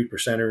what the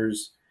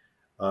 3%ers,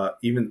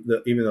 even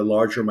the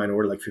larger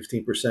minority, like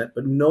 15%,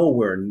 but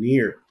nowhere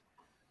near.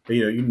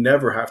 You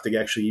never have to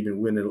actually even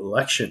win an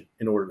election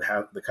in order to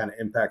have the kind of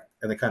impact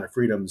and the kind of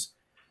freedoms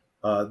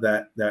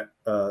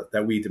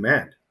that we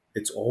demand.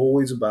 It's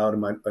always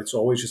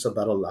just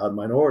about a loud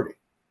minority, Right.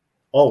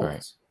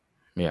 always.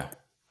 Yeah.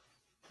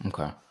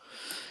 Okay.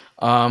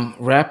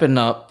 Wrapping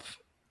up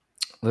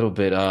a little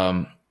bit.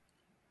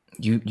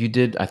 You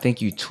did. I think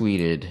you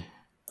tweeted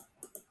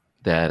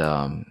that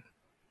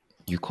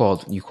you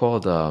called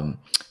DeSantis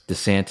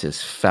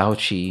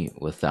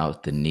Fauci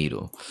without the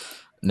needle.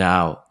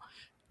 Now,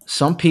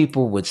 some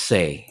people would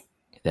say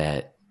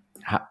that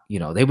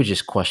they would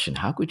just question,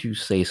 how could you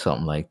say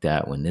something like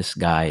that when this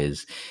guy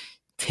is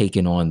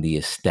taking on the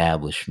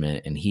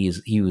establishment and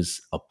he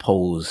was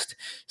opposed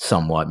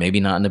somewhat, maybe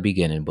not in the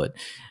beginning, but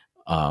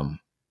um,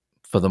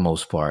 for the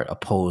most part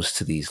opposed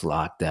to these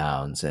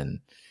lockdowns and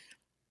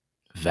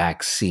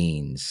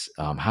vaccines.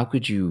 How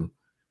could you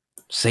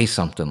say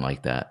something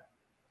like that?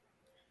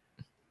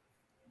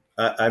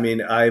 I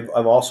mean, I've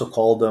also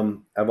called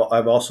them.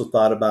 I've also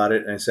thought about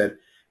it, and I said,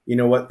 you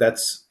know what?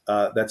 That's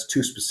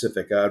too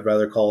specific. I'd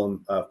rather call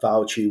him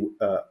Fauci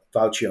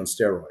on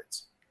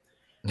steroids.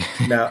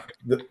 Now,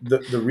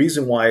 the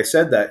reason why I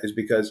said that is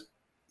because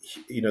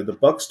the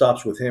buck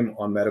stops with him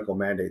on medical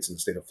mandates in the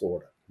state of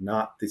Florida,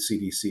 not the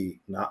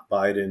CDC, not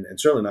Biden, and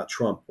certainly not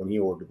Trump when he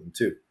ordered them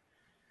too.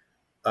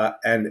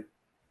 And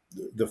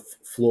the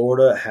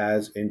Florida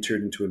has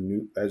entered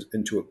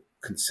into a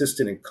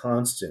consistent and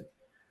constant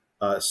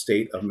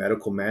state of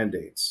medical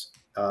mandates,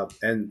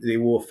 and they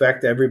will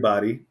affect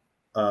everybody.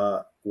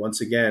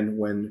 Once again,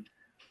 when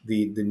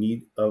the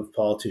need of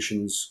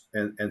politicians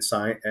and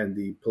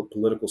the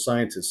political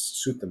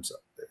scientists suit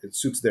themselves, it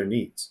suits their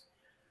needs.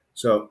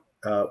 So,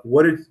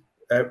 what did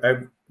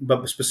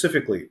but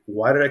specifically,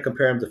 why did I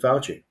compare him to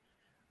Fauci?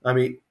 I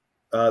mean,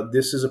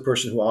 this is a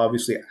person who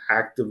obviously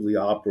actively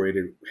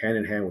operated hand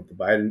in hand with the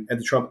Biden and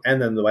the Trump and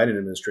then the Biden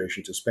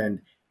administration to spend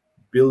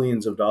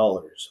billions of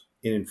dollars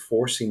in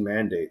enforcing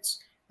mandates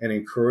and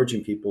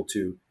encouraging people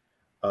to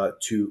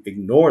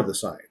ignore the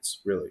science,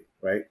 really,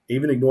 right?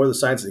 Even ignore the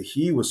science that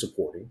he was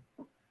supporting,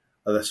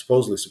 that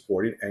supposedly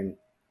supporting, and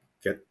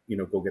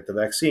go get the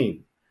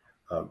vaccine,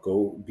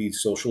 go be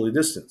socially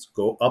distanced,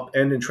 go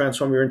upend and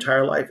transform your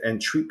entire life, and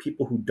treat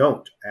people who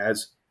don't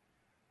as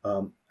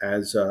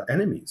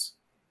enemies,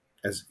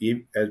 as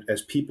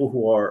people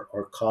who are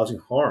causing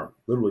harm.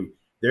 Literally,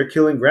 they're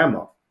killing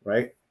grandma,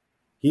 right?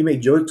 He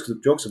made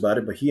jokes about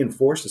it, but he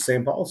enforced the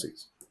same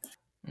policies.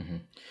 Hmm.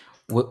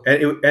 What?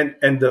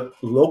 And the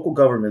local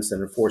governments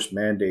that enforce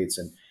mandates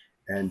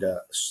and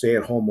stay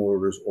at home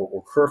orders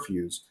or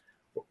curfews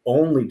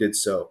only did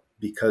so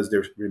because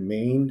there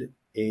remained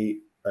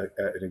an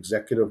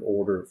executive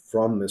order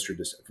from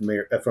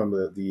from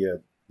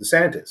the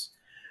DeSantis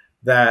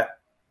that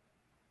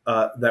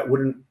that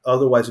wouldn't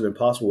otherwise have been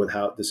possible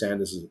without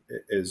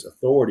DeSantis'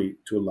 authority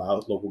to allow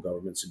local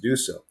governments to do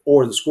so,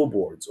 or the school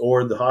boards,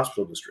 or the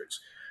hospital districts.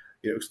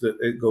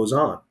 It goes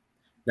on.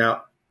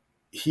 Now,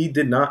 he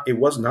did not. It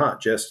was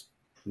not just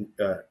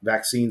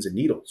vaccines and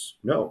needles.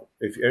 No,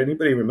 if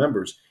anybody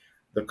remembers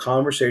the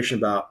conversation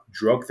about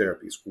drug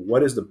therapies,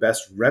 what is the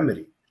best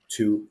remedy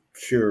to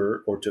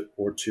cure or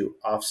to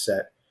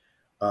offset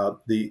uh,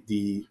 the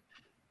the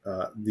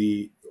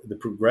the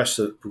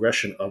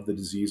progression of the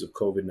disease of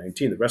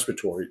COVID-19, the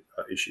respiratory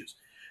issues.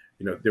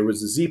 There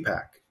was the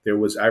Z-Pack, there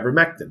was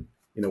ivermectin.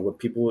 What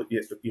people,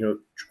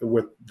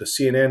 what the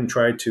CNN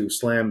tried to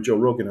slam Joe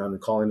Rogan on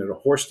and calling it a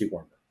horse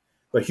dewormer,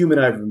 but human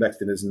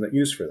ivermectin isn't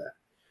used for that.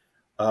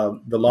 The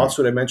Right.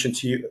 lawsuit I mentioned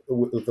to you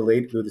with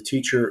the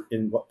teacher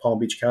in Palm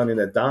Beach County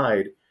that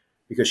died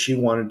because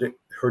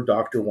her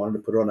doctor wanted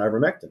to put her on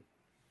ivermectin.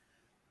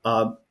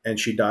 And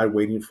she died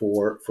waiting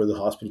for the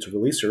hospital to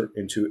release her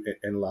into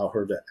and allow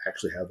her to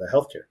actually have the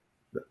health care,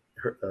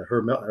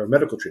 her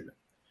medical treatment.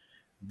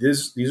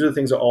 These are the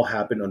things that all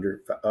happened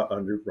under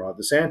Ron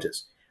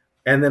DeSantis.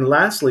 And then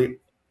lastly,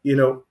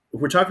 if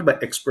we're talking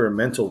about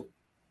experimental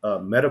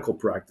medical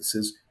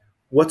practices,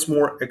 what's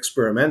more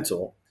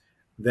experimental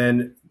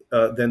than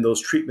those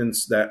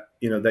treatments that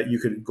you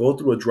could go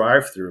through a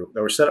drive-through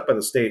that were set up by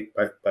the state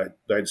by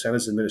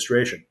DeSantis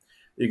administration.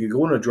 You could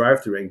go in a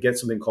drive-through and get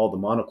something called the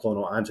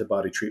monoclonal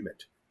antibody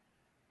treatment.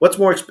 What's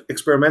more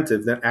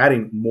experimental than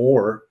adding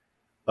more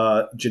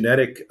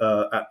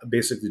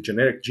basically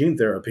genetic gene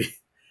therapy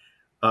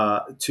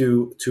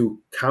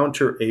to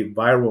counter a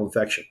viral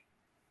infection?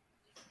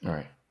 All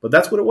right. But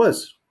that's what it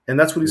was, and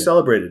that's what he Yeah.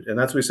 celebrated, and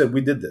that's what he said.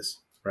 We did this,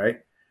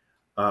 right?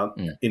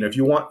 Mm. If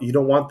you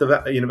don't want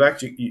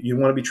you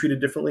want to be treated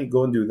differently,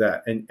 go and do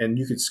that, and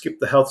you could skip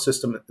the health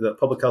system, the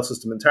public health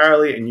system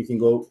entirely, and you can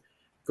go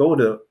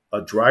to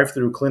a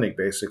drive-through clinic,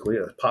 basically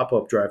a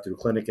pop-up drive-through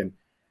clinic,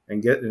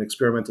 and get an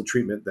experimental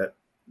treatment that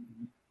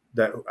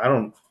I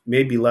don't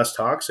may be less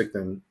toxic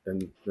than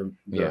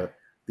Yeah.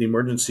 the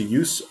emergency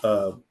use.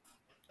 I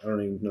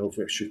don't even know if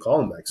we should call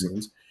them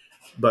vaccines,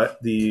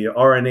 but the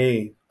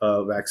RNA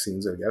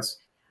vaccines, I guess.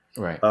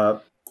 Right. Uh,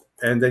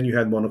 and then you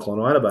had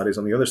monoclonal antibodies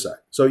on the other side.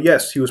 So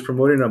yes, he was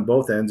promoting on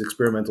both ends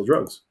experimental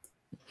drugs.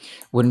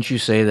 Wouldn't you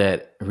say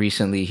that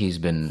recently he's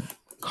been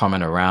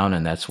coming around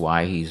and that's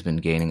why he's been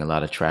gaining a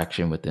lot of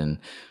traction within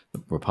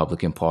the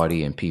Republican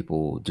Party and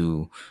people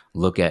do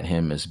look at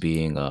him as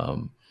being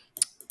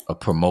a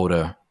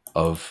promoter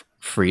of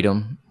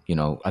freedom? You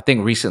know, I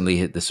think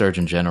recently the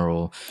Surgeon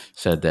General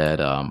said that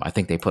I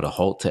think they put a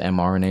halt to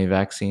mRNA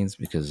vaccines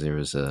because there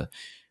was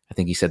I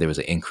think he said there was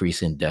an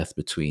increase in death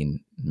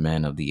between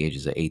men of the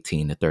ages of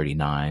 18 to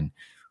 39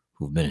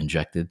 who've been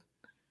injected.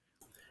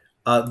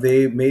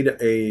 They made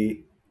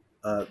they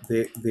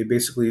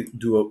basically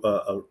do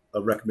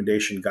a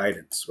recommendation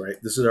guidance, right?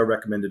 This is our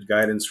recommended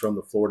guidance from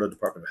the Florida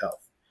Department of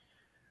Health.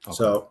 Okay.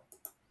 So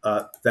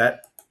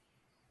that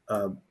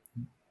um,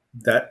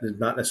 that does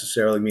not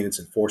necessarily mean it's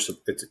enforced.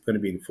 It's going to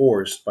be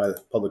enforced by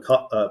the public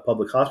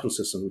hospital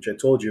system, which I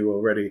told you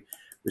already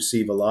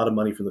receive a lot of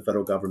money from the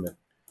federal government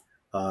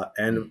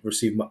and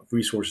receive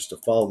resources to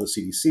follow the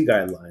CDC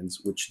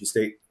guidelines, which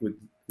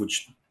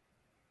which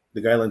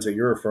the guidelines that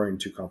you're referring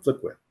to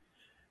conflict with.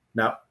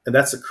 Now, and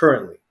that's the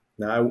currently.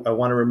 Now, I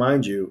want to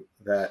remind you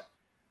that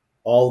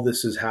all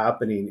this is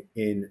happening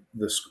in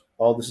this.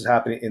 All this is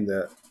happening in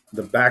the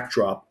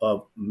backdrop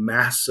of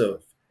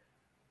massive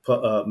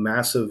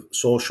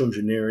social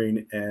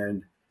engineering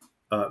and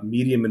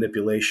media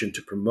manipulation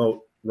to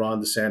promote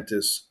Ron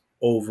DeSantis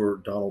over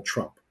Donald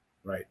Trump,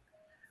 right?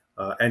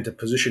 And to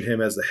position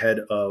him as the head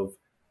of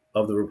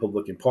the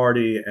Republican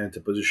Party, and to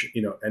position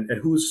and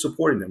who's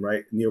supporting them,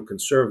 right?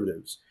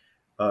 Neoconservatives,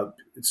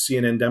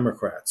 CNN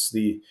Democrats,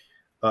 the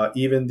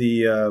even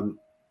the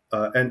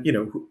and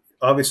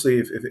obviously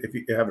if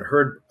you haven't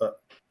heard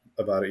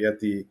about it yet,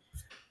 the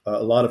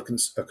a lot of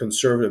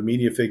conservative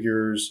media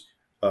figures,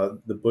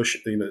 the Bush,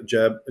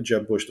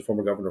 Jeb Bush, the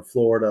former governor of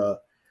Florida.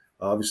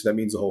 Obviously, that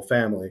means the whole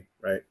family,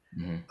 right?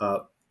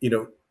 Mhm. You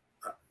know,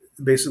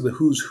 basically,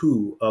 who's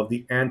who of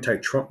the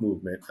anti-Trump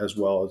movement, as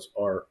well as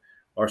are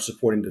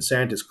supporting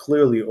DeSantis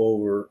clearly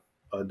over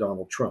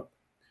Donald Trump.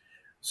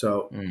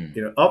 So,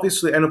 Mm.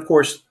 obviously, and of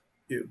course,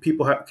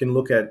 people can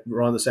look at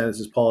Ron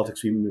DeSantis'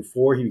 politics even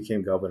before he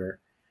became governor,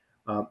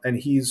 and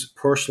he's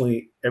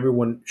personally,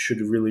 everyone should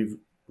really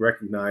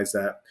recognize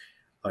that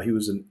he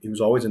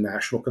was always a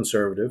national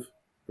conservative,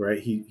 right?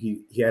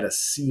 He had a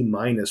C-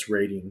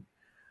 rating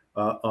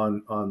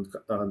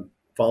on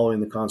following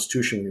the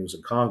Constitution when he was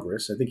in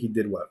Congress. I think he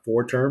did what,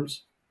 4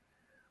 terms.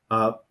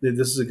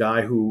 This is a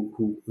guy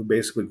who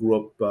basically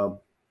grew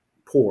up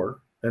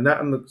poor, and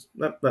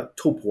not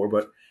too poor,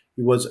 but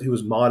he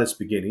was modest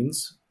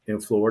beginnings in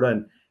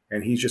Florida,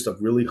 and he's just a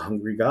really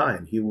hungry guy,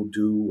 and he will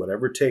do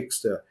whatever it takes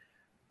to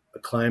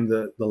climb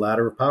the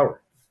ladder of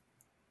power.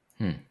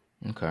 Hmm.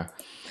 Okay.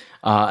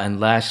 And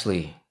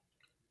lastly,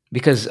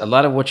 because a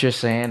lot of what you're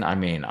saying, I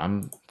mean,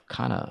 I'm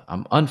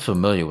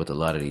unfamiliar with a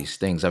lot of these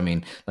things. I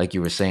mean, like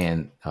you were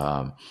saying,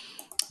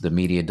 the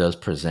media does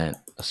present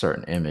a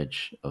certain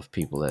image of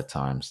people at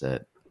times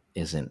that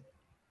isn't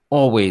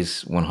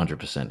always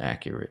 100%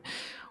 accurate.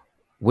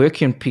 Where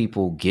can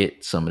people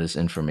get some of this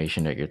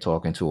information that you're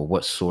talking to, or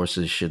what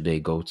sources should they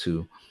go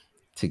to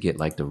get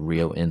like the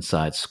real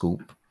inside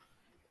scoop?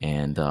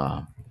 And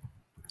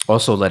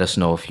also let us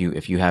know if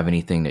you have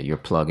anything that you're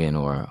plugging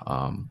or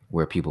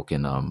where people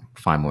can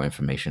find more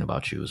information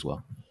about you as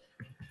well.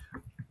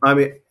 I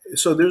mean,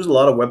 so there's a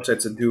lot of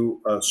websites that do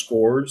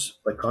scores,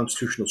 like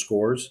constitutional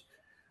scores,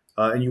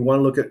 and you want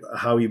to look at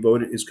how he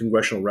voted, his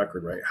congressional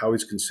record, right? How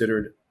he's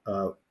considered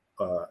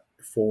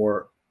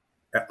for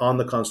on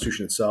the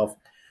Constitution itself.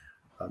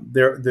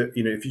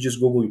 If you just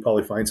Google, you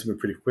probably find something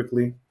pretty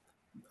quickly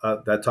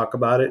that talk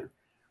about it.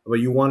 But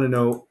you want to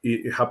know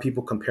how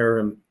people compare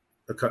him,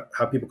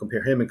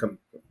 and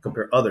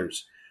compare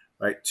others,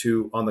 right,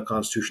 to on the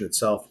Constitution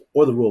itself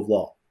or the rule of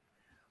law.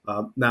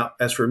 Now,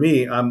 as for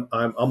me, I'm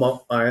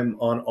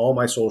on all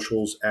my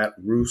socials at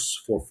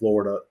Roos for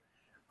Florida,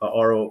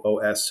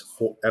 ROOS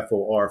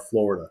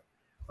Florida.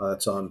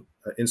 It's on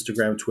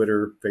Instagram,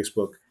 Twitter,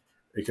 Facebook.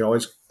 You can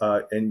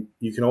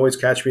always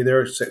catch me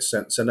there.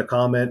 Send a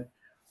comment.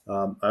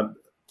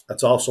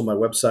 That's also my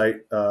website,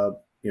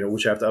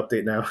 which I have to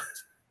update now.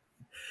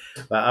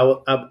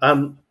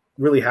 I'm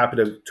really happy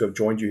to have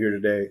joined you here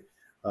today,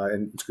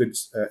 and it's good.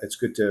 It's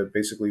good to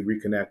basically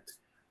reconnect.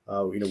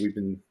 We've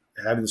been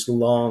having this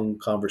long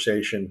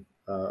conversation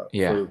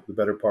Yeah, for the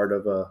better part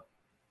of I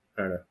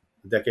don't know,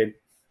 a decade.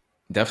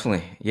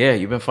 definitely. Yeah,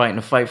 you've been fighting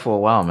the fight for a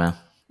while, man.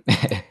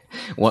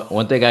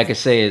 One thing I could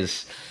say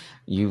is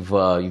you've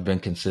been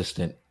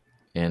consistent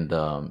in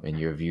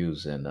your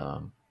views and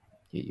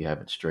you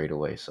haven't strayed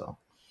away. So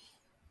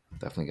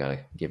Definitely gotta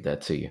give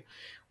that to you.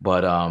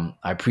 But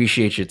I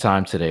appreciate your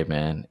time today,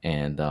 man,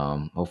 and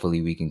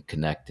hopefully we can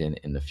connect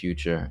in the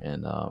future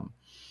and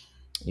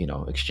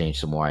exchange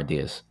some more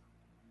ideas.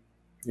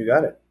 You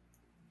got it.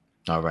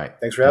 All right.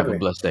 Thanks for Have having a me.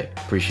 blessed day.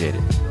 Appreciate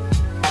it.